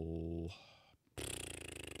will.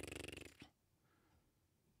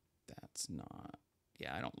 That's not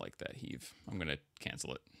Yeah, I don't like that heave. I'm going to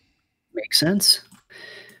cancel it. Makes sense.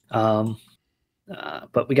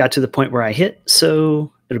 But we got to the point where I hit,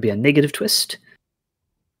 so it'll be a negative twist.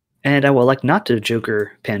 And I will elect not to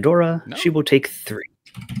Joker Pandora. No. She will take 3.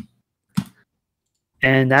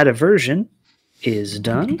 And that aversion is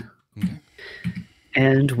done. Okay.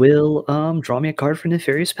 And will draw me a card for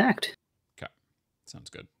Nefarious Pact. Okay. Sounds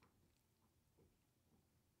good.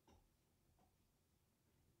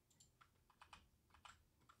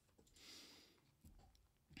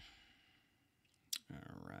 All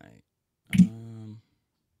right.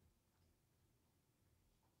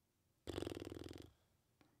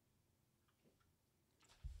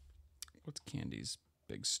 What's Candy's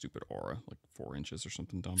big stupid aura? Like 4 inches or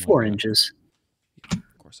something dumb? 4 like inches. Yeah,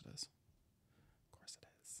 of course it is. Of course it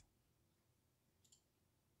is.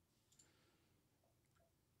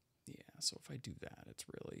 Yeah, so if I do that, it's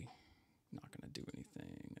really not going to do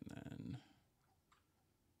anything. And then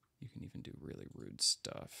you can even do really rude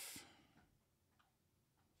stuff.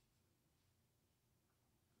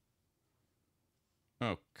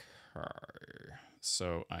 Okay.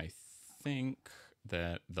 So I think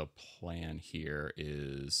that the plan here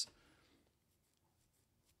is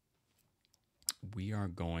we are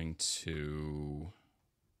going to...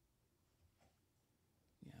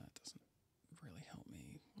 Yeah, that doesn't really help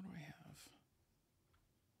me. What do I have?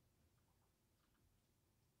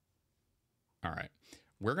 All right.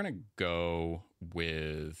 We're going to go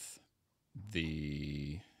with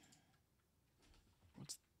the...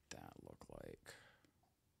 What's that look like?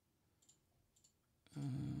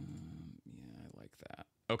 Yeah, I like that.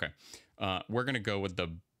 Okay. We're going to go with the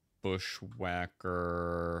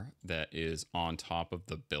bushwhacker that is on top of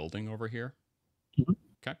the building over here. Mm-hmm.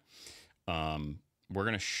 Okay. We're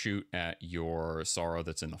going to shoot at your sorrow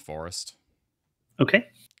that's in the forest. Okay.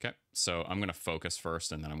 Okay. So I'm going to focus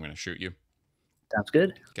first, and then I'm going to shoot you. Sounds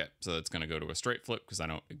good. Okay. So it's going to go to a straight flip because I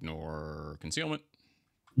don't ignore concealment.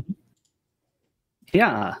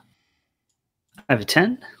 Yeah. I have a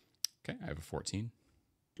 10. Okay. I have a 14.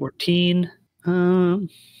 14.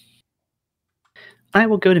 I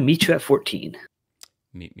will go to meet you at 14.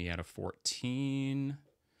 Meet me at a 14.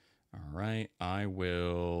 All right. I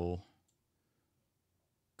will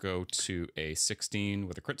go to a 16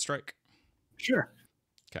 with a crit strike. Sure.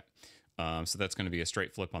 Okay. So that's going to be a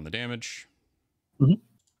straight flip on the damage. Mm-hmm.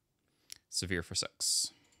 Severe for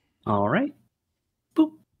 6. All right.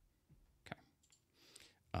 Boop. Okay.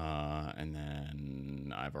 And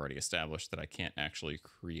then I've already established that I can't actually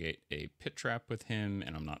create a pit trap with him,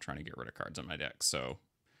 and I'm not trying to get rid of cards on my deck, so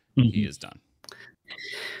he is done.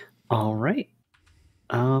 All right.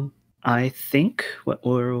 I think what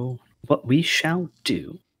we shall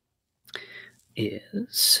do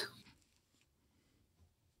is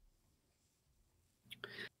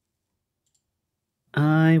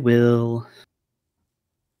I will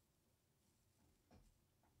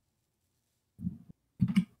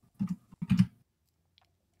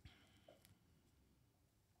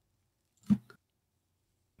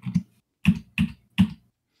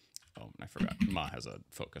Oh, and I forgot. Ma has a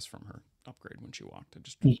focus from her upgrade when she walked. It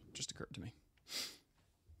just occurred to me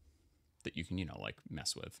that you can, like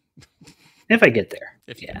mess with. if I get there.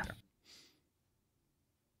 If you get there.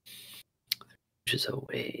 Which is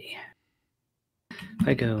away. If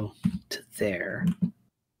I go to there.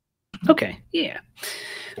 Okay, yeah.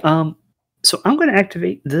 So I'm going to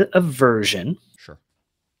activate the aversion. Sure.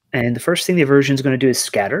 And the first thing the aversion is going to do is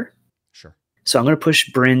scatter. Sure. So I'm going to push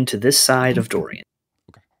Bryn to this side of Dorian.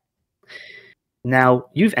 Okay. Now,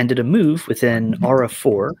 you've ended a move within Aura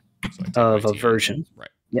 4 of aversion. Right.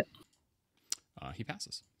 Yep. He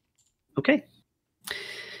passes. Okay.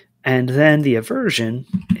 And then the aversion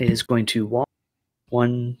is going to walk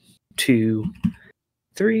 1, 2,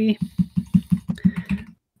 3.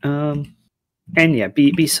 And yeah,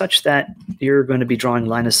 be such that you're going to be drawing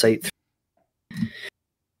line of sight through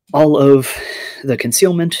all of the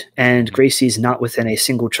concealment, and Gracie's not within a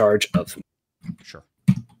single charge of me. Sure.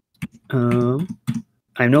 I'm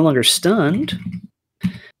no longer stunned,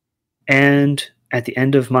 and at the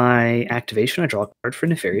end of my activation, I draw a card for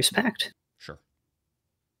Nefarious Pact. Sure.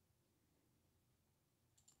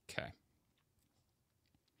 Okay.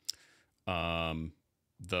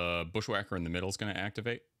 The bushwhacker in the middle is going to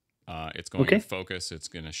activate. It's going to focus. It's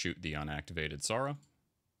going to shoot the unactivated Sorrow.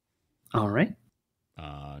 All right.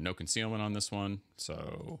 No concealment on this one.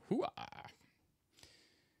 So, hoo-ah.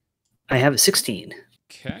 I have a 16.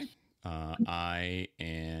 Okay. I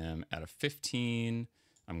am at a 15.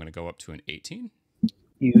 I'm going to go up to an 18.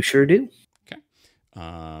 You sure do. Okay.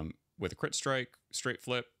 With a crit strike, straight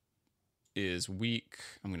flip is weak.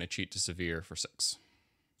 I'm going to cheat to severe for 6.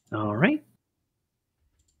 All right.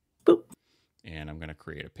 And I'm going to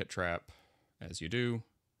create a pit trap, as you do,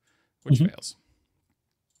 which fails.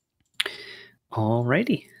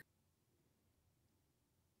 Alrighty.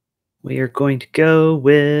 We are going to go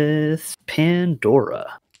with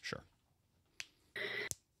Pandora. Sure.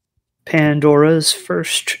 Pandora's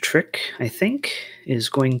first trick, I think, is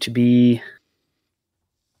going to be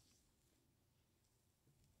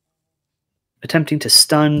attempting to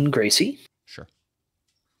stun Gracie. Sure.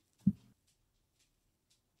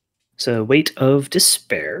 So, Weight of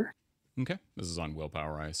Despair. Okay. This is on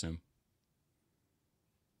willpower, I assume.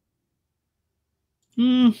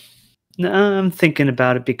 No, I'm thinking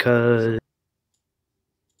about it because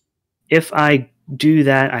if I do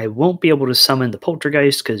that, I won't be able to summon the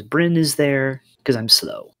Poltergeist because Bryn is there because I'm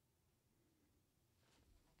slow.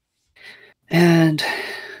 And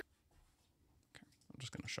I'm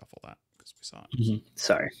just going to shuffle that because we saw it.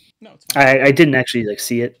 Sorry. No, it's fine. I didn't actually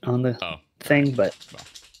see it on the thing, right. but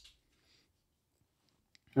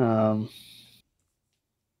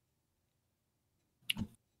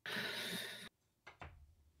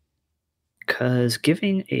because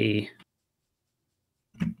giving a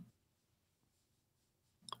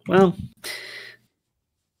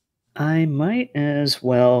I might as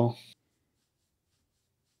well.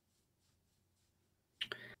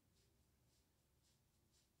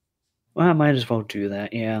 Well, I might as well do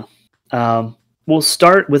that, yeah. We'll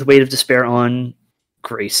start with Weight of Despair on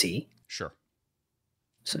Gracie. Sure.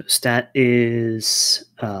 So stat is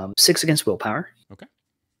 6 against willpower. Okay.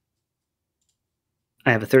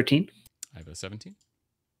 I have a 13. I have a 17.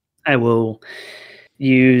 I will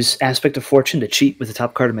use Aspect of Fortune to cheat with the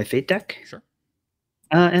top card of my Fate deck. Sure.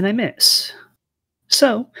 And I miss.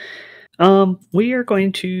 So we are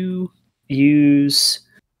going to use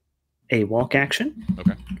a walk action.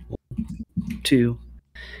 Okay. To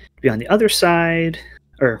be on the other side,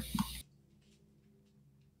 or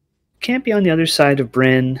can't be on the other side of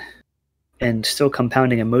Bryn and still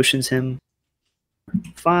compounding emotions him.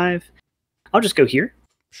 5. I'll just go here.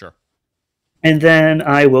 Sure. And then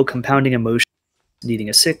I will compounding emotion, needing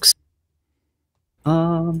a 6.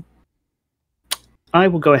 I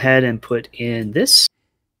will go ahead and put in this.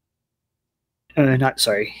 None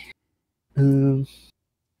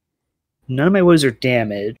of my woes are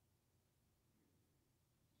damaged.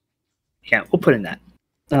 Yeah, we'll put in that.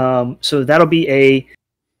 So that'll be a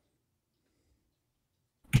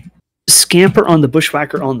scamper on the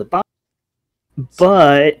Bushwhacker on the bottom.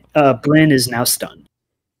 But Bryn is now stunned.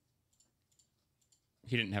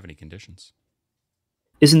 He didn't have any conditions.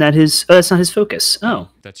 Isn't that his... that's not his focus. Oh.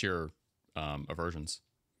 That's your aversions.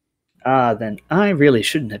 Then I really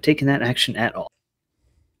shouldn't have taken that action at all.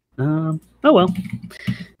 Oh well.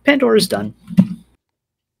 Pandora's done.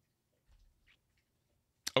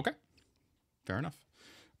 Okay. Fair enough.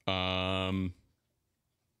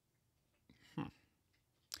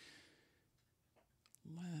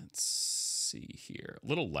 Let's see here.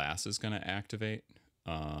 Little Lass is going to activate.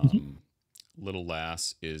 Little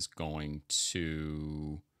Lass is going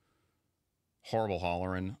to Horrible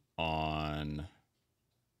Hollerin' on...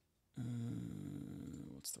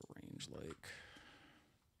 what's the range like?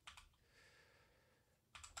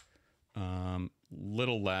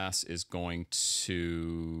 Little Lass is going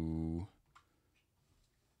to...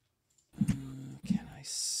 can I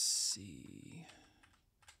see?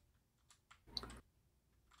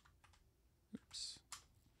 Oops.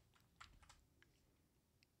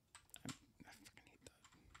 I fucking hate that.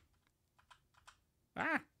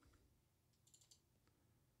 Ah!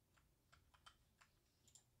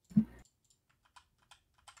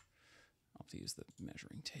 I'll have to use the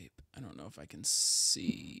measuring tape. I don't know if I can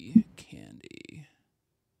see Candy.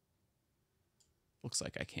 Looks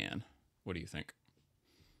like I can. What do you think?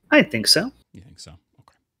 I think so. You think so?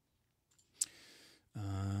 Okay.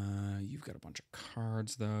 You've got a bunch of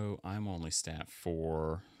cards, though. I'm only stat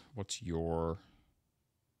 4. What's your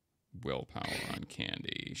willpower on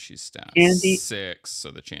Candy? She's stat 6,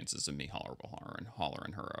 so the chances of me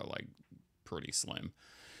hollering her are, like, pretty slim.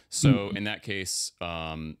 So, in that case,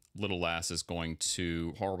 Little Lass is going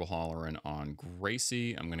to Horrible Hollerin' on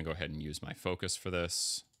Gracie. I'm going to go ahead and use my focus for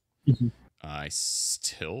this. I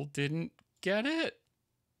still didn't get it.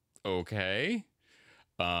 Okay.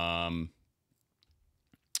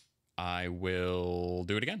 I will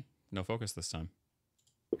do it again. No focus this time.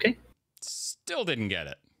 Okay. Still didn't get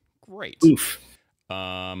it. Great. Oof.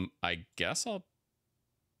 I guess I'll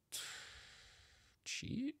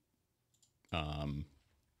cheat.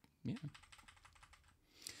 Yeah.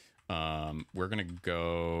 We're gonna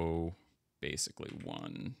go basically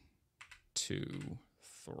 1, 2,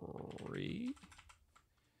 3.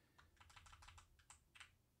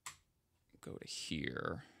 Go to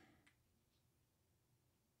here.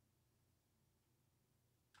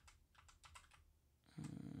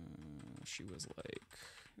 she was like,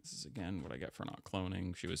 this is again what I get for not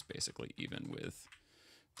cloning. She was basically even with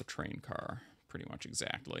the train car, pretty much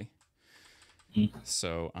exactly.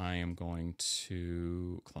 So I am going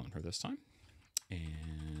to clone her this time.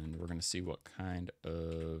 And we're going to see what kind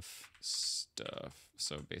of stuff.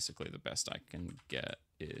 So basically the best I can get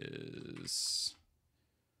is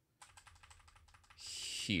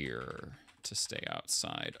here to stay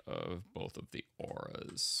outside of both of the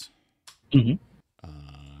auras.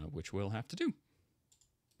 Which we'll have to do.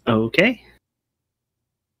 Okay.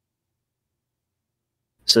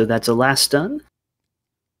 So that's a last stun?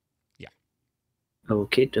 Yeah.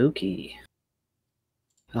 Okie dokie.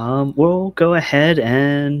 We'll go ahead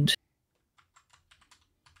and...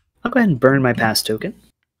 I'll go ahead and burn my pass token.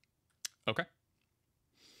 Okay.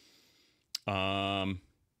 That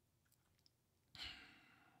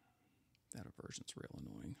aversion's real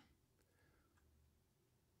annoying.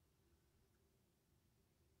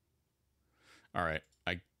 All right.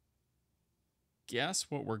 I guess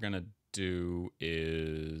what we're going to do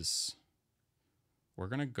is we're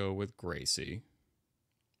going to go with Gracie.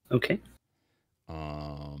 Okay. It's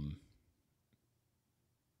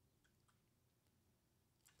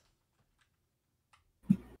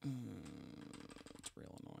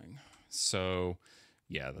real annoying. So,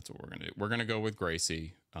 yeah, that's what we're going to do. We're going to go with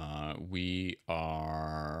Gracie. We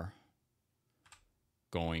are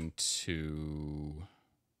going to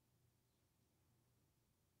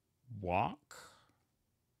walk.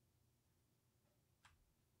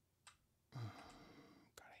 God,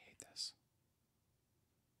 I hate this.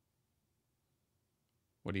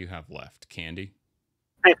 What do you have left? Candy?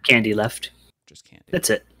 I have candy left. Just candy. That's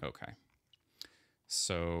it. Okay.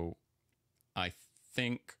 So I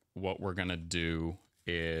think what we're going to do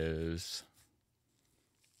is...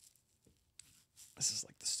 This is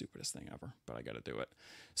like the stupidest thing ever, but I got to do it.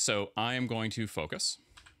 So I am going to focus.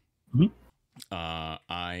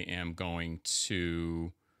 I am going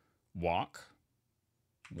to walk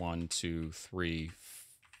 1, 2, 3,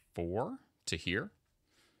 4 to here.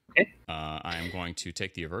 Okay. I am going to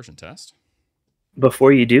take the aversion test.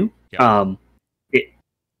 Before you do, Yeah.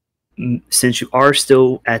 Since you are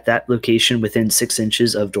still at that location within 6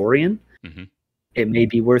 inches of Dorian, it may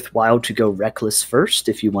be worthwhile to go reckless first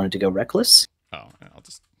if you wanted to go reckless. Oh, I'll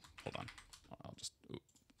just hold on. I'll just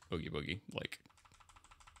boogie boogie like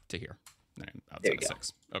to here. Outside of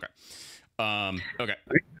 6. Okay. Okay.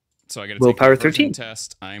 So I got to take Willpower the aversion 13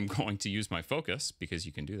 test. I'm going to use my focus because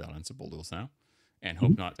you can do that on simple duels now, and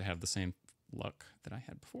hope not to have the same luck that I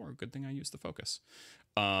had before. Good thing I used the focus.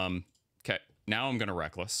 Okay. Now I'm going to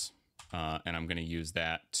reckless, and I'm going to use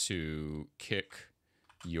that to kick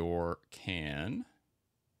your can.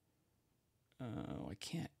 Oh, I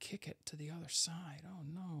can't kick it to the other side. Oh,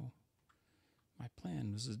 no. My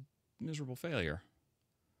plan was a miserable failure.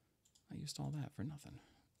 I used all that for nothing.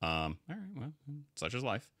 All right, well, such is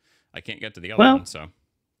life. I can't get to the other one, so...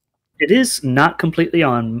 It is not completely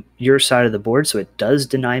on your side of the board, so it does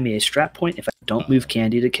deny me a strat point if I don't move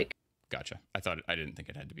candy to kick it. Gotcha. I didn't think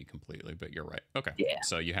it had to be completely, but you're right. Okay. Yeah.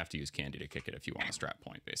 So you have to use candy to kick it if you want a strat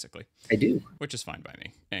point, basically. I do. Which is fine by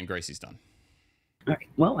me. And Gracie's done. All right.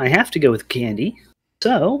 Well, I have to go with Candy.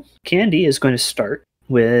 So Candy is going to start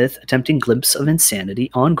with attempting Glimpse of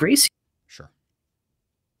Insanity on Gracie. Sure.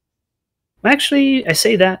 Actually, I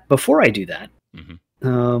say that before I do that.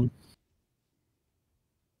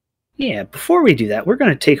 Yeah, before we do that, we're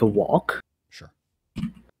going to take a walk. Sure.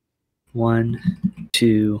 1,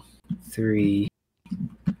 2, 3,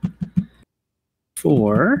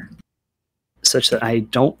 4, such that I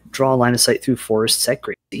don't draw a line of sight through forests at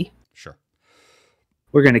Gracie. Sure.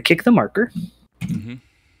 We're going to kick the marker. And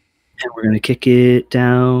we're going to kick it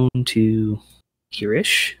down to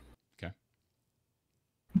here-ish. Okay.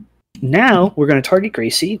 Now, we're going to target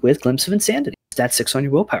Gracie with Glimpse of Insanity. That's 6 on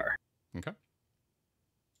your willpower. Okay.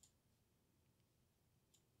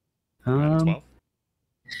 You 12. You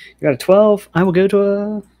got a 12. I will go to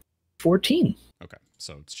a 14. Okay,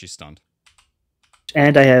 so she's stunned.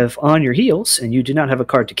 And I have on your heels, and you do not have a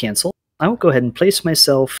card to cancel. I will go ahead and place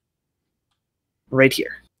myself right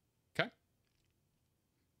here. Okay.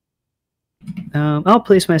 I'll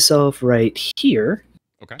place myself right here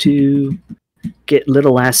Okay. to get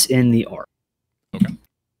Little Lass in the arc. Okay.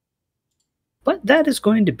 But that is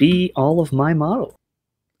going to be all of my model.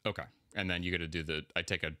 Okay. And then you got to do the... I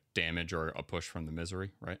take a damage or a push from the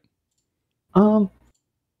misery, right?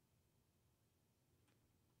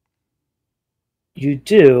 You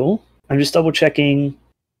do. I'm just double checking.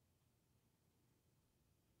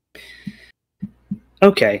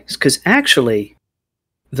 Okay, because actually,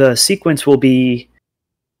 the sequence will be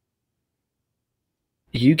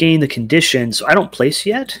you gain the condition, so I don't place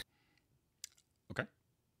yet.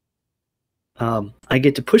 I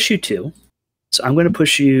get to push you 2. So I'm going to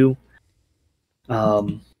push you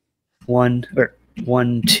 1,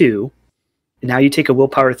 2. Now you take a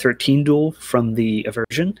willpower 13 duel from the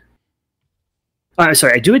aversion. I'm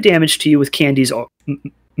sorry, I do a damage to you with Candy's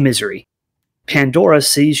misery. Pandora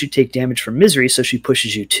sees you take damage from misery, so she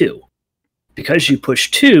pushes you 2. Because you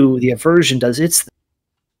push 2, the aversion does its thing.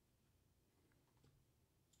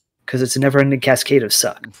 Because it's a never-ending cascade of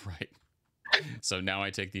suck. Right. So now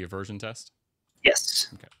I take the aversion test? Yes.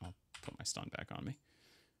 Okay, I'll put my stun back on me.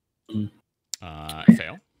 Mm.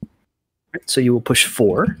 Fail. So you will push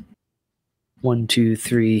 4. 1, 2,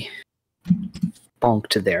 3. Bonk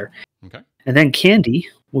to there. Okay. And then Candy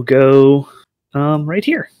will go right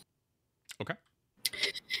here. Okay.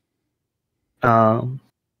 I'll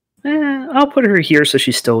put her here so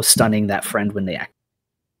she's still stunning that friend when they act.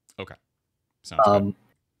 Okay. Sounds good.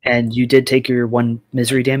 And you did take your 1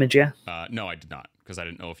 misery damage, yeah? No, I did not, because I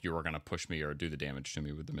didn't know if you were going to push me or do the damage to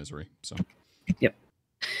me with the misery. So. Yep.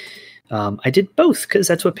 I did both, because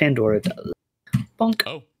that's what Pandora does. Bonk.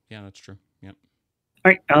 Oh, yeah, that's true. Yep.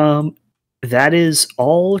 All right. That is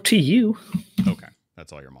all to you. Okay.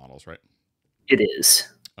 That's all your models, right? It is.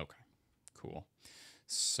 Okay. Cool.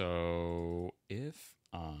 So if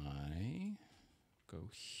I go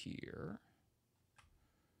here,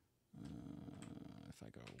 if I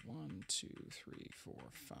go 1, 2, 3, 4,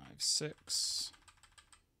 5, 6,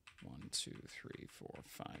 1, 2, 3, 4,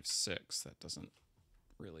 5, 6, that doesn't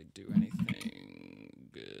really do anything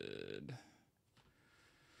good.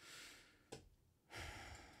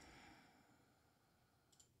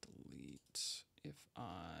 Delete. If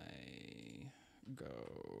I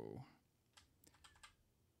go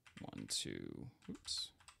 1, 2,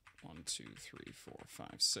 oops, 1, 2, 3, 4, 5,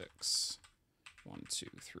 6, 1, 2,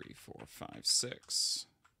 3, 4, 5, 6,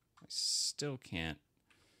 I still can't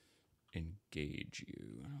engage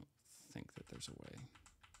you. I don't think that there's a way.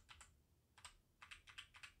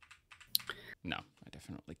 No, I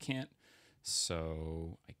definitely can't.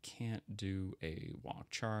 So I can't do a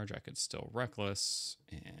walk charge. I could still reckless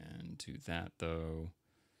and do that though,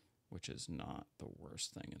 which is not the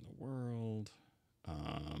worst thing in the world.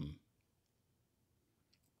 And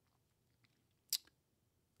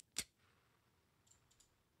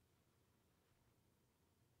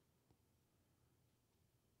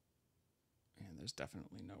there's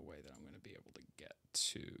definitely no way that I'm going to be able to get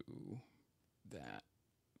to that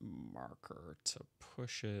marker to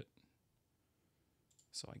push it.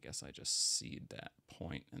 So I guess I just seed that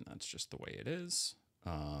point, and that's just the way it is.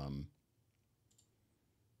 Don't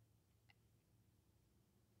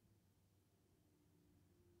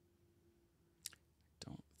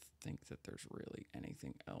think that there's really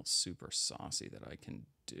anything else super saucy that I can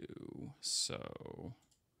do. So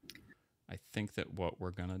I think that what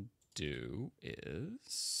we're going to do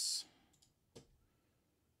is...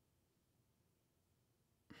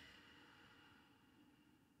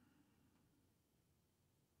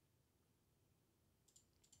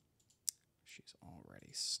 She's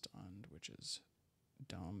already stunned, which is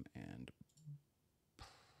dumb and...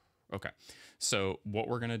 Okay, so what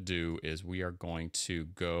we're going to do is we are going to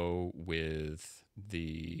go with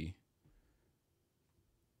the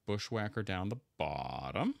Bushwhacker down the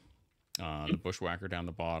bottom. The Bushwhacker down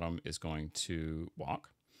the bottom is going to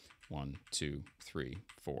walk. 1, 2, 3,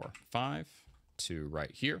 4, 5 to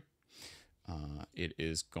right here. It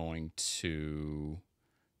is going to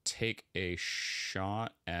take a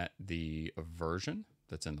shot at the aversion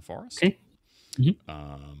that's in the forest. Okay.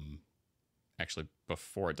 Mm-hmm. Actually,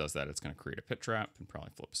 before it does that, it's going to create a pit trap and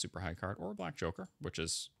probably flip a super high card or a black joker, which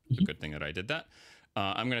is a good thing that I did that.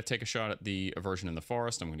 I'm going to take a shot at the aversion in the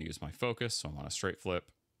forest. I'm going to use my focus, so I'm on a straight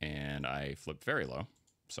flip, and I flip very low.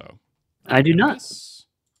 So I do not. Miss,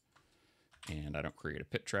 and I don't create a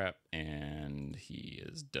pit trap, and he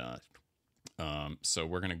is done. So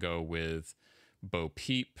we're going to go with Bo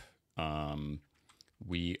Peep.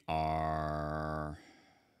 We are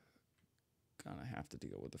gonna have to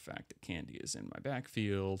deal with the fact that Candy is in my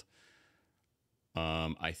backfield.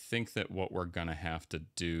 I think that what we're gonna have to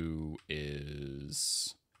do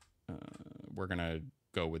is we're gonna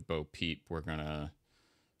go with Bo Peep. We're gonna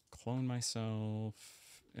clone myself,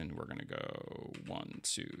 and we're gonna go 1,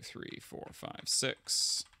 2, 3, 4, 5,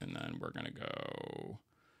 6, and then we're gonna go.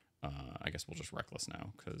 I guess we'll just reckless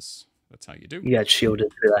now because that's how you do. You got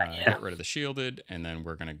shielded for that. Yeah. Get rid of the shielded, and then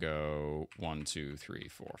we're gonna go 1, 2, 3,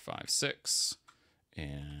 4, 5, 6,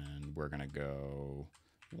 and we're gonna go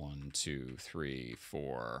 1, 2, 3,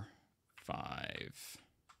 4, 5.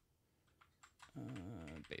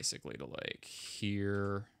 Basically to like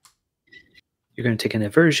here. You're going to take an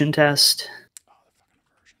aversion test. Oh, the fucking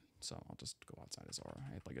aversion. So I'll just go outside his aura.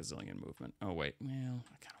 I have like a zillion movement. Oh, wait. Well,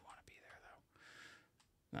 I kind of want to be there,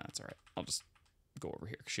 though. Nah, that's all right. I'll just go over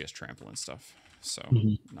here. She has trample and stuff. So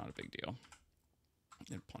not a big deal.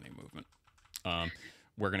 And plenty of movement.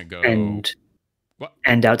 We're going to go... What?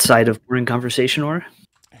 And outside of boring conversation aura?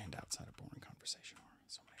 And outside of boring conversation aura.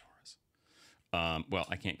 So many auras. Well,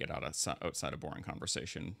 I can't get outside of boring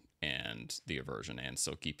conversation and the aversion and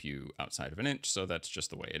still keep you outside of an inch, so that's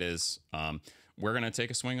just the way it is. We're going to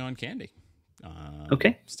take a swing on Candy.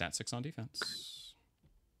 Okay. Stat 6 on defense.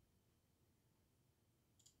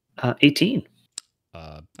 18.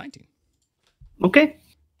 19. Okay.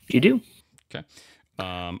 You do. Okay.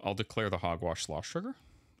 I'll declare the Hogwash Slosh Sugar,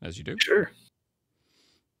 as you do. Sure.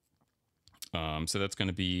 So that's going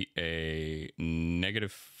to be a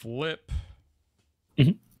negative flip.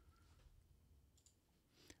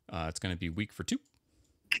 It's going to be weak for 2.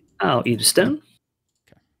 I'll eat a stone.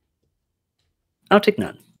 Okay. I'll take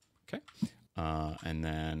none. Okay. And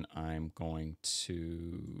then I'm going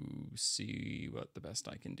to see what the best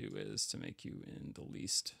I can do is to make you in the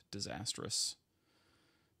least disastrous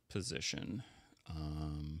position.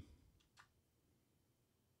 Don't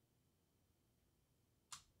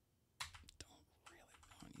really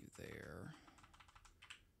want you there.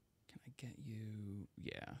 Can I get you?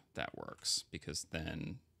 Yeah, that works, because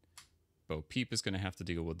then Bo Peep is going to have to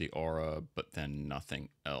deal with the aura, but then nothing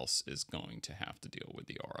else is going to have to deal with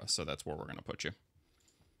the aura. So that's where we're going to put you.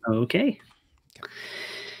 Okay.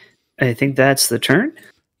 I think that's the turn.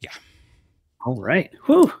 Yeah. All right.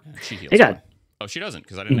 Whew. She heals. I got... Oh, she doesn't,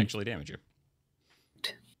 because I didn't actually damage you.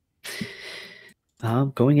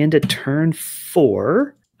 Going into turn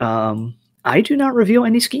 4, I do not reveal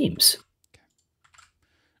any schemes.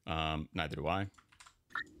 Okay. Neither do I.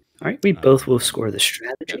 All right, we both will score the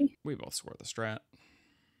strategy. Yeah, we both score the strat.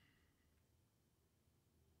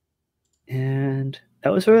 And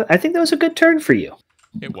that was I think that was a good turn for you.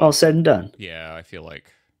 It was. All said and done. Yeah, I feel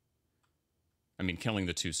like... I mean, killing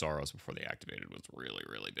the 2 Sorrows before they activated was really,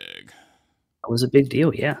 really big. That was a big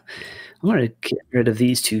deal, yeah. I'm going to get rid of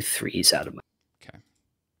these 2 3s out of my... Okay.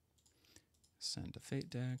 Send a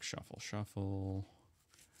Fate deck, shuffle, shuffle.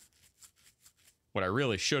 What I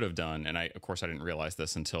really should have done, and of course I didn't realize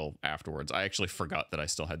this until afterwards, I actually forgot that I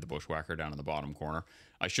still had the Bushwhacker down in the bottom corner.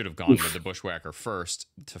 I should have gone with the Bushwhacker first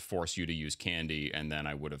to force you to use Candy, and then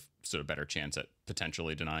I would have stood a better chance at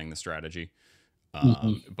potentially denying the strategy.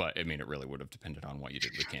 But, I mean, it really would have depended on what you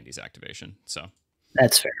did with Candy's activation. So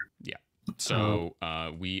That's fair. Yeah. So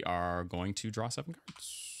we are going to draw 7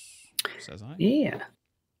 cards, says I. Yeah.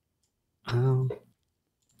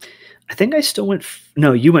 I think I still went...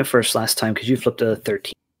 No, you went first last time because you flipped a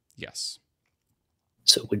 13. Yes.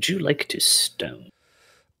 So would you like to stone?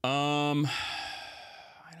 I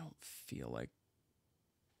don't feel like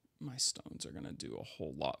my stones are going to do a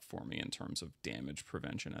whole lot for me in terms of damage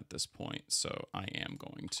prevention at this point, so I am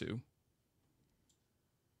going to.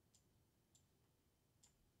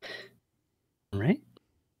 All right.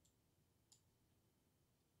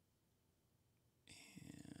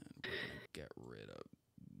 And we're going to get rid of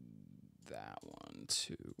that one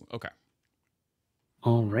too. Okay.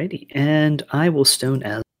 Alrighty, and I will stone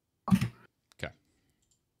as well. Okay.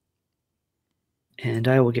 And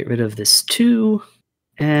I will get rid of this 2,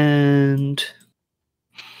 and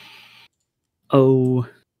we'll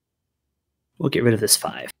get rid of this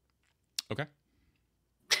 5. Okay.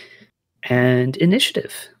 And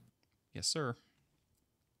initiative. Yes, sir.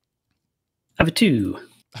 I have a 2.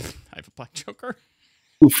 I have a black joker.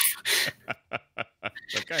 Oof.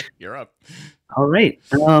 Okay, you're up. All right.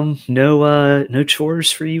 No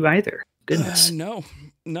chores for you either. Goodness. No,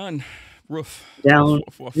 none. Roof. Down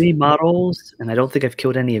Woof, woof. 3 models, and I don't think I've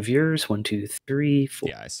killed any of yours. 1, 2, 3, 4,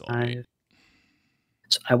 Yeah, I still have 8. 5.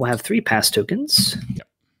 So I will have 3 pass tokens. Yep.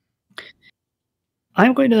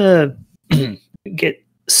 I'm going to get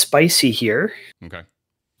spicy here. Okay.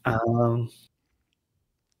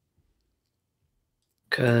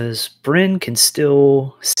 Because Bryn can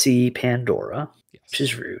still see Pandora, Yes. which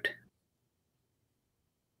is rude.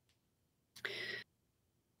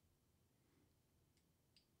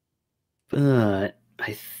 But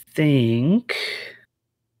I think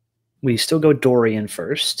we still go Dorian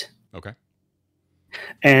first. Okay.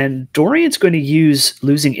 And Dorian's going to use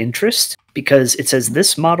losing interest because it says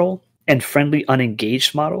this model and friendly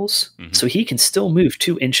unengaged models. So he can still move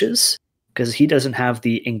 2 inches because he doesn't have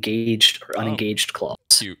the engaged or unengaged clause.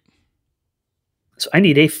 Cute. So I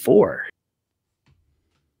need a 4.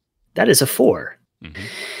 That is a 4.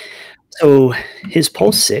 So his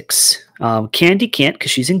pulse 6. Candy can't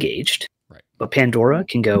because she's engaged. Right. But Pandora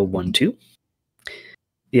can go 1, 2.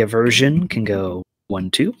 The aversion can go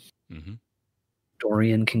 1, 2.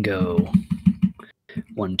 Dorian can go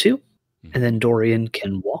 1, 2, and then Dorian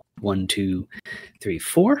can walk 1, 2, 3,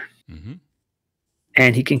 4,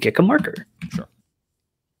 and he can kick a marker. Sure.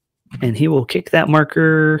 And he will kick that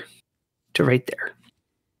marker to right there.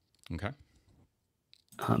 Okay.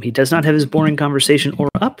 He does not have his boring conversation aura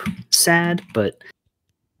up. Sad, but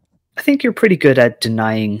I think you're pretty good at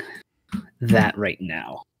denying that right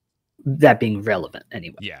now. That being relevant,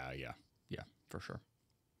 anyway. Yeah, for sure.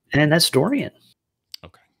 And that's Dorian.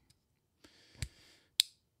 Okay.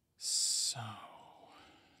 So,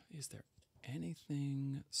 is there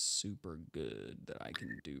anything super good that I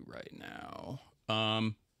can do right now?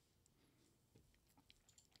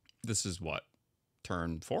 This is what?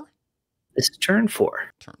 Turn 4? This is turn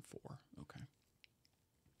 4. Turn 4. Okay.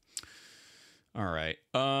 All right.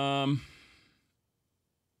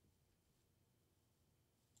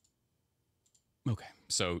 Okay.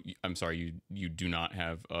 So I'm sorry, you do not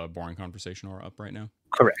have a boring conversation aura up right now?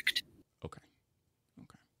 Correct. Okay.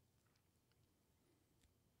 Okay.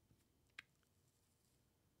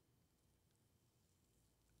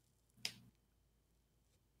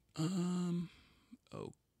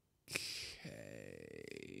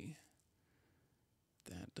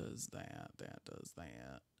 That does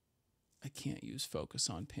that. I can't use focus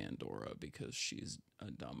on Pandora because she's a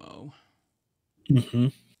dumbo. Mm-hmm.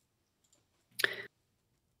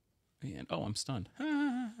 And I'm stunned.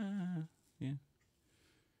 Yeah.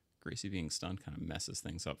 Gracie being stunned kind of messes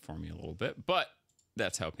things up for me a little bit, but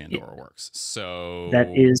that's how Pandora works. So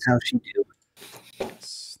that is how she do.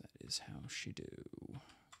 Yes, that is how she do.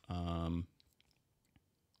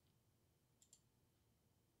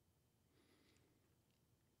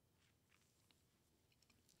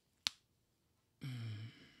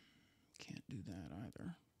 Can't do that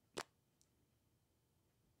either.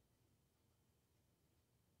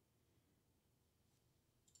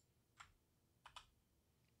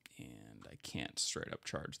 And I can't straight up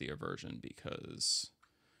charge the aversion because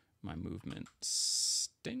my movement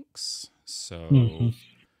stinks. So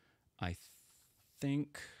I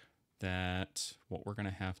think that what we're going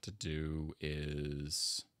to have to do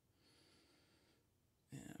is,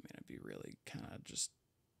 I'm going to be really kind of just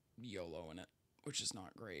YOLOing it, which is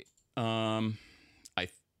not great. Man, that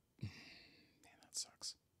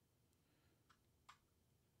sucks.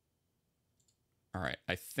 All right,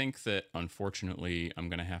 I think that unfortunately I'm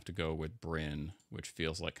going to have to go with Bryn, which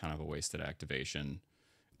feels like kind of a wasted activation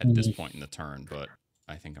at this point in the turn, but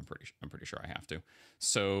I think I'm pretty sure I have to.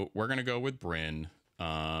 So we're going to go with Bryn.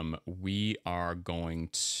 We are going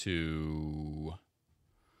to,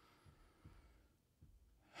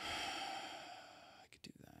 I could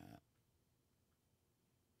do that,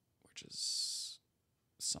 which is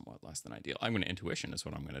somewhat less than ideal. I'm going to intuition is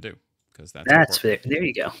what I'm going to do. Because that's fair. There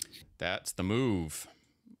you go. That's the move.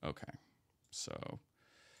 Okay. So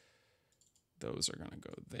those are going to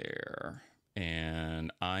go there.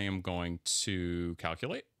 And I am going to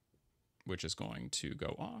calculate, which is going to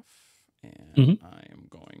go off. And I am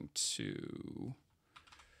going to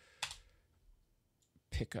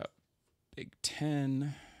pick up Big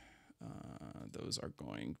 10. Those are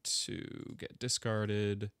going to get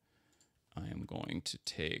discarded. I am going to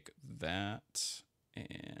take that.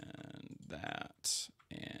 And that,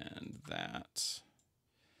 and that,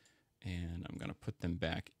 and I'm going to put them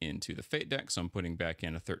back into the Fate deck. So I'm putting back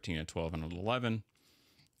in a 13, a 12, and an 11.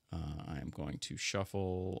 I am going to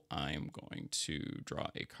shuffle. I am going to draw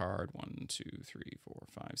a card, 1, 2, 3, 4,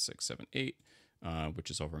 5, 6, 7, 8, which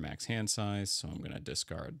is over max hand size. So I'm going to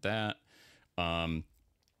discard that.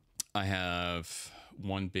 I have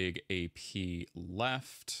one big AP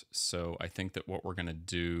left, so I think that what we're going to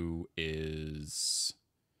do is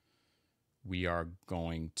we are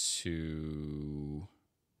going to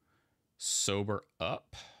sober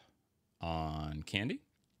up on Candy.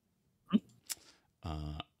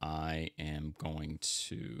 I am going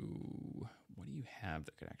to... What do you have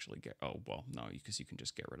that could actually get... Oh, well, no, because you can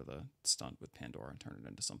just get rid of the stunt with Pandora and turn it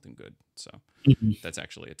into something good. So that's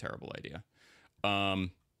actually a terrible idea.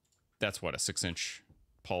 That's what, a 6-inch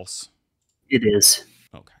pulse? It is.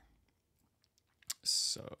 Okay.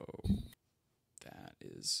 So that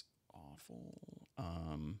is awful.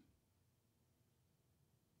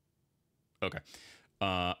 Okay.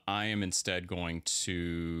 I am instead going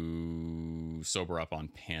to sober up on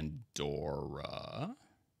Pandora.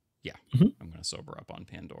 Yeah, I'm going to sober up on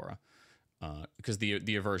Pandora. Because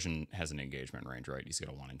the aversion has an engagement range, right? He's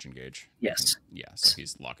got a 1-inch engage. Yes. Yeah, so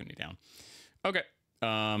he's locking me down. Okay.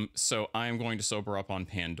 So I am going to sober up on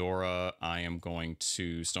Pandora. I am going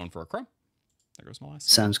to stone for a crow. There goes my last.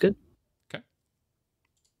 Sounds good. Okay.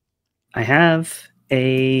 I have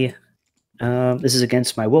a... this is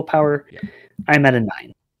against my willpower. Yeah. I'm at a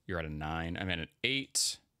 9. You're at a 9. I'm at an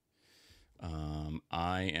 8.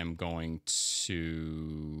 I am going to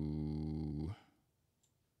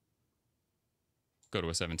go to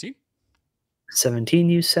a 17. 17,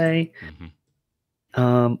 you say?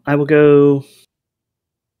 Mm-hmm. I will go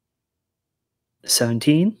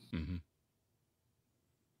 17. Mm-hmm.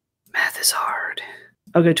 Math is hard.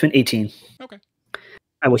 I'll go to an 18. Okay.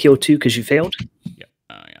 I will heal 2 because you failed. Yeah.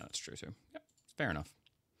 Yeah, that's true too. Yep. Fair enough.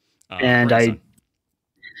 And Grayson.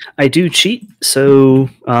 I do cheat. So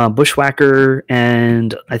Bushwhacker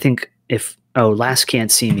and I think Lass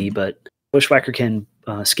can't see me, but Bushwhacker can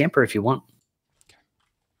scamper if you want. Okay.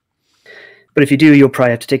 But if you do, you'll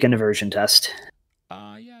probably have to take an aversion test.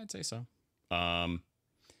 Yeah, I'd say so. Probably.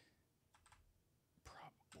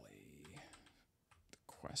 The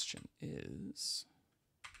question is,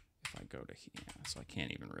 if I go to here, so I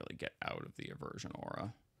can't even really get out of the aversion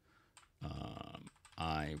aura.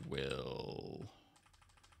 I will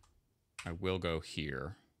go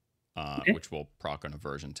here, Okay. which will proc an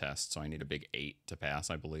aversion test. So I need a big 8 to pass,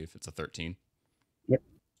 I believe. It's a 13. Yep.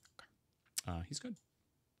 Okay. He's good.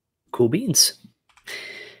 Cool beans.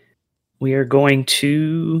 We are going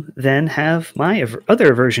to then have my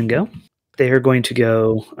other aversion go. They are going to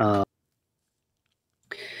go...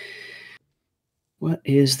 what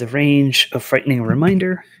is the range of Frightening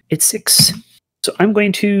Reminder? It's 6. So I'm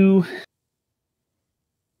going to...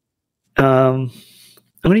 I'm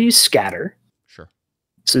going to use Scatter. Sure.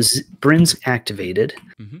 So Bryn's activated.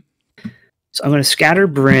 Mm-hmm. So I'm going to scatter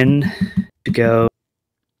Bryn to go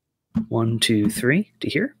 1, 2, 3 to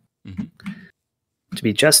here. Mm-hmm. To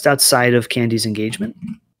be just outside of Candy's engagement.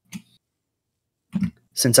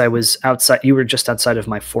 Since I was outside, you were just outside of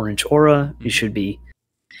my 4-inch aura. You should be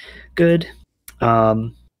good.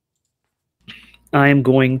 I am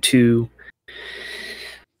going to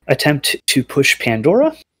attempt to push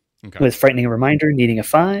Pandora with Frightening Reminder, needing a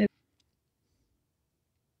 5.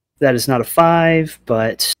 That is not a 5,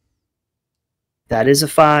 but that is a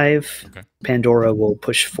 5. Okay. Pandora will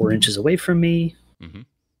push 4 inches away from me. Mm-hmm.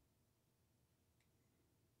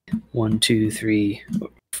 1, 2, 3,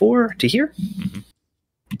 4 to here. Mm-hmm.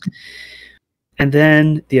 And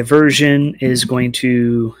then the aversion is going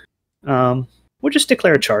to... we'll just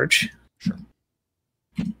declare a charge. Sure.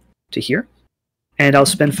 To here. And I'll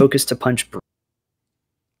spend focus to punch Bryn.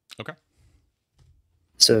 Okay.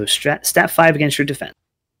 So stat 5 against your defense.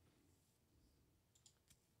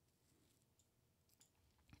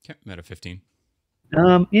 Okay. Meta 15.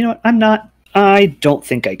 You know what? I don't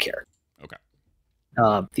think I care. Okay.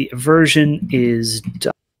 The aversion is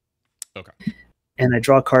done. Okay. And I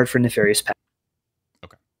draw a card for Nefarious Pact.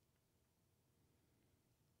 Okay.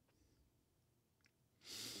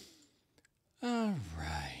 All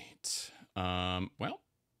right. Well,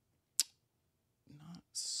 not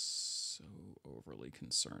so overly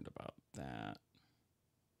concerned about that.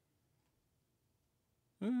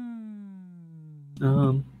 I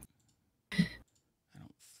don't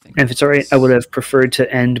think. And if it's alright, I would have preferred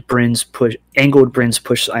to end Bryn's push, angled Bryn's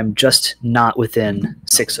push. So I'm just not within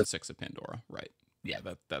 6 of 6 of Pandora. Right. Yeah,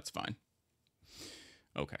 that's fine.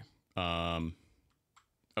 Okay.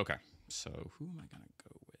 Okay. So who am I gonna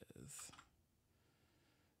go with?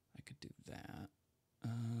 I could do that.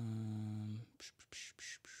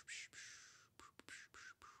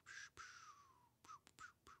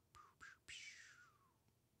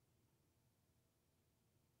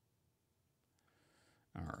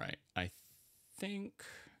 All right. I think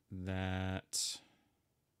that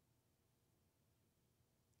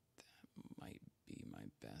might be my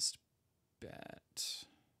best bet.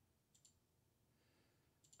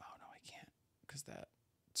 Oh no, I can't, because that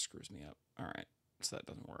screws me up. All right, so that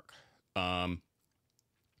doesn't work.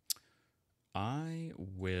 I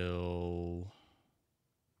will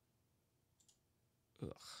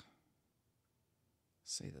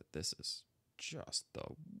say that this is just the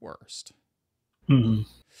worst. Mm-hmm.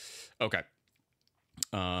 Okay.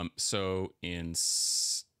 So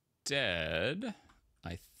instead,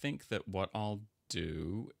 I think that what I'll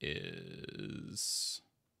do is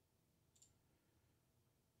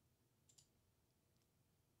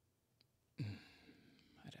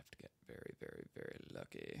I'd have to get very, very, very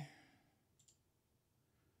lucky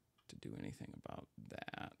to do anything about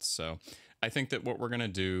that. So I think that what we're going to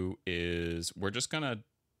do is we're just going to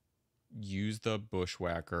use the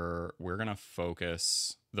Bushwhacker. We're going to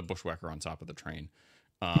focus the Bushwhacker on top of the train.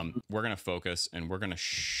 We're going to focus and we're going to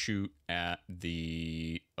shoot at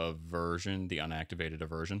the aversion, the unactivated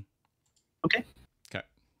aversion. Okay. Okay.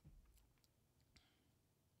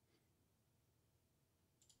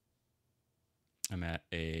 I'm at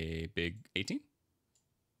a big 18.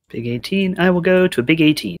 Big 18. I will go to a big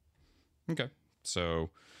 18. Okay. So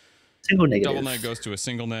Single negative. double neg goes to a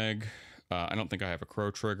single neg. I don't think I have a crow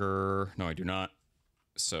trigger. No, I do not.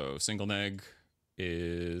 So single neg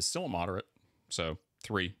is still a moderate. So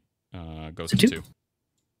 3 goes to 2.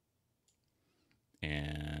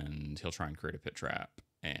 And he'll try and create a pit trap.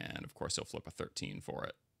 And of course, he'll flip a 13 for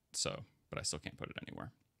it. So, but I still can't put it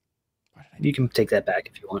anywhere. Why did I You can take that back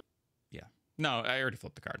if you want. Yeah. No, I already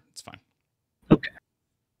flipped the card. It's fine. Okay.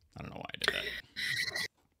 I don't know why I did that.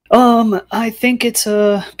 I think it's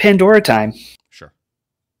Pandora time. Sure.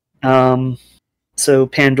 So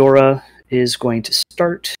Pandora is going to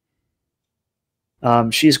start.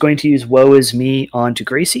 She's going to use Woe Is Me onto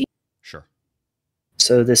Gracie. Sure.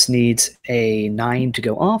 So this needs a 9 to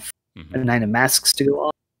go off, a 9 of masks to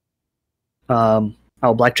go off.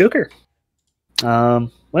 Black Joker.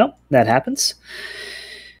 Well, that happens.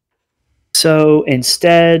 So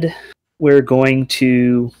instead, we're going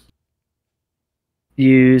to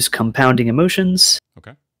use Compounding Emotions.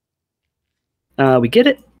 Okay. We get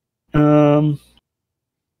it.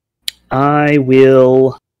 I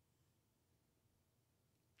will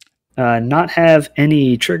not have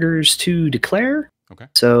any triggers to declare. Okay.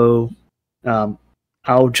 So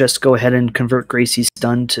I'll just go ahead and convert Gracie's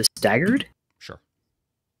stun to staggered. Sure.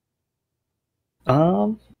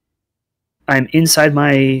 I'm inside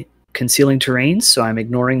my concealing terrains, so I'm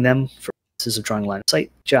ignoring them for purposes of drawing line of sight.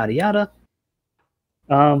 Yada yada.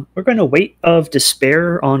 We're going to Weight of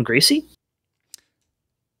Despair on Gracie.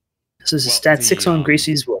 This is a stat 6 on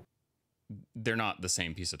Gracie's will. They're not the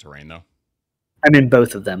same piece of terrain, though. I'm in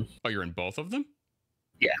both of them. Oh, you're in both of them?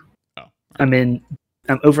 Yeah. Oh. Right.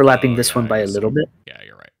 I'm overlapping this one by a little bit. Yeah,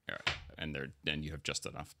 you're right. You're right. And then you have just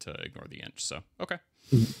enough to ignore the inch. So okay.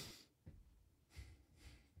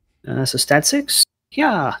 So stat 6.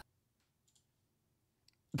 Yeah.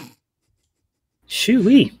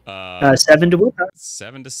 Shoo-wee. 7 to willpower.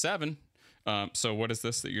 7 to 7. So what is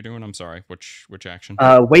this that you're doing? I'm sorry. Which action?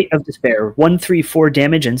 Weight of Despair. 1, 3, 4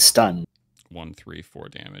 damage and stun. 1, 3, 4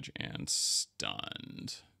 damage and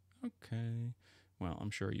stunned. Okay. Well,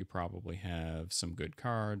 I'm sure you probably have some good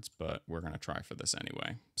cards, but we're going to try for this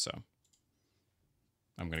anyway. So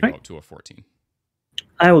I'm going to go up to a 14.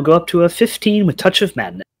 I will go up to a 15 with Touch of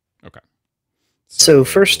Madness. Okay. So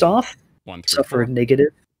first off, 1, 3, suffer 4.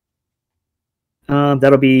 negative.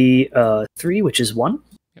 That'll be 3, which is 1.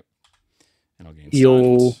 Yep. And I'll gain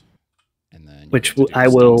stunned. And then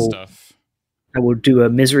I will do a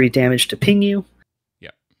misery damage to ping you.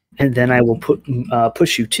 Yep. And then I will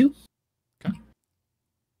push you 2. Okay.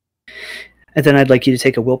 And then I'd like you to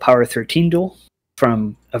take a willpower 13 duel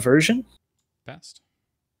from Aversion. Passed.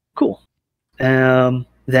 Cool. Then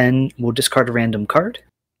we'll discard a random card.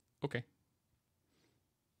 Okay.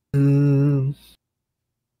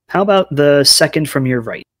 How about the second from your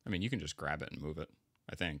right? I mean, you can just grab it and move it,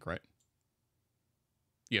 I think, right?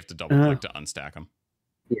 You have to double click to unstack them.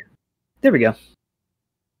 Yeah. There we go.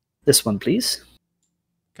 This one, please.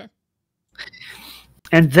 Okay.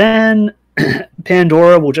 And then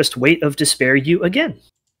Pandora will just Weight of Despair you again.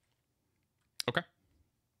 Okay.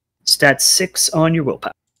 Stat 6 on your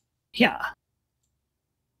willpower. Yeah.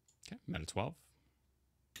 Okay, I'm at a 12.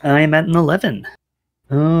 I am at an 11.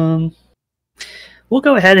 We'll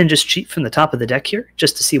go ahead and just cheat from the top of the deck here,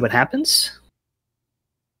 just to see what happens.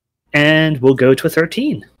 And we'll go to a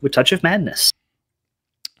 13 with Touch of Madness.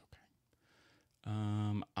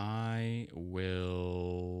 Okay. I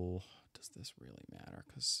will... Does this really matter?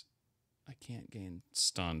 Because I can't gain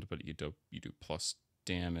stunned, but you do plus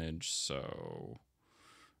damage, so...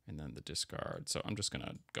 And then the discard. So I'm just going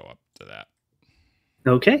to go up to that.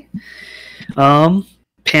 Okay.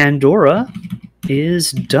 Pandora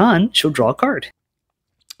is done. She'll draw a card.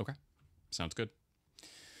 Okay. Sounds good.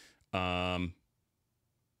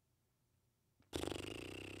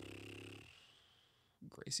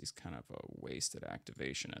 Gracie's kind of a wasted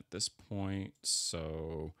activation at this point,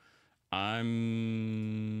 so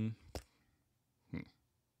I'm... We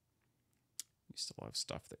still have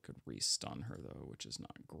stuff that could re-stun her, though, which is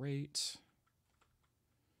not great.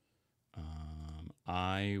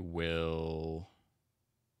 I will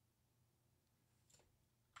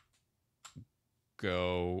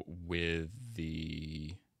go with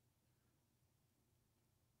the...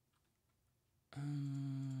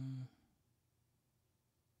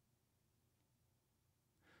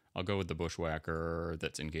 I'll go with the Bushwhacker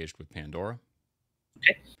that's engaged with Pandora.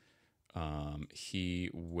 Okay. He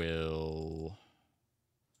will...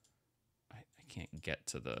 I can't get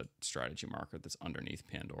to the strategy marker that's underneath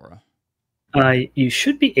Pandora. You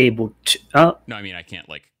should be able to... No, I mean, I can't,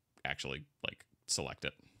 actually, select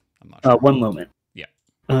it. I'm not sure. One moment. Yeah.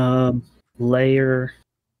 Layer...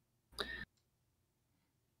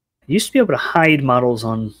 You used to be able to hide models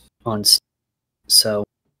on so.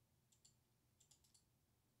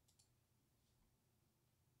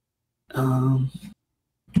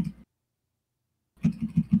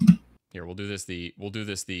 Here, we'll do this the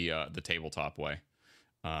tabletop way.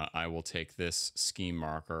 I will take this scheme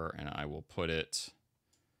marker and I will put it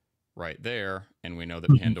right there, and we know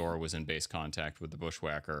that Pandora was in base contact with the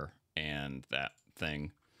Bushwhacker and that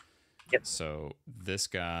thing. Yep. So this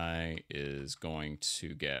guy is going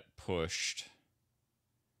to get pushed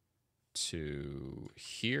to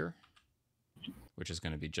here, which is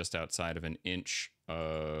going to be just outside of an inch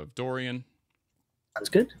of Dorian. Sounds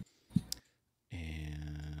good.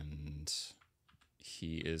 And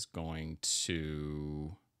he is going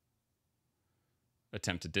to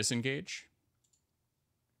attempt to disengage.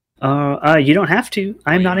 You don't have to.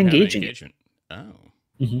 I'm not engaging it. Oh.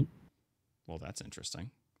 Mm-hmm. Well, that's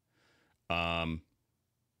interesting. Very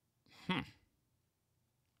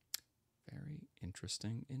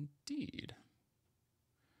interesting indeed.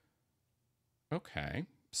 Okay.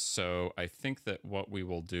 So I think that what we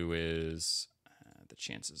will do is the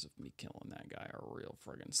chances of me killing that guy are real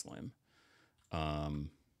friggin' slim. Let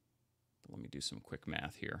me do some quick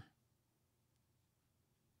math here.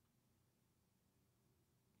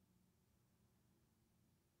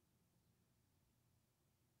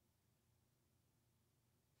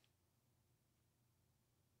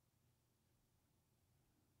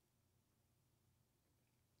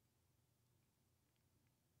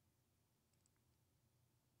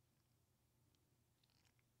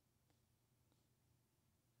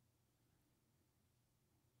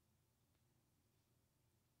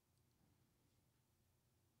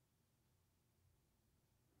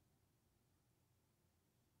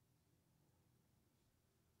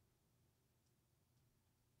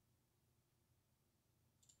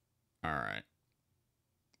 All right.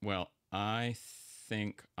 Well, I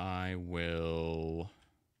think I will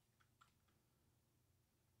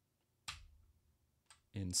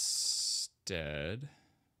instead.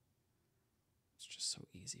 It's just so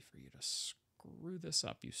easy for you to screw this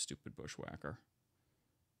up, you stupid Bushwhacker.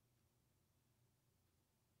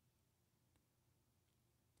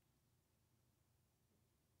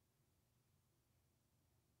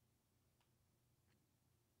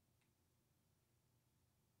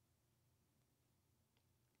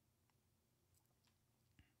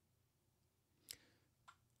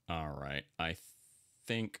 All right. I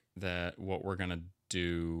think that what we're going to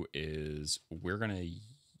do is we're going to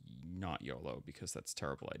not YOLO because that's a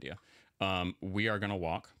terrible idea. We are going to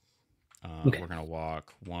walk. Okay. We're going to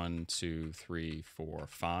walk 1, 2, 3, 4,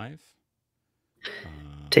 5.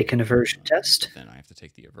 Take an aversion test. Then I have to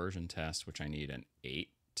take the aversion test, which I need an 8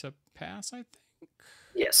 to pass, I think.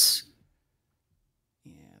 Yes.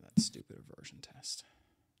 Yeah, that stupid aversion test.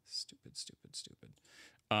 Stupid.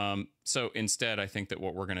 So instead, I think that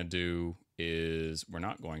what we're going to do is we're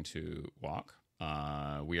not going to walk.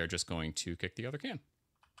 We are just going to kick the other can.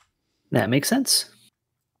 That makes sense.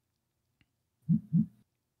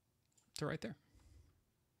 So right there.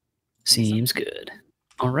 Seems good.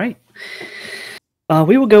 All right.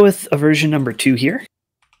 We will go with aversion number 2 here.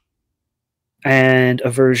 And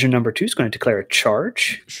aversion number 2 is going to declare a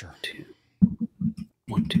charge. Sure.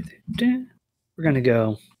 1, 2, 3. We're going to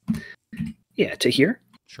go, to here.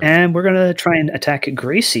 Sure. And we're going to try and attack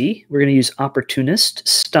Gracie. We're going to use Opportunist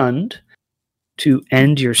Stunned to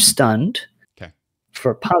end your stunned. Okay.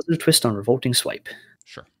 For a positive twist on Revolting Swipe.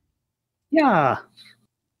 Sure. Yeah.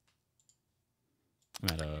 I'm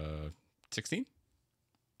at a 16.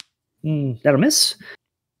 That'll miss.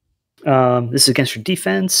 This is against your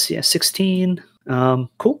defense. Yeah, 16.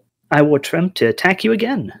 Cool. I will attempt to attack you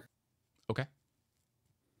again. Okay.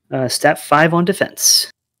 Stat 5 on defense.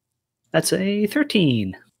 That's a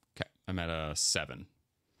 13. Okay. I'm at a 7.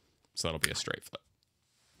 So that'll be a straight flip.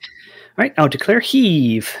 All right. I'll declare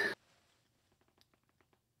heave.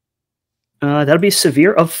 That'll be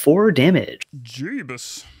severe of 4 damage.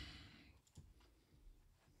 Jeebus.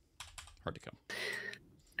 Hard to kill.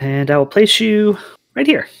 And I will place you right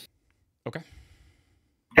here. Okay.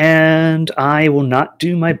 And I will not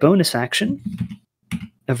do my bonus action.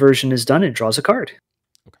 Aversion is done. It draws a card.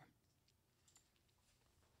 Okay.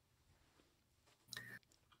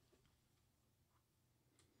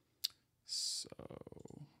 So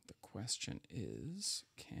the question is,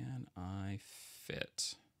 can I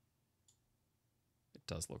fit? It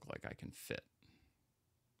does look like I can fit.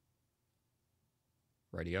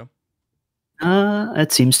 Radio?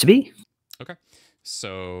 It seems to be. Okay.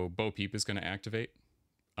 So Bo Peep is going to activate.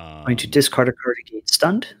 Going to discard a card against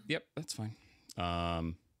stunned. Yep, that's fine.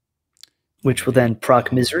 Which will then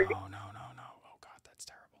proc misery. No. Oh, God, that's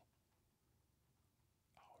terrible.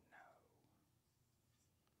 Oh, no.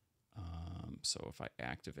 So if I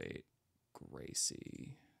activate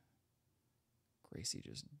Gracie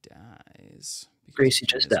just dies. Gracie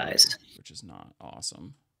just dies. Which is not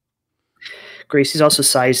awesome. Gracie's also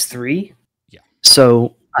size 3. Yeah.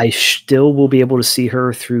 So I still will be able to see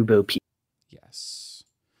her through Bo Peep. Yes.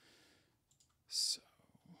 So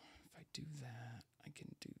if I do that, I can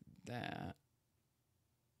do that.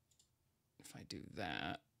 If I do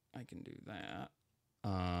that, I can do that.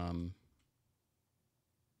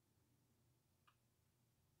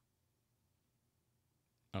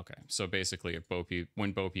 Okay, so basically, if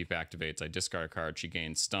when Bo Peep activates, I discard a card. She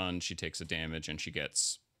gains stun. She takes a damage, and she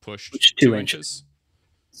gets pushed 2 inches.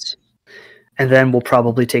 And then we'll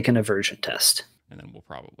probably take an aversion test.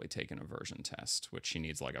 Which she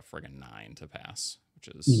needs like a friggin' 9 to pass, which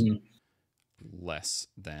is less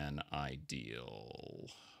than ideal.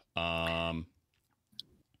 Okay,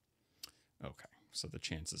 so the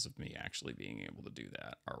chances of me actually being able to do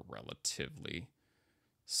that are relatively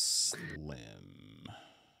slim.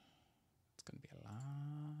 It's going to be a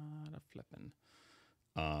lot of flipping.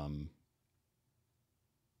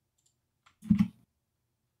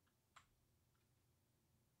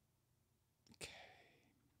 Okay.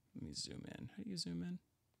 Let me zoom in. How do you zoom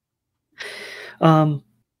in?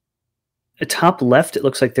 At top left, it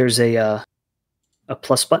looks like there's a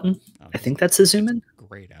plus button. I think that's a zoom in.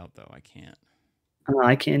 Grayed out though. I can't.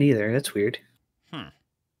 I can't either. That's weird.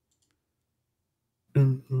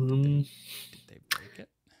 Did they break it?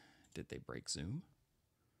 Did they break zoom?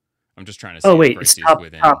 I'm just trying to see. Oh wait, it's top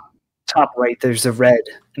right. There's the red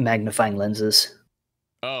magnifying lenses.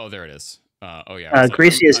 Oh, there it is. Oh yeah.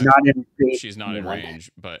 Gracie is not in range. She's not in range,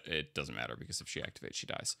 but it doesn't matter because if she activates, she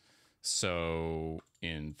dies. So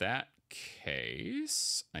in that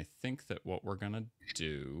case, I think that what we're gonna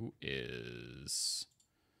do is,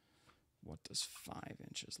 what does 5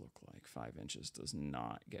 inches look like? 5 inches does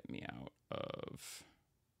not get me out of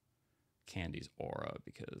Candy's aura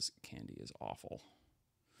because Candy is awful.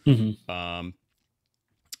 Okay,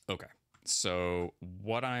 so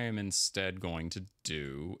what I am instead going to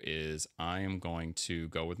do is I am going to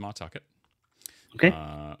go with Mah Tucket. Okay.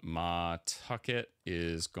 Mah Tucket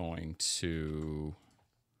is going to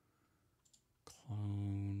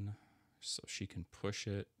clone so she can push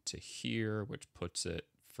it to here, which puts it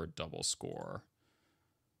for double score.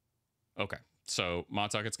 Okay, so Mah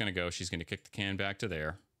Tucket's going to go. She's going to kick the can back to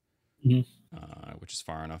there, which is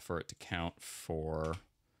far enough for it to count for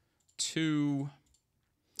 2.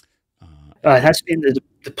 It has to be in the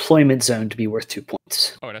deployment zone to be worth 2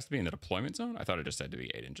 points. Oh, it has to be in the deployment zone? I thought it just had to be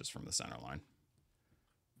 8 inches from the center line.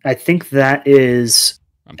 I think that is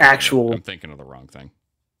I'm thinking of the wrong thing.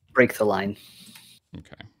 Break the line.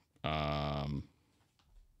 Okay.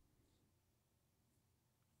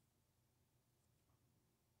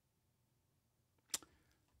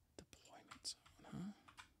 Deployment zone, huh?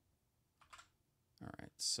 All right,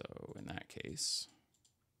 so in that case,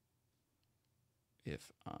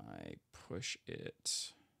 if I push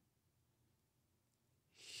it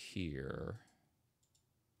here,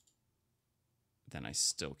 then I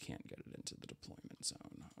still can't get it into the deployment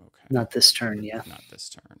zone. Okay. Not this turn, yeah. Not this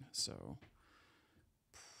turn. So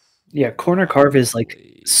yeah, corner carve is like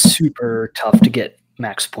super tough to get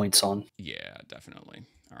max points on. Yeah, definitely.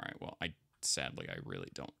 All right. Well, sadly I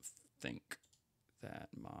really don't think that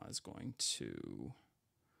Mah is going to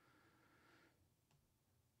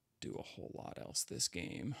do a whole lot else this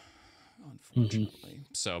game, unfortunately.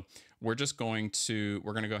 So we're going to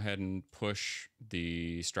go ahead and push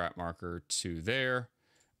the strat marker to there,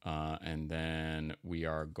 and then we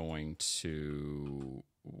are going to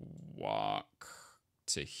walk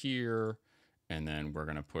to here, and then we're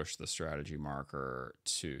going to push the strategy marker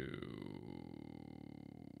to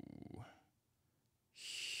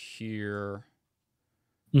here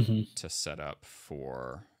to set up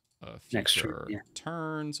for a future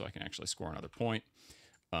turn, so I can actually score another point.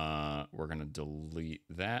 We're going to delete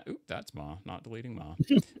that. Oop, that's Mah, not deleting Mah.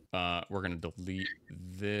 We're going to delete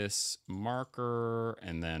this marker,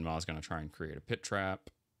 and then Mah's going to try and create a pit trap,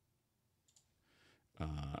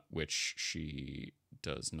 which she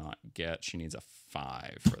does not get. She needs a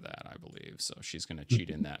 5 for that, I believe. So she's going to cheat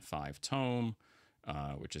in that 5 tome,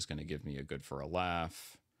 which is going to give me a good for a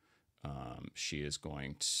laugh. She is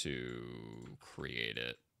going to create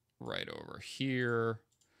it right over here,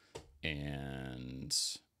 and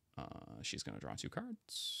she's going to draw 2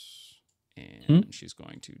 cards, and she's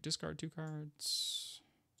going to discard 2 cards.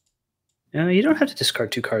 No, you don't have to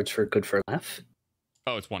discard 2 cards for a good for a laugh.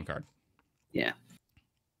 Oh, it's 1 card. Yeah.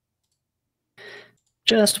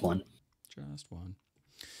 Just one. Just one.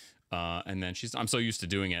 And then I'm so used to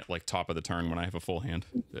doing it like top of the turn when I have a full hand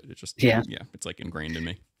that it just, yeah, it's like ingrained in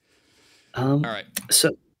me. All right.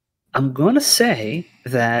 So I'm going to say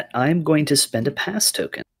that I'm going to spend a pass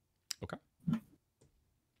token. Okay.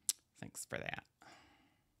 Thanks for that.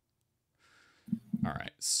 All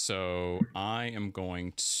right. So I am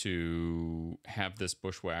going to have this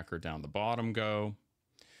bushwhacker down the bottom go.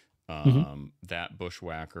 That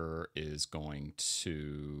bushwhacker is going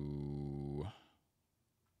to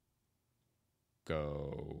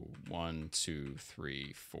go 1, 2,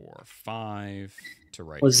 3, 4, 5 to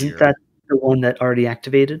right Wasn't here. that the one that already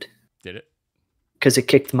activated? Did it? Because it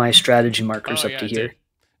kicked my strategy markers up yeah, to it here. did.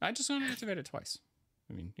 I just want to activate it twice.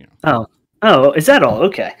 I mean, you know. Oh, is that all?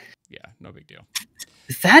 Okay. Yeah, no big deal.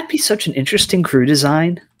 That'd be such an interesting crew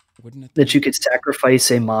design. Wouldn't it? That you could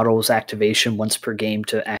sacrifice a model's activation once per game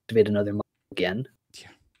to activate another model again. Yeah.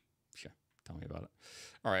 Tell me about it.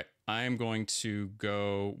 All right. I am going to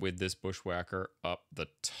go with this bushwhacker up the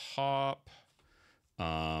top.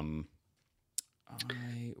 I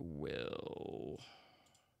will...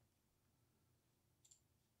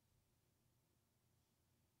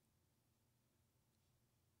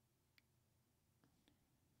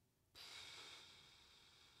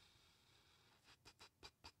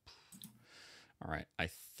 All right, I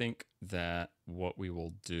think that what we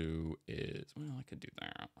will do is, well, I could do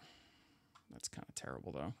that. That's kind of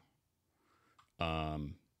terrible, though.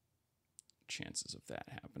 Chances of that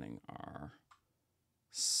happening are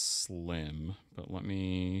slim, but let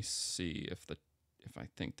me see if I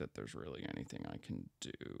think that there's really anything I can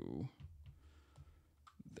do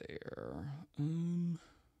there.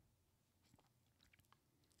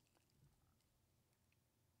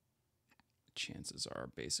 Chances are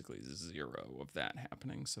basically 0 of that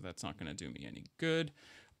happening, so that's not going to do me any good.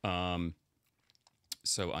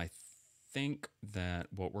 So I think that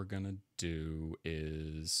what we're going to do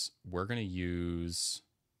is we're going to use...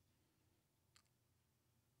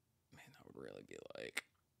 Man, that would really be like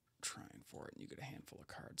trying for it, and you get a handful of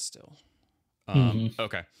cards still.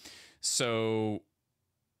 Okay, so...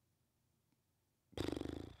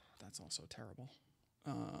 That's also terrible.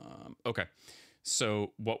 Okay.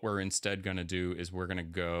 So what we're instead going to do is we're going to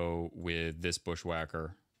go with this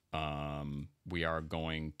bushwhacker. We are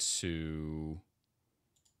going to...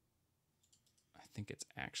 I think it's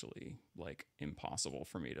actually like impossible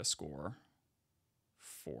for me to score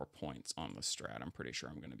 4 points on the strat. I'm pretty sure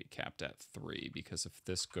I'm going to be capped at 3 because if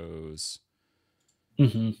this goes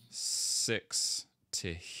 6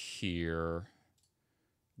 to here...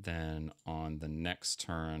 Then on the next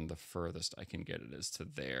turn, the furthest I can get it is to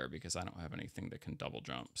there because I don't have anything that can double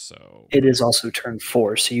jump. So it is also turn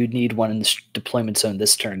 4, so you'd need one in the deployment zone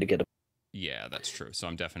this turn to get a... Yeah, that's true. So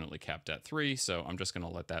I'm definitely capped at 3. So I'm just going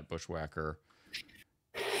to let that bushwhacker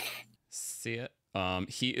see it.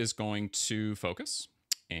 He is going to focus,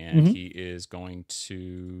 and he is going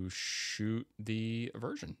to shoot the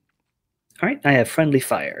aversion. All right, I have friendly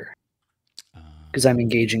fire because I'm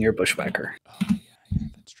engaging your bushwhacker. Oh, yeah,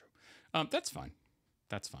 that's true. That's fine.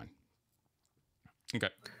 That's fine. Okay,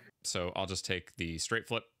 so I'll just take the straight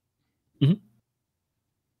flip. I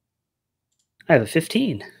have a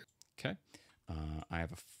 15. Okay, I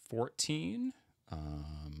have a 14.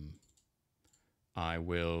 I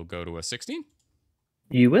will go to a 16.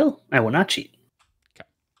 You will. I will not cheat. Okay,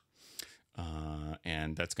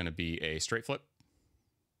 and that's going to be a straight flip.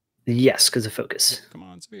 Yes, because of focus. Come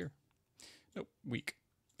on, severe. Nope, weak.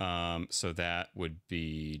 So that would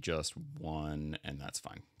be just 1, and that's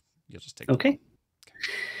fine. You'll just take the 1. Okay.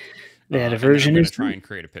 That aversion I'm is... going to try and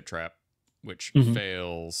create a pit trap, which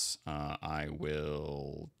fails. I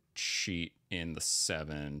will cheat in the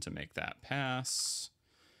 7 to make that pass.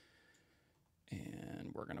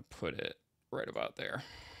 And we're going to put it right about there.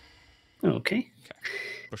 Okay.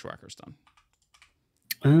 Bushwhacker's done.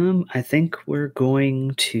 I think we're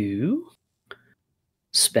going to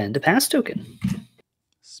spend a pass token.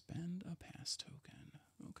 Spend a pass token.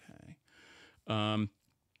 Okay.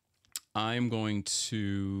 I'm going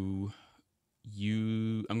to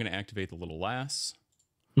I'm going to activate the little lass.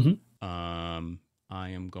 I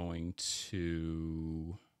am going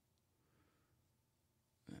to...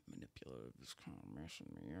 That manipulative is kind of messing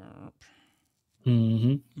me up.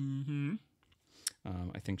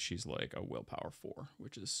 I think she's like a willpower 4,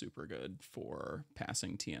 which is super good for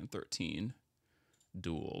passing TN13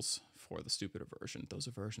 duels for the stupid aversion. Those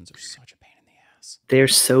aversions are such a pain in the ass. They're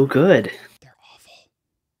so good. They're awful.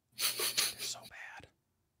 They're so bad.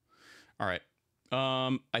 All right.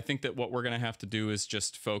 I think that what we're going to have to do is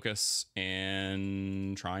just focus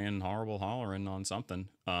and try and horrible hollering on something.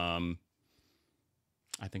 I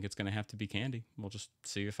think it's going to have to be Candy. We'll just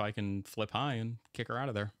see if I can flip high and kick her out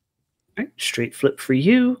of there. All right, straight flip for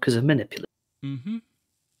you because of manipulate.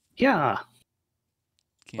 Yeah.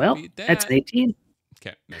 Well, beat that's that. an 18.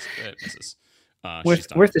 Okay, it misses. She's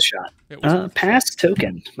done. Worth a shot. It was worth a Pass shot.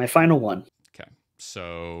 token. My final one. Okay,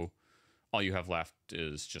 so all you have left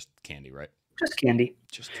is just candy, right? Just candy.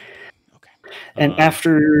 Just candy. Okay. And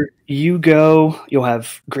after you go, you'll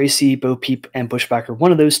have Gracie, Bo Peep, and Bushwhacker.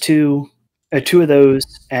 One of those two, two of those,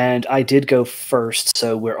 and I did go first,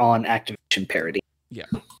 so we're on activation parity. Yeah.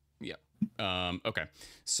 Okay.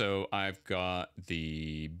 So I've got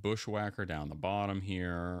the Bushwhacker down the bottom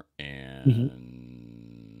here, and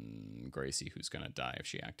Gracie, who's gonna die if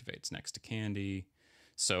she activates next to Candy.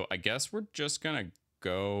 So I guess we're just gonna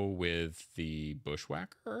go with the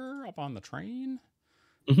Bushwhacker up on the train.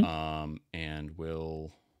 And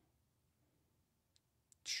we'll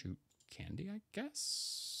shoot Candy, I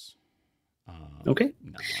guess. Okay.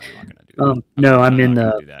 No, I'm not gonna do that. I'm in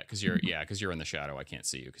the do that because you're in the shadow. I can't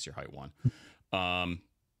see you because you're height 1.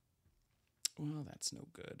 Well, that's no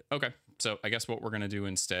good. Okay, so I guess what we're gonna do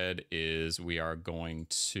instead is we are going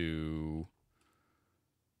to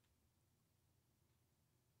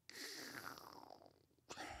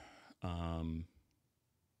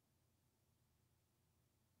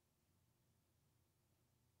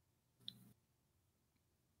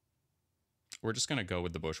we're just gonna go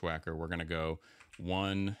with the Bushwhacker. We're gonna go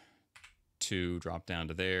 1, 2, drop down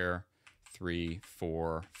to there, 3,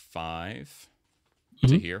 4, 5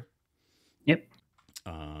 to here. Yep.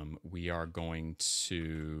 We are going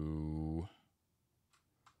to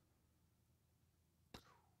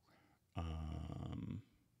I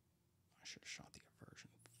should have shot the aversion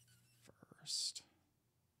first.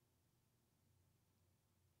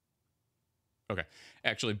 Okay.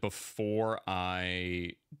 Actually, before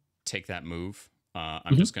I take that move,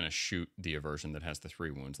 I'm just going to shoot the aversion that has the 3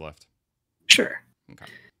 wounds left. Sure. Okay.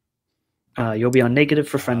 You'll be on negative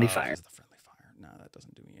for friendly fire. The friendly fire. No, that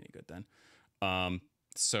doesn't do me any good then.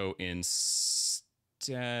 So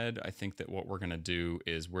instead, I think that what we're going to do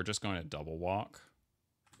is we're just going to double walk.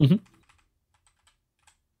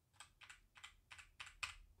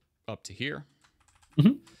 Up to here.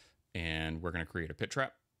 And we're going to create a pit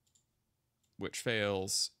trap, which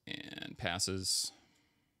fails and passes.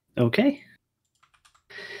 Okay.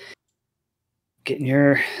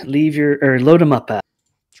 Load them up.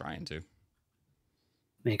 Trying to.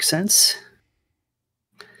 Makes sense.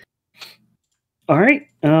 All right.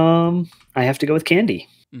 I have to go with Candy.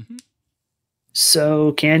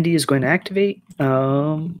 So Candy is going to activate.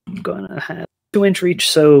 I'm going to have 2-inch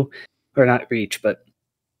reach. Or not reach, but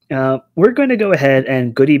we're going to go ahead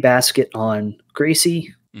and goodie basket on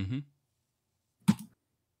Gracie.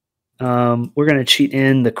 We're going to cheat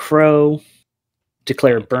in the Crow,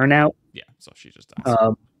 declare burnout. Yeah, so she just dies.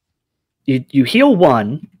 You heal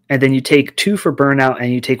 1, and then you take 2 for burnout,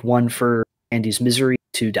 and you take 1 for Candy's misery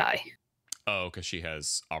to die. Oh, because she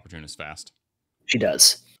has opportunist fast. She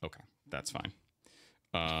does. Okay, that's fine.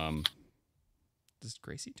 Does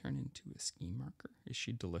Gracie turn into a scheme marker? Is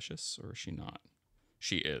she delicious or is she not?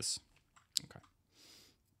 She is. Okay.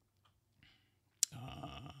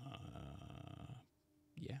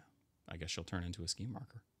 Yeah, I guess she'll turn into a scheme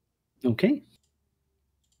marker. Okay.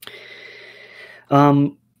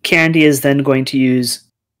 Candy is then going to use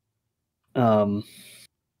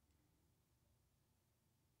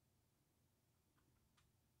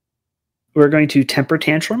we're going to temper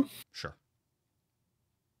tantrum. Sure.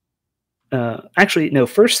 Actually, no.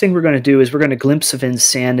 First thing we're going to do is we're going to glimpse of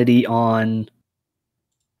insanity on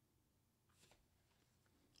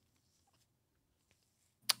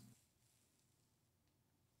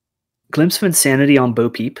Bo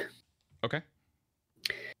Peep. Okay.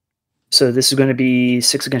 So this is going to be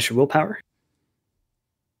 6 against your willpower.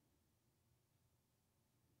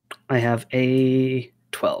 I have a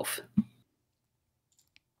 12.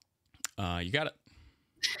 You got it.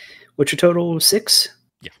 What's your total? 6?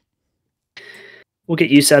 Yeah. We'll get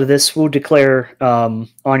use out of this. We'll declare on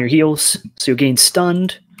your heals. So you'll gain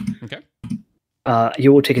stunned. Okay.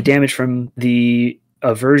 You will take a damage from the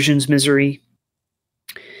aversion's misery.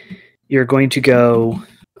 You're going to go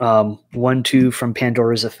 1-2 from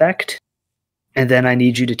Pandora's effect. And then I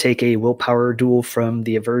need you to take a willpower duel from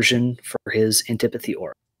the aversion for his antipathy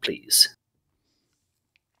aura, please.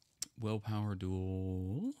 Willpower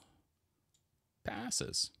duel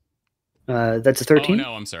passes. That's a 13. Oh,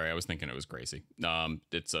 no, I'm sorry. I was thinking it was Gracie.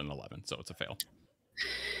 It's an 11, so it's a fail.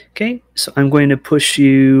 Okay, so I'm going to push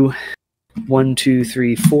you 1, 2,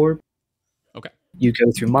 3, 4. Okay. You go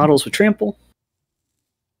through models with trample.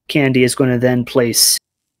 Candy is going to then place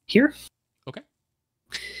here. Okay.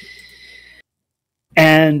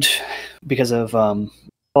 And because of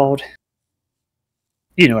bald,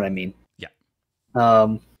 you know what I mean. Yeah.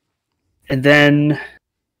 And then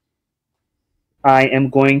I am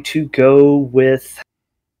going to go with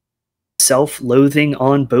self-loathing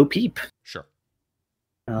on Bo Peep. Sure.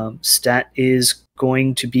 Stat is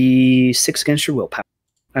going to be 6 against your willpower.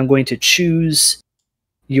 I'm going to choose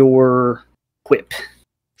your whip.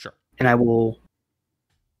 Sure. And I will...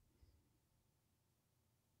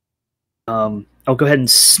 I'll go ahead and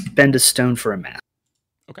spend a stone for a mask.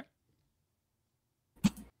 Okay.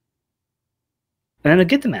 And I'll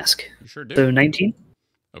get the mask. You sure do. So 19.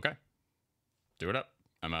 Okay. Do it up.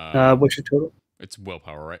 I'm what's your total? It's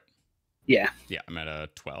willpower, right? Yeah. Yeah, I'm at a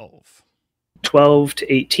 12. 12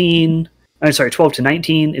 to 18. I'm sorry, 12 to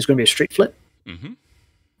 19 is going to be a straight flip. Mm-hmm.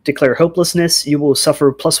 Declare hopelessness. You will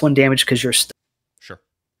suffer +1 damage because you're stunned. Sure.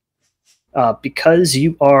 Because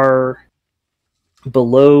you are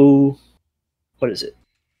below... What is it?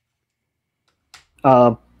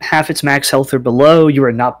 Half its max health or below. You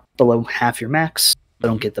are not below half your max. I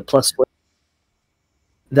don't get the +1.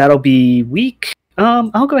 That'll be weak.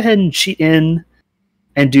 I'll go ahead and cheat in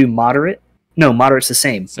and do moderate. No, moderate's the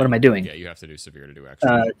same. What am I doing? Yeah, you have to do severe to do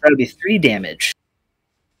extra. That'll be 3 damage.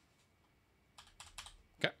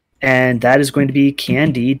 Okay. And that is going to be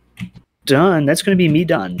Candy done. That's going to be me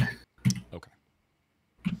done. Okay.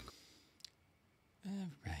 All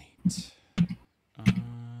right.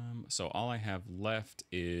 So all I have left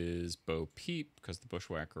is Bo Peep because the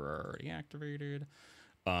Bushwhacker already activated.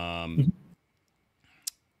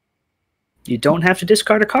 You don't have to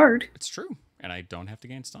discard a card. It's true, and I don't have to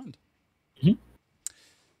gain stunned. Mm-hmm.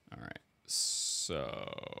 All right,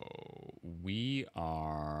 so we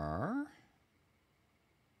are...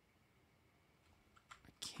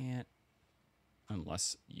 I can't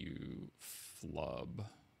unless you flub.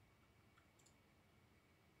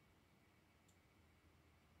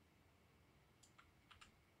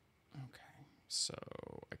 Okay, so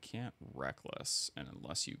I can't reckless, and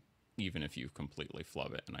unless you, even if you completely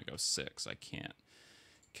flub it and I go 6, I can't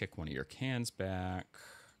kick one of your cans back.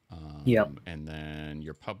 Yep. And then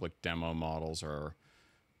your public demo models are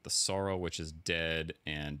the Sorrow, which is dead,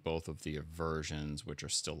 and both of the Aversions, which are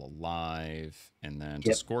still alive. And then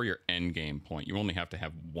to score your end game point, you only have to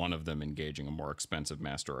have one of them engaging a more expensive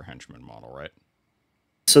Master or Henchman model, right?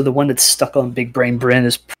 So the one that's stuck on Big Brain Bryn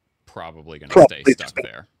is probably going to stay stuck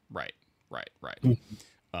there. Right.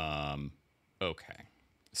 Mm-hmm. Okay.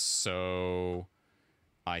 So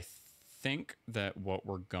I think that what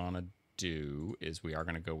we're going to do is we are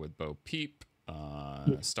going to go with Bo Peep.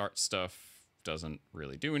 Start stuff doesn't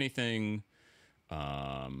really do anything.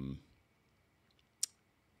 Can't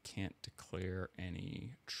declare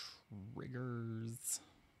any triggers.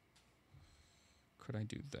 Could I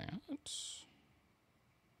do that?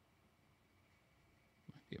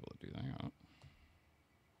 Might be able to do that.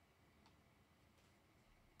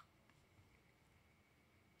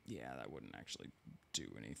 Yeah, that wouldn't actually do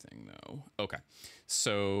anything, though. Okay,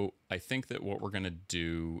 so I think that what we're going to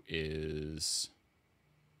do is...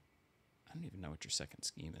 I don't even know what your second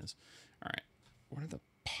scheme is. All right, what are the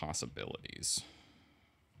possibilities?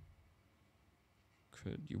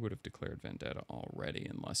 You would have declared Vendetta already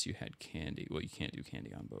unless you had Candy. Well, you can't do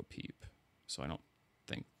Candy on Bo Peep, so I don't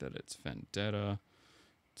think that it's Vendetta.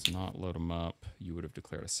 It's not Load 'em Up. You would have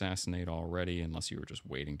declared Assassinate already unless you were just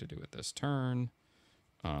waiting to do it this turn.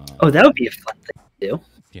 that would be a fun thing to do.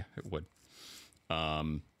 Yeah, it would.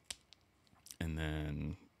 And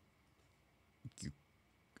then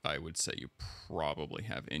I would say you probably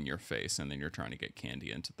have In Your Face, and then you're trying to get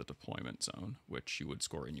Candy into the deployment zone, which you would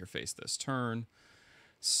score In Your Face this turn.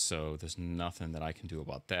 So there's nothing that I can do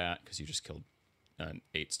about that because you just killed an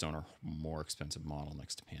 8-stone or more expensive model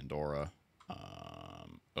next to Pandora.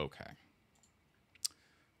 Okay.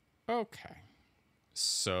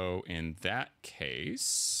 So in that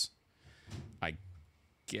case, I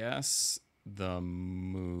guess the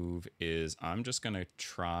move is I'm just going to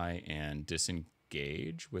try and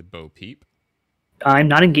disengage with Bo Peep. I'm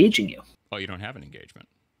not engaging you. Oh, you don't have an engagement.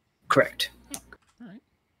 Correct. Oh, all right.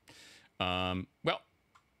 Well,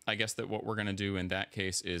 I guess that what we're going to do in that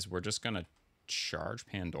case is we're just going to charge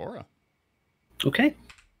Pandora. Okay.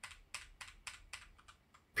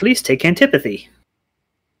 Please take Antipathy.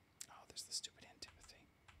 Oh, there's the stupid Antipathy.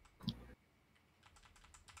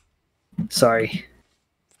 Sorry.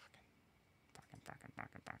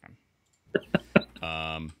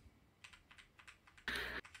 Fucking.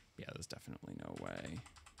 Yeah, there's definitely no way.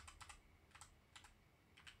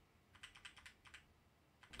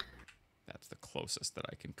 That's the closest that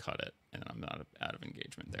I can cut it, and I'm not out of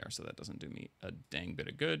engagement there, so that doesn't do me a dang bit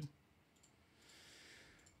of good.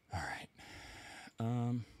 All right.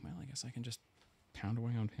 Well, I guess I can just pound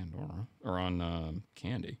away on Pandora, or on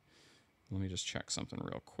Candy. Let me just check something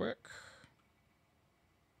real quick.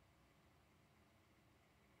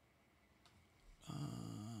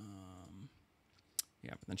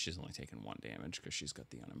 Yeah, but then she's only taken 1 damage because she's got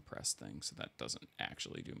the unimpressed thing, so that doesn't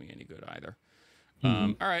actually do me any good either.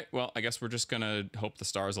 All right, well, I guess we're just going to hope the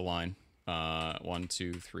stars align. 1,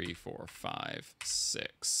 2, 3, 4, 5,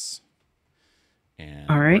 6. And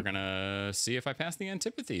all right. we're going to see if I pass the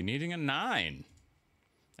antipathy, needing a 9.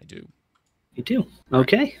 I do. You do.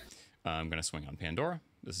 Okay. I'm going to swing on Pandora.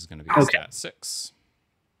 This is going to be a stat 6.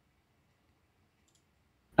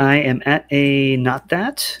 I am at a not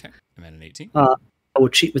that. Okay, I'm at an 18. I will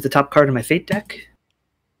cheat with the top card of my fate deck.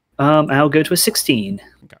 I'll go to a 16.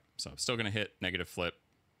 Okay, so I'm still going to hit negative flip.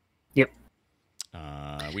 Yep.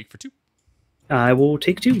 Weak for 2. I will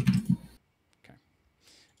take 2. Okay.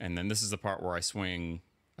 And then this is the part where I swing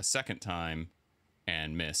a second time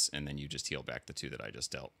and miss, and then you just heal back the 2 that I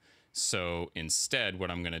just dealt. So instead, what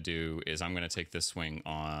I'm going to do is I'm going to take this swing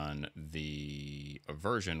on the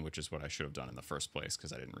aversion, which is what I should have done in the first place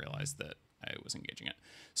because I didn't realize that I was engaging it.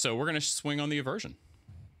 So we're going to swing on the aversion.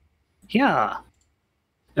 Yeah.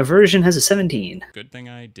 Aversion has a 17. Good thing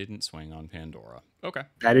I didn't swing on Pandora. Okay.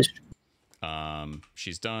 That is...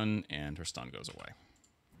 She's done, and her stun goes away.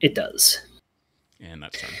 It does. And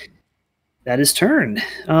that's turn. That is turn.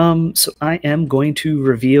 So I am going to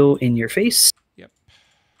reveal in your face. Yep.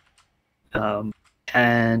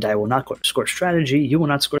 And I will not score strategy. You will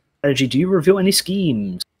not score strategy. Do you reveal any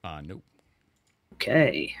schemes? Nope.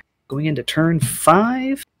 Okay. Going into turn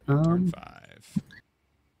 5. Turn 5.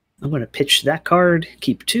 I'm going to pitch that card,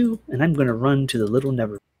 keep 2, and I'm going to run to the Little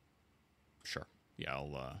Never. Sure. Yeah,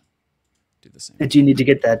 I'll do the same. And do you need to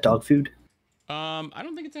get that dog food? I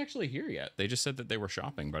don't think it's actually here yet. They just said that they were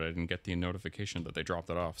shopping, but I didn't get the notification that they dropped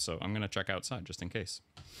it off. So I'm going to check outside just in case.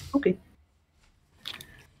 Okay.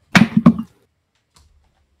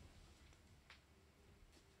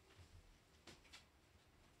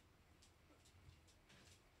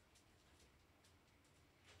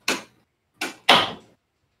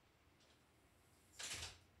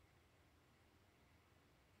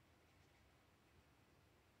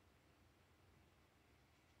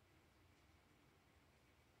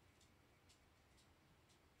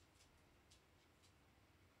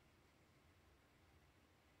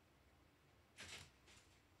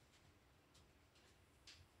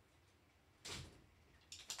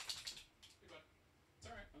 It's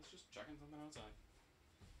all right. I was just checking something outside.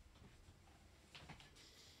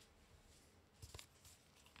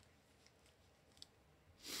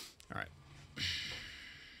 All right.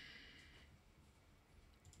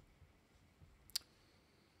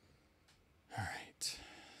 All right.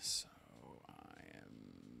 So I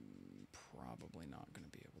am probably not going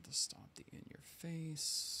to be able to stop the in your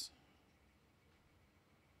face.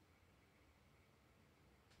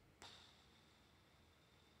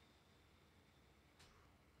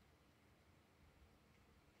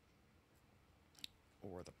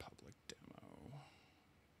 Or the public demo.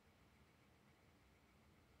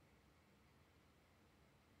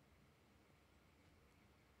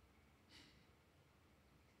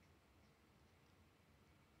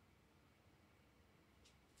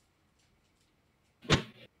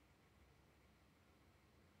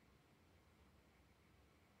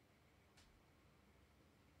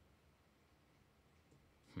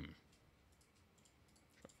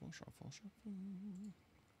 Shuffle.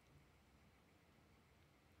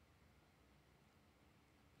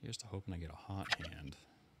 Here's to hoping I get a hot hand.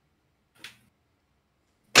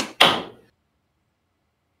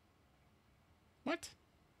 What?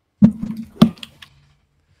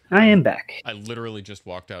 I am back. I literally just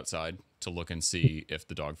walked outside to look and see if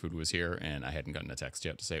the dog food was here, and I hadn't gotten a text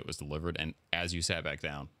yet to say it was delivered. And as you sat back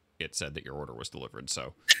down, it said that your order was delivered.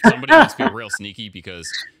 So somebody must be real sneaky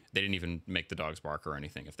because they didn't even make the dogs bark or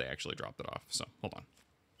anything if they actually dropped it off. So hold on.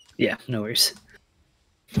 Yeah, no worries.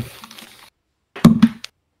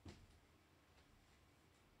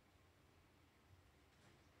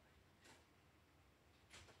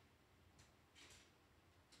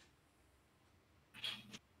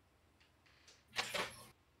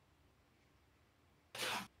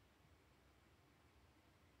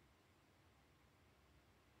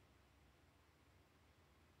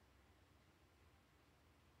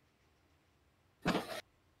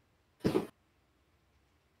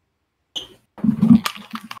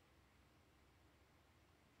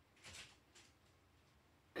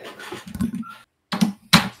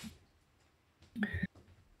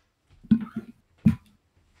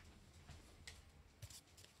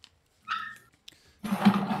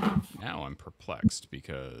 Now I'm perplexed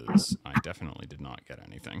because I definitely did not get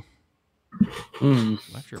anything.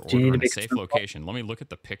 Left your order in a safe location. Let me look at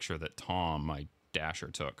the picture that Tom, my dasher,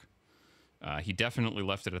 took. He definitely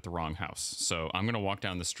left it at the wrong house. So I'm going to walk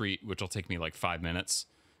down the street, which will take me like 5 minutes,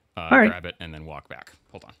 All right. grab it, and then walk back.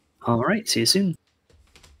 Hold on. All right. See you soon.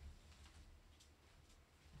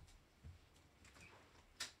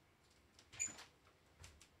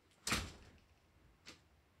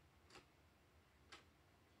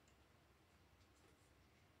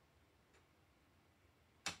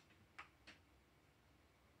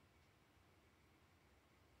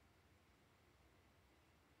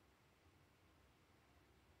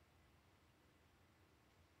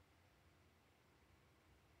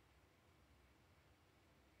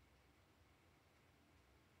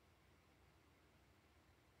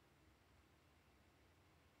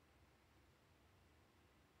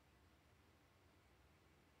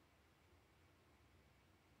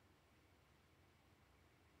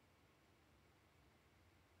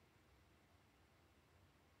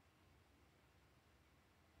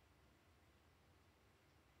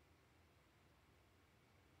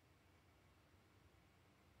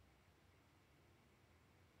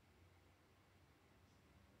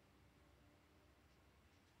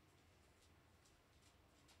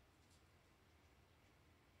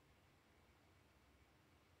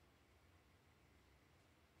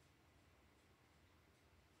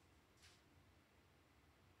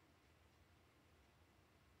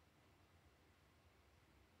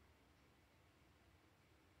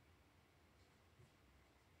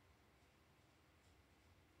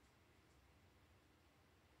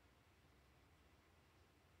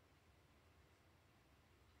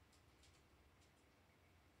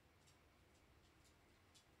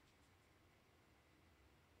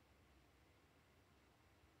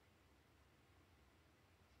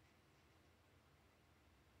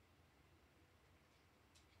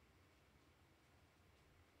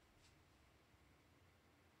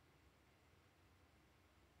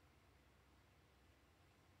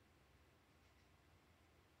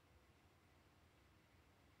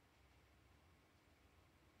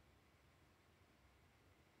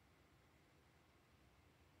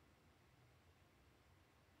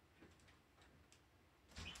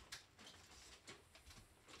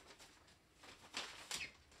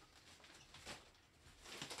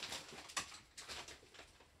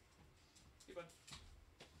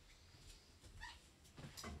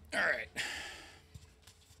 All right.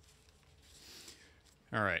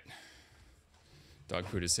 All right. Dog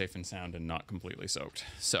food is safe and sound and not completely soaked.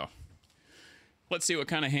 So, let's see what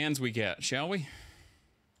kind of hands we get, shall we?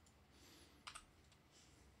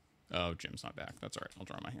 Oh, Jim's not back. That's all right. I'll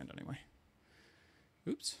draw my hand anyway.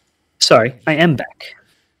 Oops. Sorry, I am back.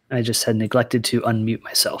 I just had neglected to unmute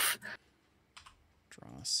myself.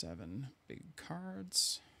 Draw 7 big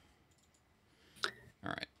cards. All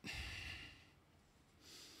right.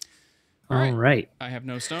 All right. I have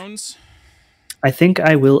no stones. I think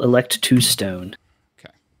I will elect 2 stone.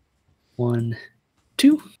 Okay. 1,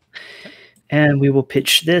 2. Okay. And we will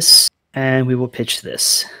pitch this, and we will pitch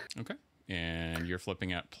this. Okay. And you're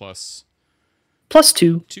flipping at plus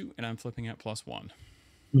 +2. 2, and I'm flipping at +1.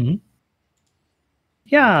 Mm-hmm.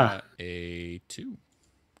 Yeah. Got a 2.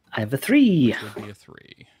 I have a 3. Would be a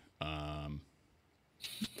 3.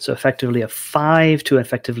 So effectively a 5 to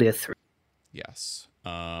effectively a 3. Yes.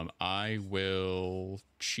 I will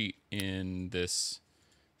cheat in this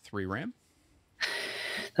 3 ram.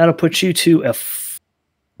 That'll put you to a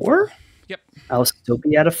 4? Yep. I'll still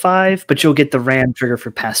be at a 5, but you'll get the ram trigger for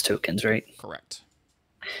pass tokens, right? Correct.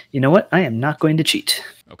 You know what? I am not going to cheat.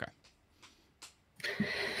 Okay.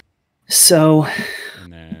 So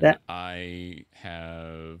And then I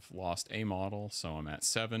have lost a model, so I'm at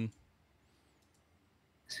 7.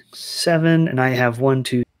 7, and I have 1,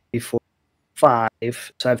 2, 3, 4, 5.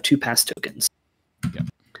 So I have 2 pass tokens. Yep.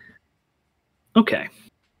 Okay.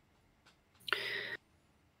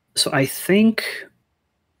 So I think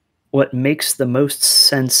what makes the most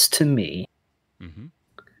sense to me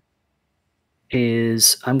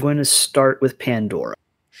is I'm going to start with Pandora.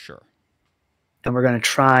 Sure. And we're going to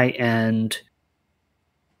try and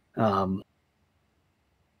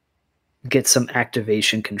get some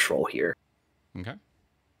activation control here. Okay.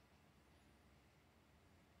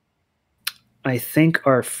 I think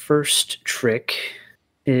our first trick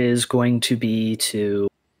is going to be to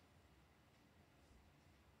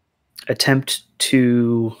attempt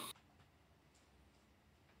to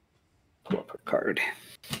pull up a card.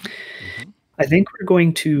 I think we're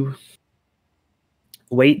going to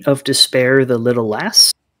Weight of Despair the Little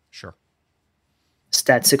Lass. Sure.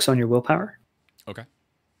 Stat 6 on your willpower. Okay.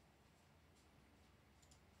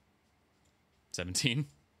 17,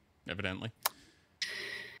 evidently.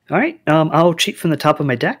 All right. I'll cheat from the top of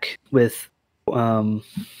my deck with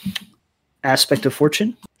Aspect of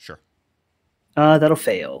Fortune. Sure. That'll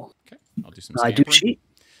fail. Okay. I'll do some I scampering. do cheat.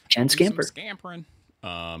 Can scamper. Scampering.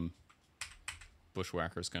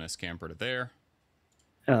 Bushwhacker's going to scamper to there.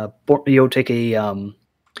 You'll take a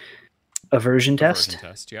aversion test. Aversion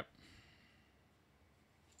test, yep.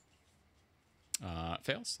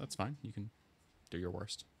 Fails. That's fine. You can do your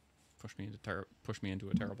worst. Push me into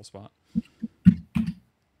a terrible spot. Okay.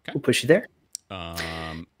 We'll push you there.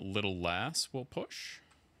 Little lass will push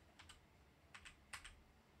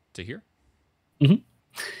to here.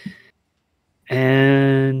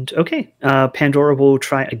 And okay, Pandora will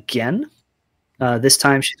try again. This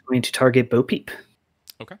time she's going to target Bo Peep.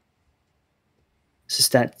 Okay. This is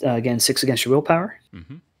stat again 6 against your willpower. I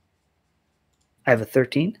have a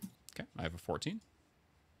 13. Okay, I have a 14.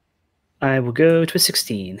 I will go to a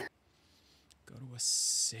 16. Go to a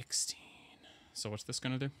 16. So what's this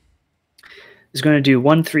going to do? It's going to do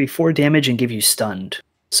 1, 3, 4 damage and give you stunned.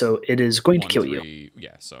 So it is going to kill you.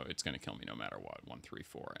 Yeah, so it's going to kill me no matter what. 1, 3,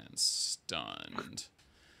 4, and stunned.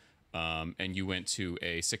 And you went to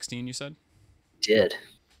a 16, you said? Did.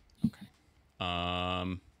 Okay.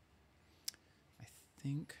 I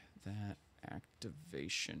think that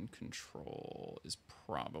activation control is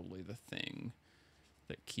probably the thing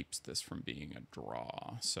that keeps this from being a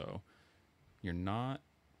draw. So you're not...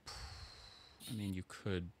 I mean, you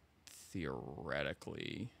could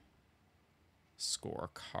theoretically score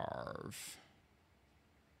Carve.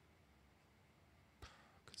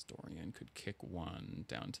 Because Dorian could kick one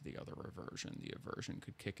down to the other aversion. The aversion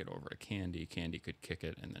could kick it over to Candy. Candy could kick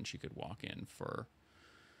it, and then she could walk in for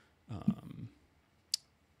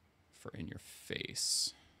in your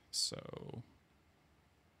face. So,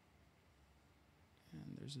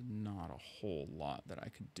 and there's not a whole lot that I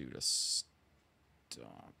could do to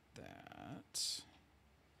stop that.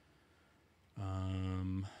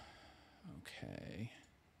 Okay.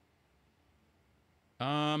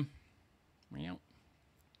 Meow.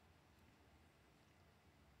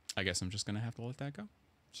 I guess I'm just gonna have to let that go.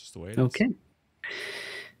 It's just the way it is.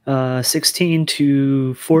 Okay. 16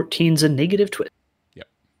 to 14 is a negative twist. Yep.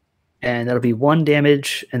 And that'll be 1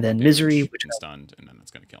 damage, and then misery, which is stunned, and then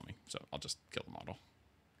that's gonna kill me. So I'll just kill the model.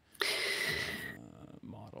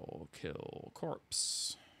 Model kill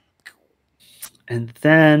corpse. And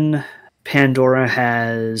then Pandora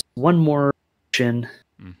has one more action.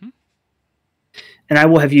 And I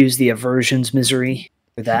will have used the aversion's misery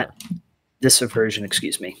for that. Sure. This aversion,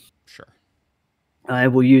 excuse me. Sure. I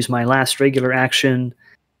will use my last regular action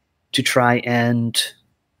to try and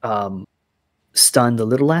stun the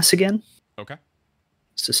little lass again. Okay.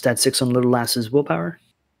 So stat 6 on little lass's willpower.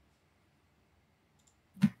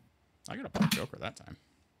 I got a pop Joker that time.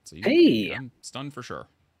 So Hey! I'm stunned for sure.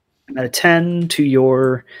 I'm at a 10 to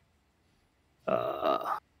your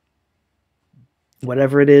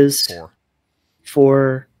whatever it is.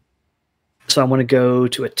 4. So I want to go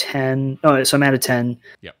to a 10. Oh, so I'm at a 10.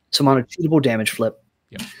 Yep. So I'm on a cheatable damage flip.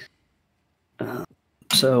 Yep.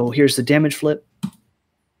 So here's the damage flip.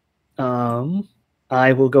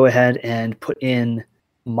 I will go ahead and put in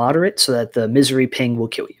moderate so that the misery ping will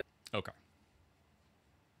kill you. Okay.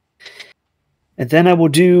 And then I will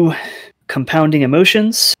do compounding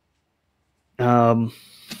emotions. That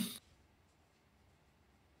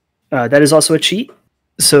is also a cheat.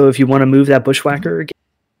 So if you want to move that bushwhacker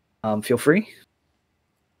again, feel free.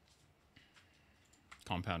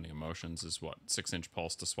 Compounding emotions is what? 6-inch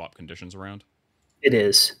pulse to swap conditions around? It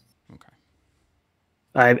is. Okay.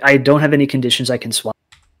 I don't have any conditions I can swap.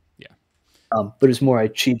 Yeah. But it's more I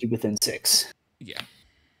cheated within 6. Yeah.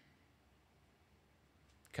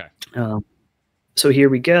 Okay. So here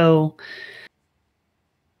we go.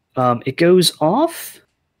 It goes off.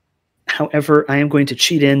 However, I am going to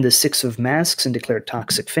cheat in the 6 of masks and declare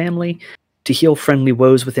toxic family to heal friendly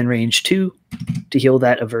woes within range 2 to heal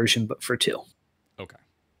that aversion, but for 2. Okay.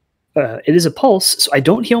 It is a pulse, so I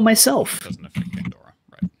don't heal myself. Doesn't affect Pandora,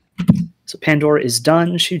 right? So Pandora is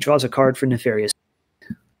done. She draws a card for Nefarious.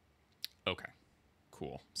 Okay.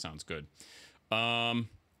 Cool. Sounds good.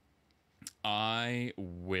 I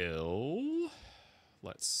will...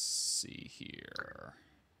 Let's see here.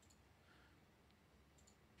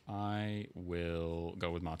 I will go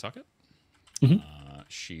with Mah Tucket.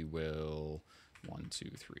 She will 1, 2,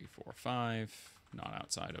 3, 4, 5. Not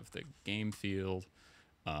outside of the game field.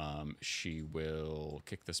 She will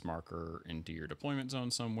kick this marker into your deployment zone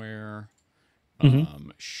somewhere.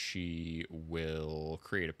 She will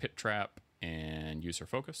create a pit trap and use her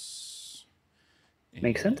focus.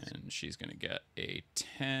 Makes sense. And she's going to get a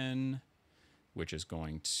 10, which is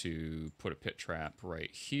going to put a pit trap right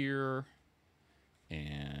here.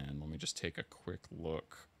 And let me just take a quick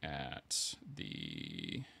look at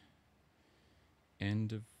the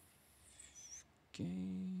end of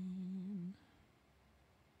game.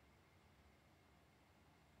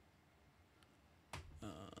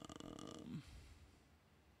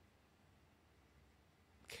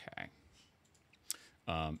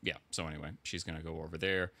 Yeah, so anyway, she's going to go over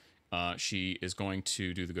there. She is going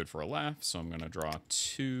to do the good for a laugh, so I'm going to draw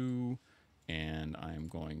 2, and I'm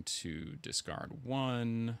going to discard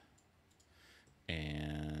 1.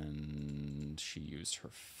 And she used her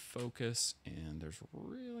focus, and there's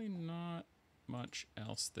really not much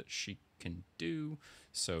else that she can do.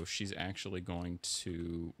 So she's actually going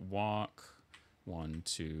to walk 1,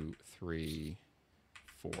 2, 3,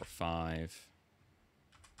 4, 5.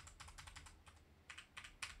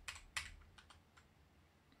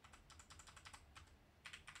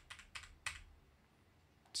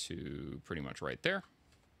 To pretty much right there.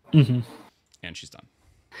 Mm-hmm. And she's done.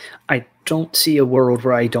 I don't see a world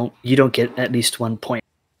where you don't get at least 1 point.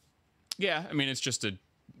 Yeah, I mean, it's just a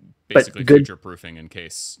basically good, future proofing in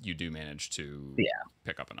case you do manage to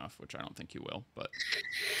pick up enough, which I don't think you will. But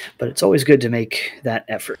it's always good to make that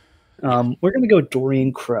effort. We're going to go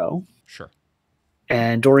Dorian Crow. Sure.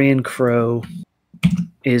 And Dorian Crow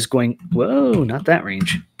is going... Whoa, not that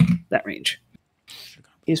range. That range.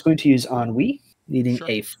 He's going to use Ennui, needing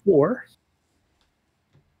a 4.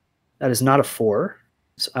 That is not a 4.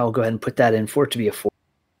 So I'll go ahead and put that in for it to be a 4.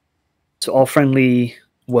 So all friendly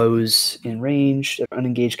woes in range that are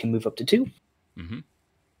unengaged can move up to 2. Mm-hmm.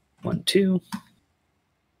 1, 2. I'm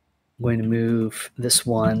going to move this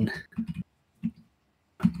one.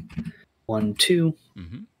 1, 2.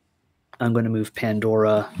 Mm-hmm. I'm going to move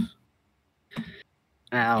Pandora.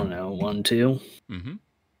 I don't know, 1, 2. Mm-hmm.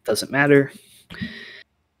 Doesn't matter.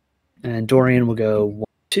 And Dorian will go 1,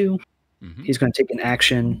 2. Mm-hmm. He's going to take an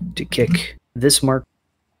action to kick this mark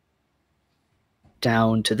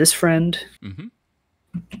down to this friend. Mm-hmm.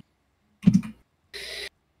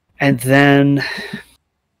 And then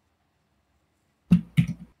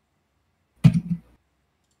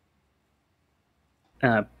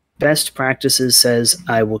best practices says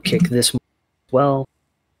I will kick this mark as well,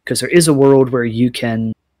 because there is a world where you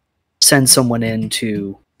can send someone in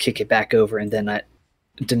to kick it back over, and then that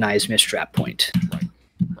denies me a strap point.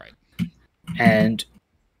 Right. And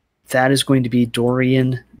that is going to be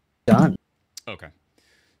Dorian done. Okay.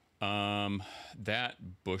 That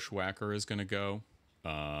bushwhacker is going to go.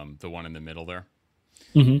 The one in the middle there.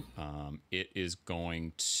 Mm-hmm. It is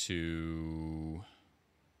going to...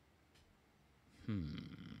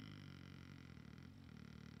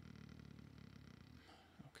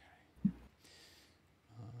 Okay.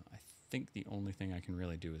 I think the only thing I can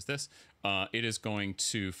really do is this. It is going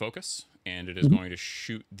to focus, and it is going to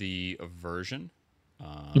shoot the aversion.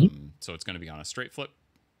 So it's going to be on a straight flip.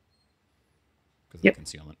 Because of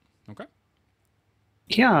concealment. Okay.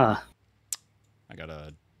 Yeah. I got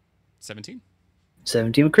a 17.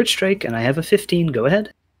 17 with crit strike, and I have a 15. Go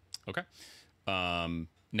ahead. Okay.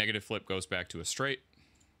 Negative flip goes back to a straight.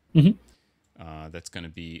 That's going to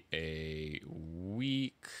be a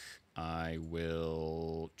weak. I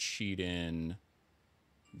will cheat in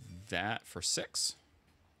that for 6,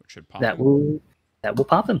 which should pop him. That will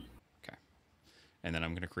pop him. Okay. And then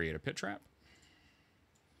I'm going to create a pit trap,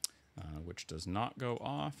 which does not go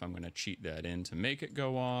off. I'm going to cheat that in to make it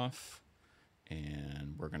go off.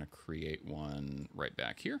 And we're going to create one right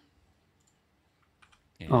back here.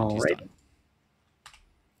 And he's done.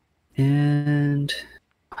 And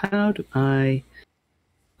how do I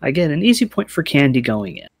get an easy point for Candy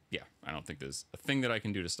going in? Yeah, I don't think there's a thing that I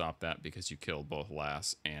can do to stop that because you killed both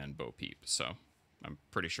Lass and Bo Peep. So I'm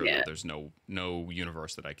pretty sure that there's no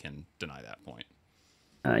universe that I can deny that point.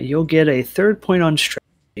 You'll get a 3rd point on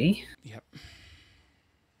strategy. Yep.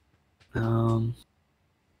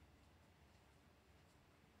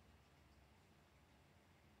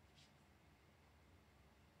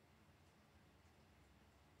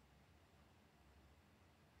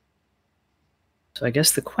 So I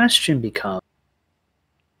guess the question becomes,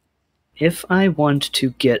 if I want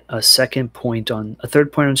to get a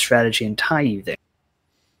 3rd point on strategy and tie you there,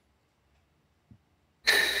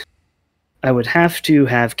 I would have to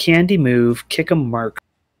have Candy move, kick a mark,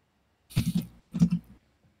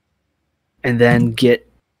 and then get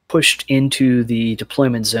pushed into the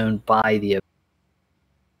deployment zone by the...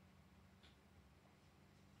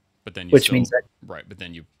 But then which means that... Right, but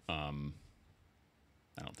then you... I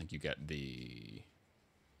don't think you get the...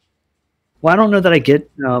 Well, I don't know that I get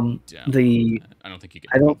I don't think you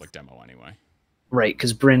get the public demo anyway. Right,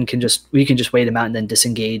 because Bryn we can just wait him out and then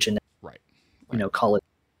disengage and call it.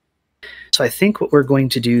 So I think what we're going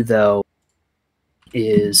to do, though,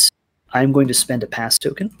 is I'm going to spend a pass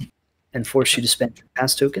token and force you to spend your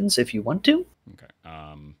pass tokens if you want to. Okay.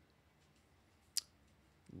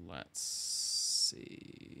 Let's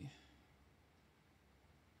see.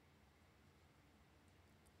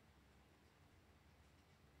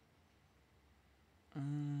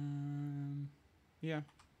 Yeah.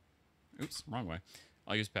 Oops, wrong way.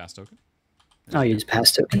 I'll use pass token. I'll use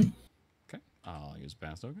pass token. Okay, I'll use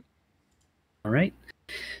pass token. All right.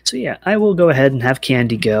 So yeah, I will go ahead and have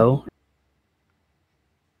Candy go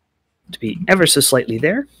to be ever so slightly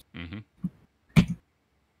there. Mm-hmm.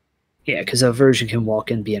 Yeah, because a version can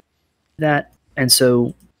walk in beyond that. And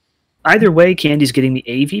so either way, Candy's getting the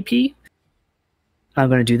AVP. I'm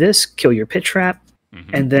going to do this, kill your pit trap,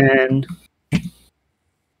 and then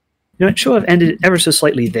she'll have ended ever so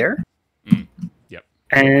slightly there. Yep.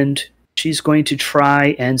 And she's going to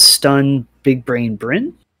try and stun Big Brain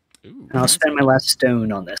Bryn. Ooh, and I'll spend my last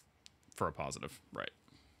stone on this. For a positive, right.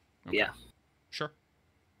 Okay. Yeah. Sure.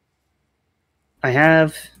 I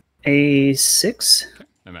have a 6. Okay.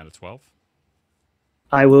 I'm at a 12.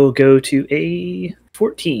 I will go to a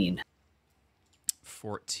 14.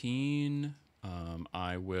 14.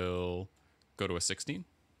 I will go to a 16.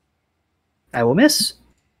 I will miss.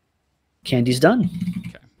 Candy's done.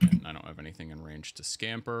 Okay. And I don't have anything in range to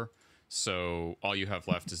scamper. So all you have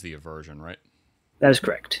left is the aversion, right? That is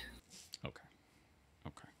correct. Okay.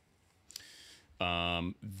 Okay.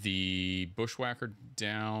 The bushwhacker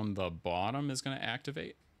down the bottom is going to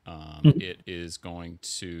activate. It is going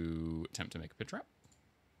to attempt to make a pit trap.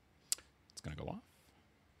 It's going to go off.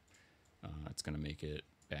 It's going to make it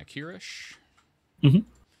back here-ish. Pit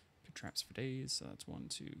traps for days. So that's 1,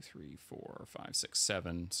 2, 3, 4, 5, 6,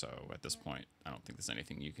 7. So at this point, I don't think there's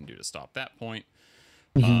anything you can do to stop that point.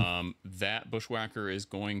 That bushwhacker is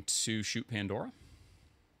going to shoot Pandora.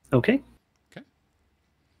 Okay. Okay.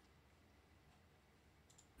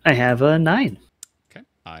 I have a 9. Okay.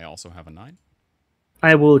 I also have a 9.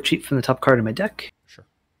 I will cheat from the top card of my deck. Sure.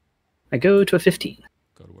 I go to a 15.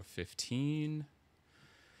 Go to a 15.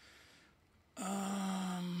 That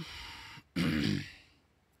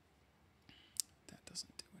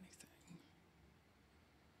doesn't do anything.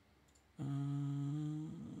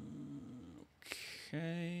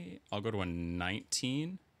 Okay. I'll go to a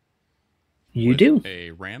 19. You do.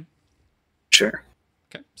 A ram. Sure.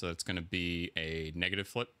 Okay. So that's going to be a negative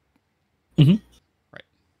flip. Right.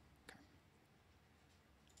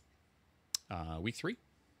 Okay. Week 3.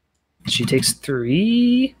 She takes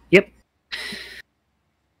 3. Yep.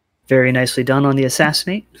 Very nicely done on the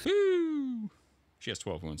Assassinate. Woo! She has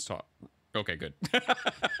 12 wounds top. Okay, good.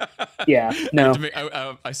 Yeah, no.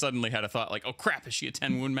 I suddenly had a thought like, oh crap, is she a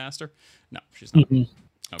 10 wound master? No, she's not.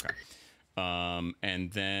 Okay. And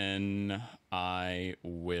then I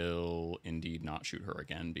will indeed not shoot her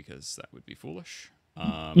again because that would be foolish.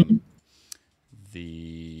 What's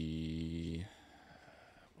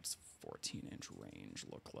 14-inch range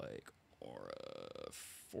look like? Or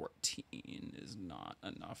 14 is not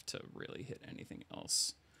enough to really hit anything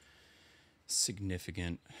else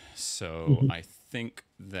significant. So I think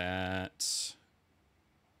that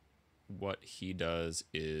what he does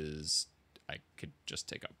is I could just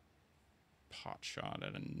take a pot shot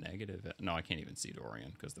at a negative. No, I can't even see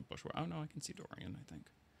Dorian because the bushwhacker. Oh no, I can see Dorian, I think.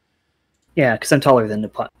 Yeah, because I'm taller than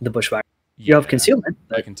the bushwhacker. You have concealment.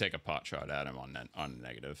 But... I can take a pot shot at him on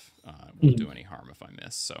negative. Won't do any harm if I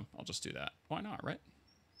miss, so I'll just do that. Why not, right?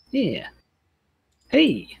 Yeah.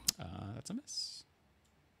 Hey. That's a miss.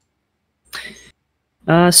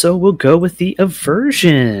 So we'll go with the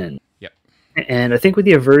aversion. Yep. And I think what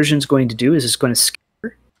the aversion's going to do is it's going to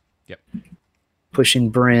scare. Yep. Pushing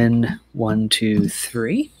Bryn 1, 2,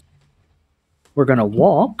 3. We're going to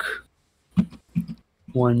walk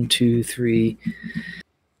 1, 2, 3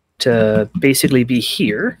 to basically be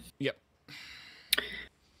here. Yep.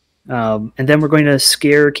 And then we're going to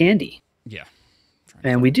scare Candy. Yeah.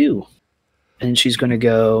 And we do. And she's going to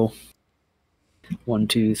go 1,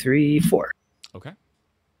 2, 3, 4. Okay.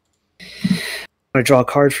 I'm going to draw a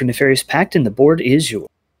card for Nefarious Pact, and the board is yours.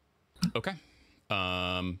 Okay.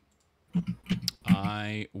 I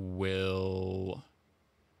will...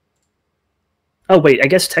 Oh, wait. I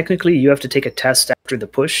guess technically you have to take a test after the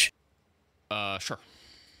push. Sure.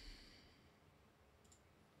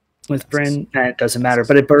 With Bryn, it doesn't matter,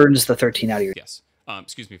 but it burns the 13 out of your... Yes.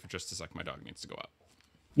 Excuse me for just a sec. My dog needs to go out.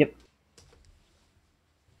 Yep.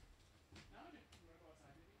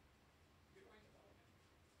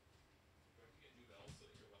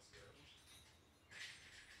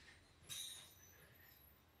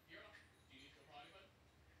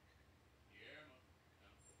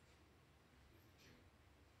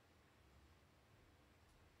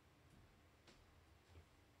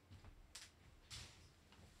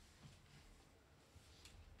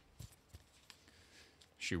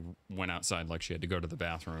 She went outside like she had to go to the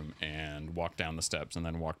bathroom and walked down the steps and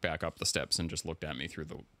then walked back up the steps and just looked at me through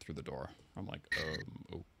the door. I'm like,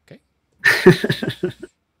 okay.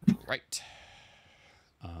 Right.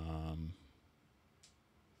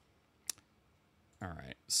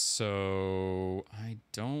 So I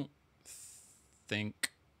don't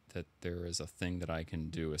think that there is a thing that I can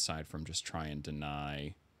do aside from just try and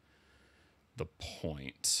deny the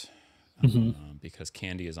point. Because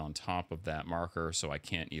Candy is on top of that marker, so I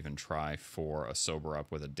can't even try for a sober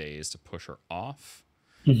up with a daze to push her off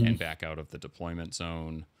and back out of the deployment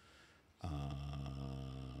zone. I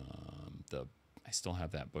still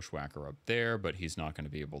have that bushwhacker up there, but he's not going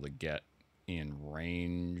to be able to get in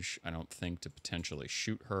range, I don't think, to potentially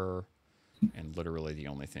shoot her. And literally the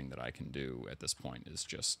only thing that I can do at this point is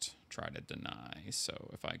just try to deny. So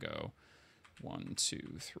if I go 1,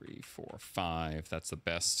 2, 3, 4, 5, that's the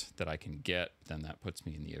best that I can get. Then that puts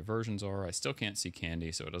me in the aversion zone. I still can't see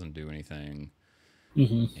Candy, so it doesn't do anything.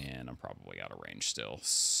 And I'm probably out of range still.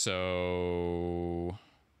 So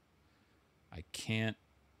I can't.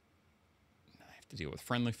 I have to deal with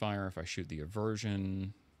friendly fire if I shoot the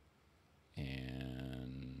aversion.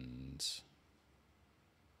 And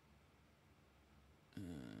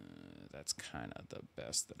that's kind of the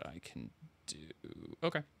best that I can do.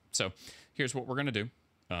 Okay, so here's what we're going to do.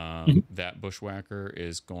 That bushwhacker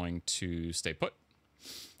is going to stay put.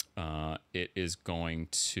 It is going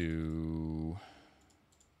to...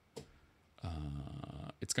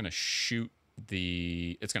 it's going to shoot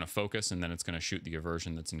the... It's going to focus, and then it's going to shoot the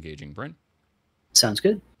aversion that's engaging Bryn. Sounds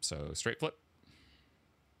good. So straight flip.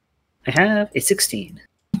 I have a 16.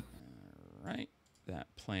 All right.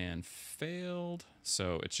 That plan failed.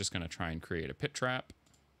 So it's just going to try and create a pit trap,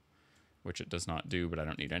 which it does not do, but I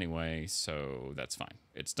don't need anyway. So that's fine.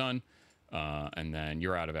 It's done. And then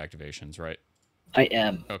you're out of activations, right? I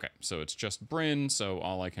am. Okay. So it's just Bryn. So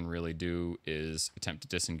all I can really do is attempt to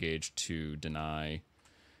disengage to deny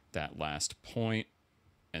that last point,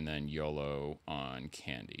 and then YOLO on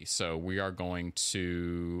Candy. So we are going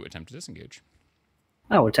to attempt to disengage.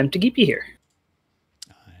 I'll attempt to keep you here.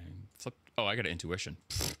 Oh, I got an intuition.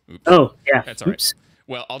 Oops. Oh, yeah. That's all right. Oops.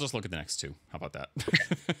 Well, I'll just look at the next two. How about that?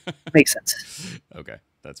 Makes sense. Okay,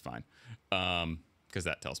 that's fine. Because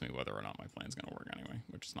that tells me whether or not my plan's going to work anyway,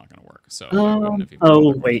 which is not going to work. So.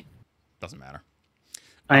 Wait. Doesn't matter.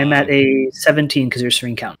 I am at a 17 because you're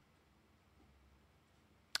serene count.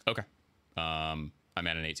 Okay. I'm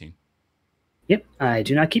at an 18. Yep, I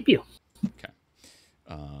do not keep you. Okay.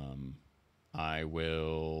 I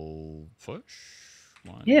will push.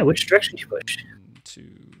 1, Yeah, which direction do you push? 2,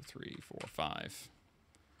 3, 4, 5.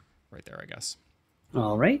 Right there, I guess.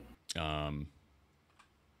 All right.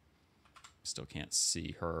 Still can't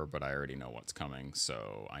see her, but I already know what's coming,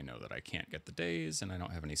 so I know that I can't get the daze, and I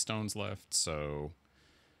don't have any stones left, so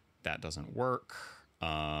that doesn't work.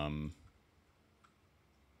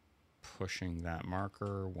 Pushing that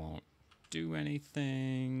marker won't do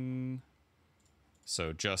anything.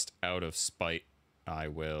 So just out of spite, I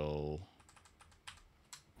will...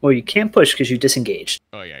 Well, you can't push because you disengaged.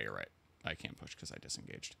 Oh, yeah, you're right. I can't push because I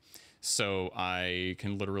disengaged. So I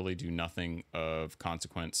can literally do nothing of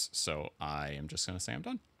consequence, so I am just going to say I'm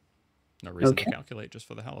done. No reason to calculate, just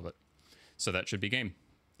for the hell of it. So that should be game.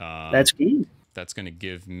 That's game. That's going to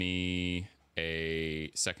give me a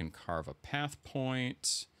second Carve a path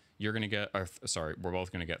point. You're going to get... sorry, we're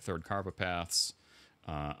both going to get third Carve a paths.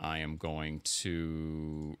 I am going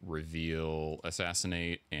to reveal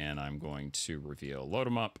Assassinate, and I'm going to reveal Load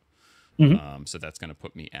 'em Up. So that's going to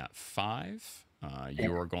put me at 5.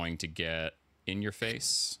 You are going to get In Your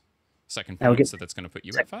Face, second point, so that's going to put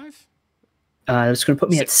you at 5? That's going to put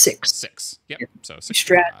me at 6. 6. Yep. So 6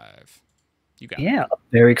 5. You got it. Yeah, a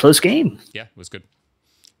very close game. Yeah, it was good.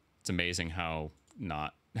 It's amazing how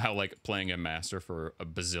like playing a master for a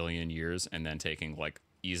bazillion years and then taking like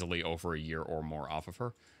easily over a year or more off of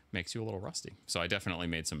her makes you a little rusty. So I definitely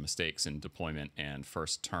made some mistakes in deployment and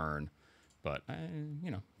first turn, but I,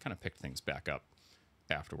 kind of picked things back up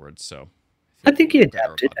afterwards. So I think you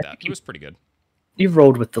adapted. It was pretty good. You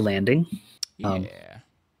rolled with the landing. Yeah.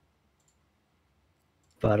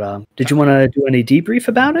 But did you want to do any debrief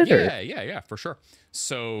about it? Yeah, for sure.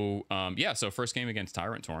 So, so first game against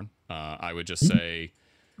Tyrant Torn, I would just say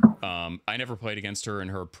I never played against her in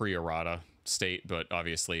her pre-errata state, but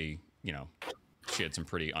obviously, she had some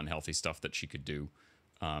pretty unhealthy stuff that she could do.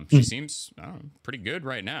 She seems pretty good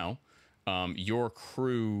right now. Your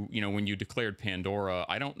crew, when you declared Pandora,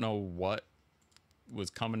 I don't know what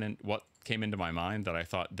came into my mind that I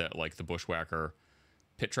thought that like the Bushwhacker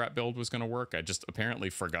pit trap build was going to work. I just apparently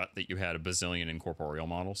forgot that you had a bazillion incorporeal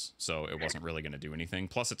models, so it wasn't really going to do anything.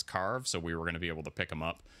 Plus it's Carve, so we were going to be able to pick them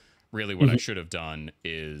up. Really what I should have done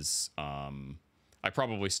is I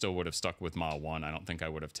probably still would have stuck with Mah 1. I don't think I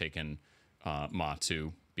would have taken Mah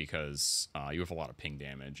 2 because you have a lot of ping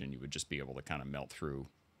damage and you would just be able to kind of melt through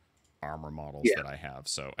armor models that I have.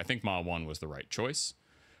 So I think Mah 1 was the right choice.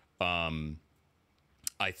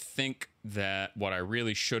 I think that what I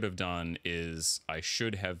really should have done is I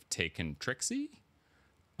should have taken Trixie,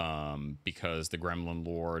 because the Gremlin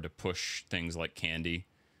lore to push things like Candy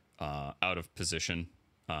out of position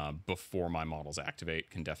before my models activate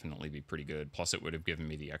can definitely be pretty good. Plus, it would have given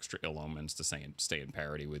me the extra ill omens to stay in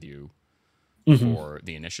parity with you for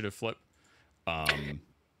the initiative flip.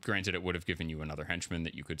 Granted, it would have given you another henchman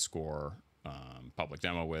that you could score public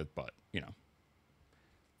demo with, but you know.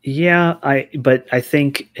 Yeah, but I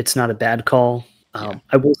think it's not a bad call.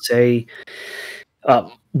 I will say,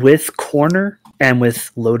 with corner and with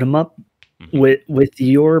load 'em up, with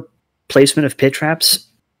your placement of pit traps,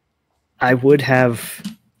 I would have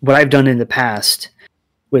what I've done in the past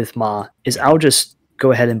with Ma is I'll just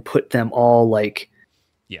go ahead and put them all like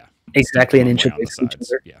exactly an inch away from each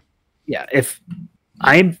other. Yeah. If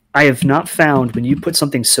I have not found when you put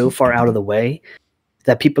something so far out of the way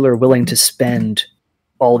that people are willing to spend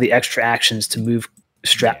all the extra actions to move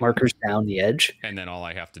strap markers down the edge. And then all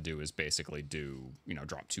I have to do is basically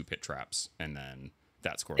drop 2 pit traps, and then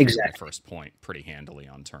that scores my first point pretty handily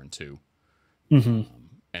on turn 2.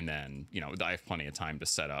 And then, I have plenty of time to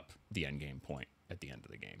set up the end game point at the end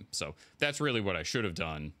of the game. So that's really what I should have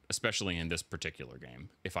done, especially in this particular game,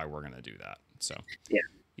 if I were going to do that. So,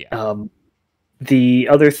 yeah. The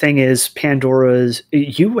other thing is Pandora's.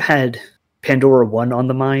 You had Pandora 1 on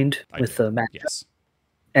the mind with the matchup. Yes.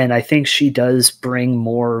 And I think she does bring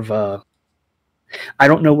more of a. I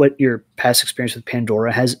don't know what your past experience with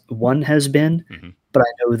Pandora has been, but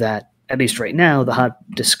I know that at least right now, the hot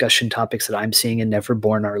discussion topics that I'm seeing in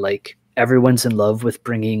Neverborn are like everyone's in love with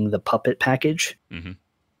bringing the puppet package.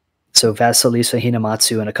 So Vasilisa,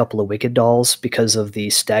 Hinamatsu, and a couple of Wicked dolls because of the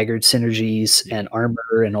staggered synergies and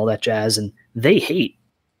armor and all that jazz, and they hate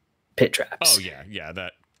pit traps. Oh yeah,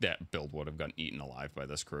 that build would have gotten eaten alive by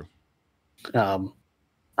this crew.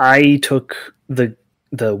 I took the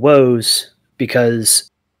woes because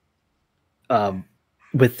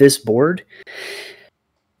with this board,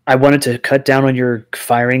 I wanted to cut down on your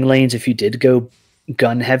firing lanes if you did go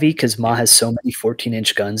gun heavy, because Ma has so many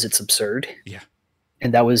 14-inch guns, it's absurd. Yeah.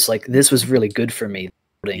 And that was like, this was really good for me.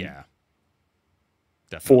 Yeah.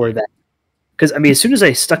 Definitely. For that. Because, as soon as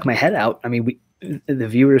I stuck my head out, the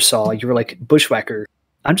viewers saw, you were like, Bushwhacker,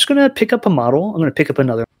 I'm just going to pick up a model. I'm going to pick up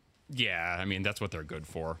another. Yeah, that's what they're good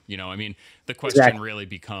for. The question really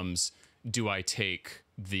becomes, do I take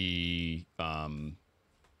the,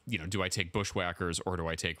 do I take Bushwhackers or do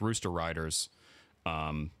I take Rooster Riders?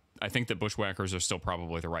 I think that Bushwhackers are still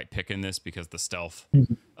probably the right pick in this because the stealth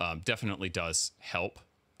definitely does help.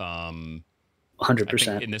 100%. I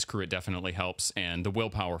think in this crew, it definitely helps. And the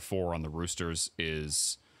willpower 4 on the Roosters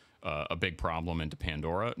is a big problem into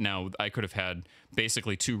Pandora. Now, I could have had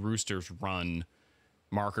basically 2 Roosters run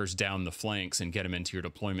markers down the flanks and get them into your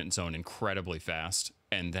deployment zone incredibly fast,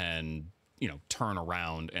 and then, turn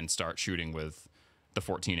around and start shooting with the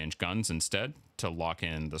 14-inch guns instead to lock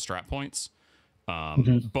in the strap points.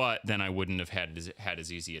 But then I wouldn't have had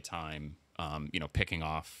as easy a time, picking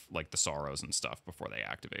off like the Sorrows and stuff before they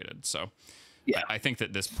activated. So I think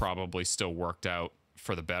that this probably still worked out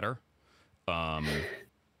for the better.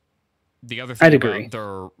 The other thing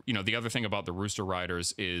the other thing about the Rooster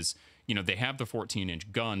Riders is, they have the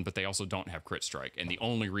 14-inch gun, but they also don't have crit strike. And the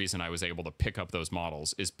only reason I was able to pick up those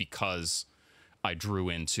models is because I drew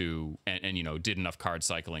into and did enough card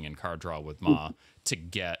cycling and card draw with Ma to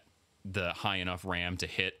get the high enough RAM to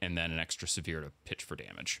hit and then an extra severe to pitch for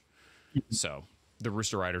damage. So the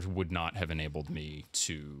Rooster Riders would not have enabled me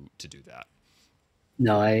to do that.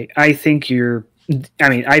 No, I think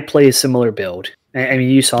I play a similar build.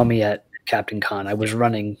 You saw me at Captain Con. I was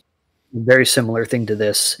running a very similar thing to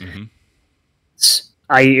this.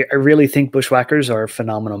 I really think Bushwhackers are a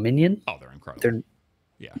phenomenal minion. Oh, they're incredible.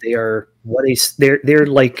 They are they're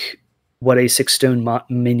like what a 6-stone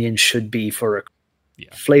minion should be for a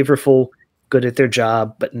flavorful, good at their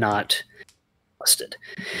job, but not busted.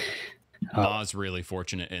 Ma's really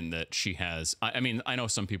fortunate in that she has. I know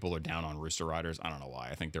some people are down on Rooster Riders. I don't know why.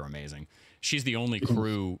 I think they're amazing. She's the only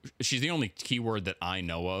crew. She's the only keyword that I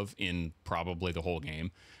know of in probably the whole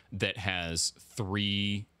game that has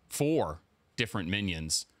 4 different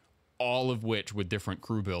minions, all of which with different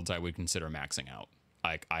crew builds I would consider maxing out.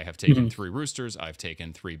 I have taken 3 Roosters, I've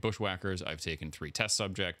taken 3 Bushwhackers, I've taken 3 test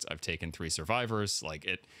subjects, I've taken 3 survivors.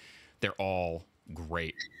 They're all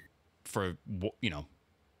great for,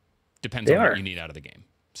 depends on what you need out of the game.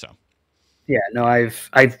 So, yeah, no, I've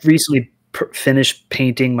recently finished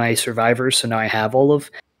painting my survivors, so now I have all of.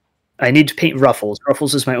 I need to paint Ruffles.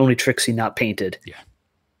 Ruffles is my only Trixie not painted. Yeah,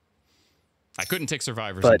 I couldn't take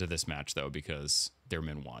survivors into this match though because they're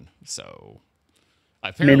min 1, so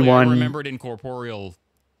Apparently, Min 1 I remembered incorporeal,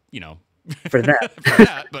 for that. for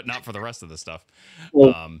that, but not for the rest of the stuff.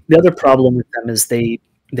 Well, the other problem with them is they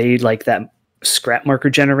like that scrap marker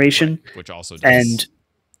generation, right, which also does and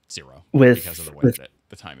 0 with because of the way that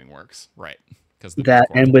the timing works, right? Because that,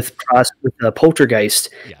 and with the poltergeist,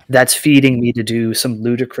 that's feeding me to do some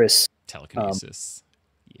ludicrous telekinesis.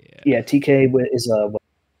 Yeah, TK is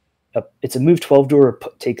it's a move 12 door,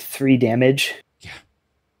 take 3 damage.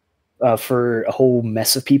 Yeah. For a whole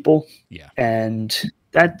mess of people. Yeah. And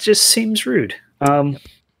that just seems rude. Yep.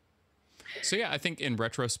 So yeah, I think in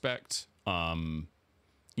retrospect, I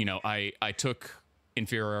took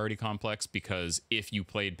inferiority complex because if you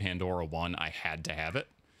played Pandora 1, I had to have it.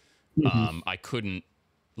 I couldn't,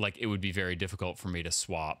 it would be very difficult for me to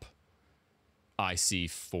swap IC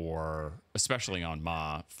for, especially on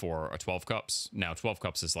Mah, for a 12 cups. Now 12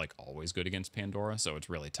 cups is always good against Pandora, so it's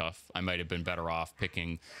really tough. I might have been better off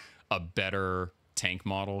picking a better tank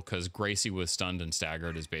model, because Gracie with stunned and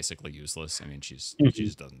staggered is basically useless. I mean, she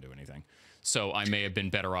just doesn't do anything. So I may have been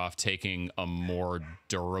better off taking a more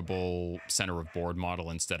durable center of board model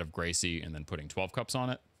instead of Gracie, and then putting 12 cups on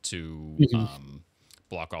it to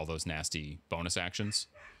block all those nasty bonus actions.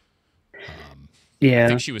 Yeah, I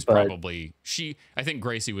think she was probably I think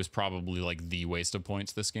Gracie was probably the waste of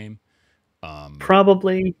points this game.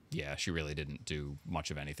 Probably. Yeah, she really didn't do much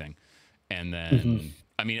of anything. And then,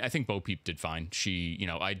 I mean, I think Bo Peep did fine. She,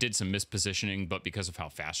 I did some mispositioning, but because of how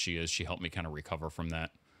fast she is, she helped me kind of recover from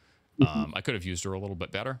that. I could have used her a little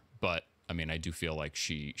bit better, but I mean, I do feel like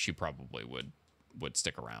she probably would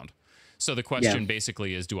stick around. So the question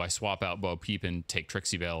basically is, do I swap out Bo Peep and take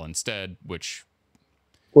Trixie Belle instead, which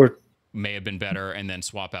may have been better, and then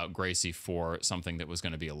swap out Gracie for something that was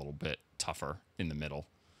going to be a little bit tougher in the middle?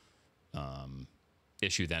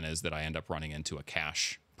 Issue then is that I end up running into a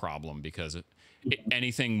cash problem, because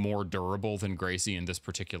anything more durable than Gracie in this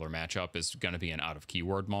particular matchup is going to be an out of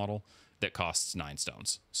keyword model that costs 9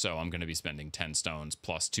 stones. So I'm going to be spending 10 stones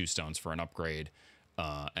plus 2 stones for an upgrade,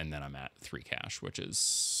 and then I'm at 3 cash, which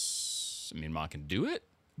is, I mean, Mah can do it,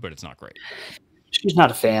 but it's not great. She's not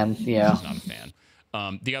a fan. Yeah, she's not a fan.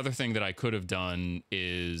 The other thing that I could have done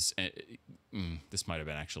is, this might have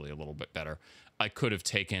been actually a little bit better. I could have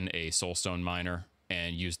taken a Soulstone Miner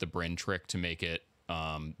and used the Bryn trick to make it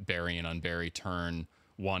bury and unbury turn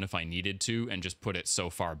 1 if I needed to, and just put it so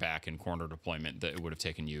far back in corner deployment that it would have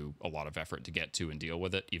taken you a lot of effort to get to and deal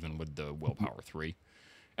with it, even with the willpower 3.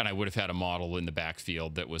 And I would have had a model in the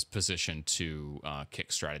backfield that was positioned to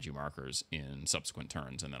kick strategy markers in subsequent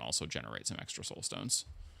turns, and then also generate some extra soul stones.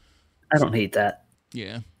 I don't hate that.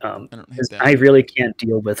 Yeah, I don't hate that. I really can't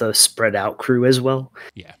deal with a spread out crew as well.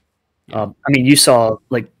 Yeah. I mean, you saw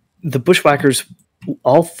the Bushwhackers.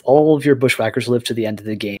 All of your Bushwhackers live to the end of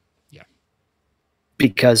the game. Yeah.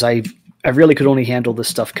 Because I really could only handle the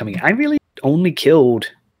stuff coming. I really only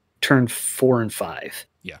killed turn 4 and 5.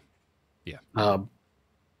 Yeah. Yeah.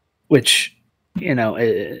 Which,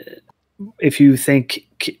 if you think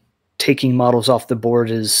taking models off the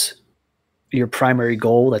board is your primary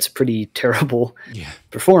goal, that's pretty terrible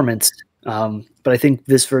performance. But I think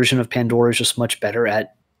this version of Pandora is just much better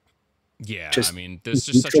at I mean, there's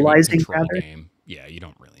just such a good control game. Yeah, you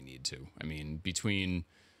don't really need to. I mean, between,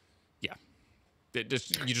 you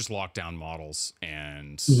just lock down models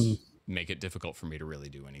and make it difficult for me to really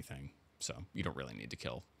do anything. So you don't really need to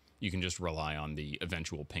kill. You can just rely on the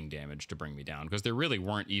eventual ping damage to bring me down, because there really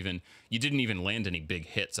weren't even, you didn't even land any big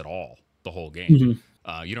hits at all the whole game.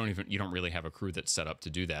 You don't really have a crew that's set up to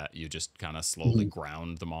do that. You just kind of slowly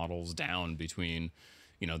ground the models down between,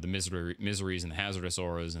 the miseries and the hazardous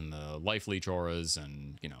auras and the life leech auras,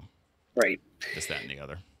 and this, that, and the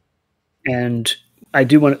other. And I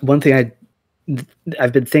do want one thing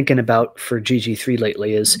I've been thinking about for GG3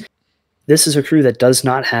 lately is this is a crew that does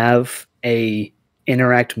not have a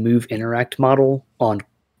interact model on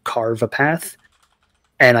Carve a path,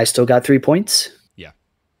 and I still got 3 points. Yeah,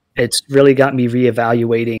 it's really got me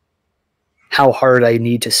reevaluating how hard I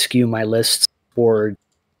need to skew my lists for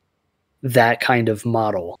that kind of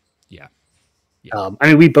model. Yeah. I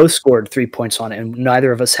mean, we both scored 3 points on it, and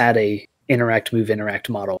neither of us had a interact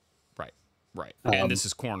model. Right. And this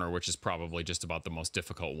is corner, which is probably just about the most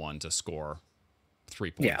difficult one to score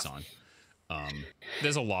 3 points on.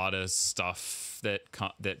 There's a lot of stuff that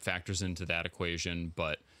factors into that equation,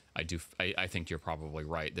 but I think you're probably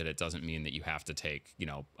right that it doesn't mean that you have to take,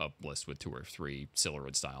 a list with 2 or 3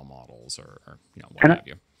 Sillerwood style models or what have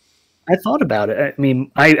you. I thought about it. I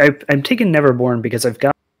mean, I'm taking Neverborn because I've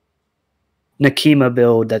got Nakima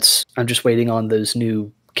build I'm just waiting on those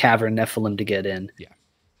new Cavern Nephilim to get in. Yeah.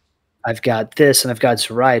 I've got this, and I've got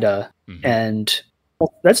Zoraida, and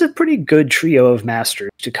Well, that's a pretty good trio of masters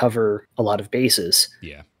to cover a lot of bases.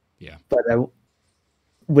 Yeah, yeah. But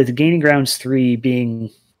with Gaining Grounds 3 being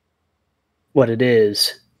what it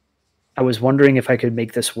is, I was wondering if I could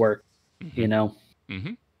make this work, you know?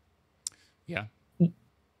 Mm-hmm. Yeah,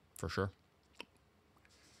 for sure.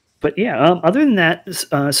 But yeah, other than that,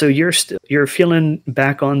 so you're feeling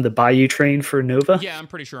back on the Bayou train for Nova? Yeah, I'm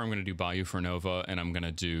pretty sure I'm going to do Bayou for Nova, and I'm going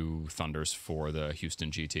to do Thunders for the Houston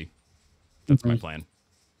GT. That's my plan.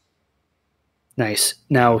 Nice.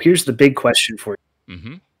 Now, here's the big question for you.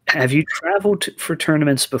 Mm-hmm. Have you traveled for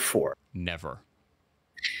tournaments before? Never.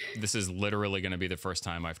 This is literally going to be the first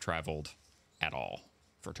time I've traveled at all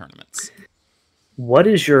for tournaments. What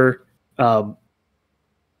is your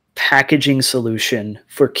packaging solution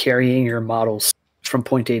for carrying your models from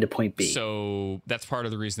point A to point B? So that's part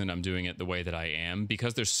of the reason that I'm doing it the way that I am.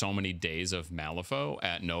 Because there's so many days of Malifaux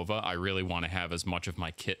at Nova, I really want to have as much of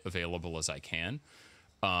my kit available as I can.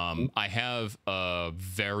 I have a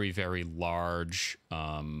very, very large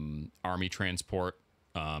army transport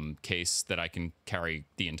case that I can carry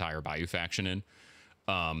the entire Bayou faction in.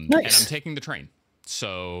 Nice. And I'm taking the train.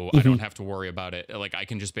 So I don't have to worry about it. Like, I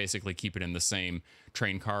can just basically keep it in the same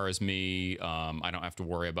train car as me. I don't have to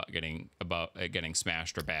worry about getting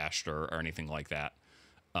smashed or bashed or anything like that.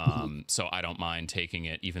 So I don't mind taking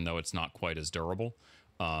it, even though it's not quite as durable.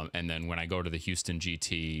 And then when I go to the Houston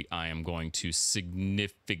GT, I am going to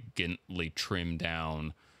significantly trim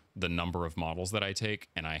down the number of models that I take.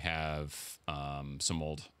 And I have some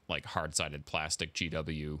old, like, hard-sided plastic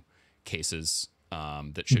GW cases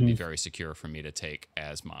that should be very secure for me to take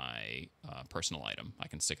as my personal item. I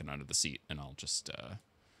can stick it under the seat, and I'll just,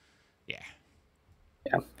 yeah,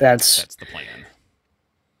 that's the plan.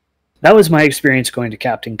 That was my experience going to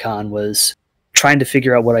Captain Con, was trying to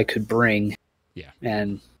figure out what I could bring. Yeah.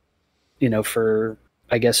 And, you know,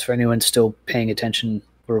 I guess for anyone still paying attention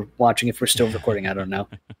or watching, if we're still recording, I don't know.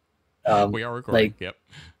 We are recording, yep.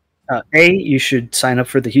 You should sign up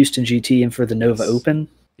for the Houston GT and for the Nova Open.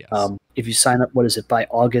 Yes. If you sign up, by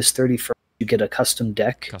August 31st, you get a custom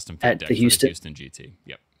deck at the Houston GT.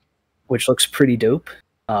 Yep. Which looks pretty dope.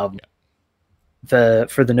 For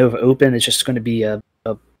the Nova Open, it's just going to be a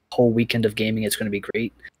whole weekend of gaming. It's going to be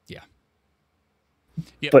great. Yeah.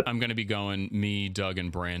 Yep. But I'm going to be going. Me, Doug,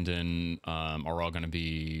 and Brandon are all going to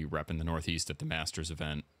be repping the Northeast at the Masters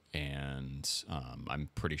event, and I'm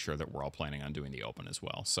pretty sure that we're all planning on doing the Open as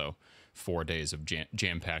well. So 4 days of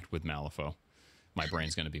jam-packed with Malifaux. My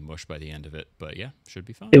brain's going to be mush by the end of it, but yeah, should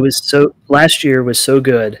be fun. Last year was so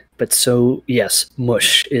good, but yes,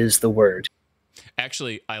 mush is the word.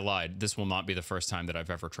 Actually, I lied. This will not be the first time that I've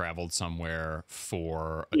ever traveled somewhere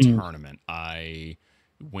for a tournament. I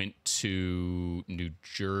went to New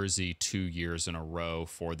Jersey 2 years in a row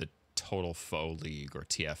for the Total Faux League, or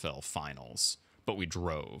TFL finals, but we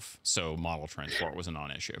drove, so model transport was a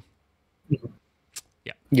non-issue.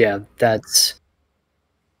 Yeah. Yeah, that's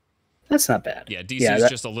not bad. Yeah, DC's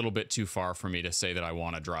just a little bit too far for me to say that I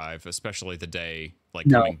want to drive, especially the day, like,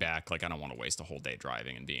 coming back. Like, I don't want to waste a whole day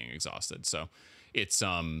driving and being exhausted. So it's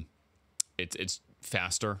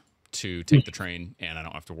faster to take the train, and I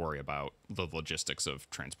don't have to worry about the logistics of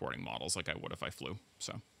transporting models like I would if I flew.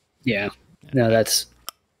 So yeah. No, that's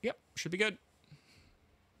should be good.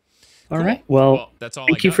 All right. Well, that's all.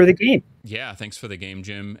 Thank you for the game. Yeah, thanks for the game,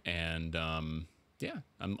 Jim. And yeah,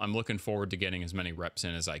 I'm looking forward to getting as many reps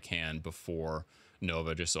in as I can before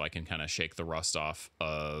Nova, just so I can kind of shake the rust off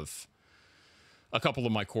of a couple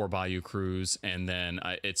of my core Bayou crews, and then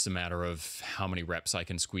it's a matter of how many reps I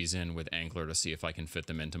can squeeze in with Angler to see if I can fit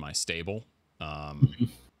them into my stable,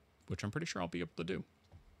 which I'm pretty sure I'll be able to do.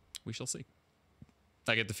 We shall see.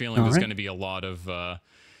 I get the feeling there's going to be a lot of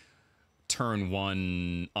turn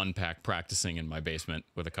one unpack practicing in my basement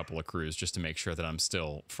with a couple of crews just to make sure that I'm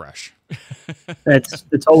still fresh.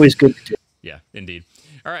 It's always good to do. Yeah, indeed.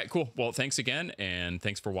 All right, cool. Well, thanks again, and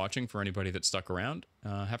thanks for watching for anybody that stuck around.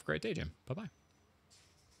 Have a great day, Jim. Bye-bye.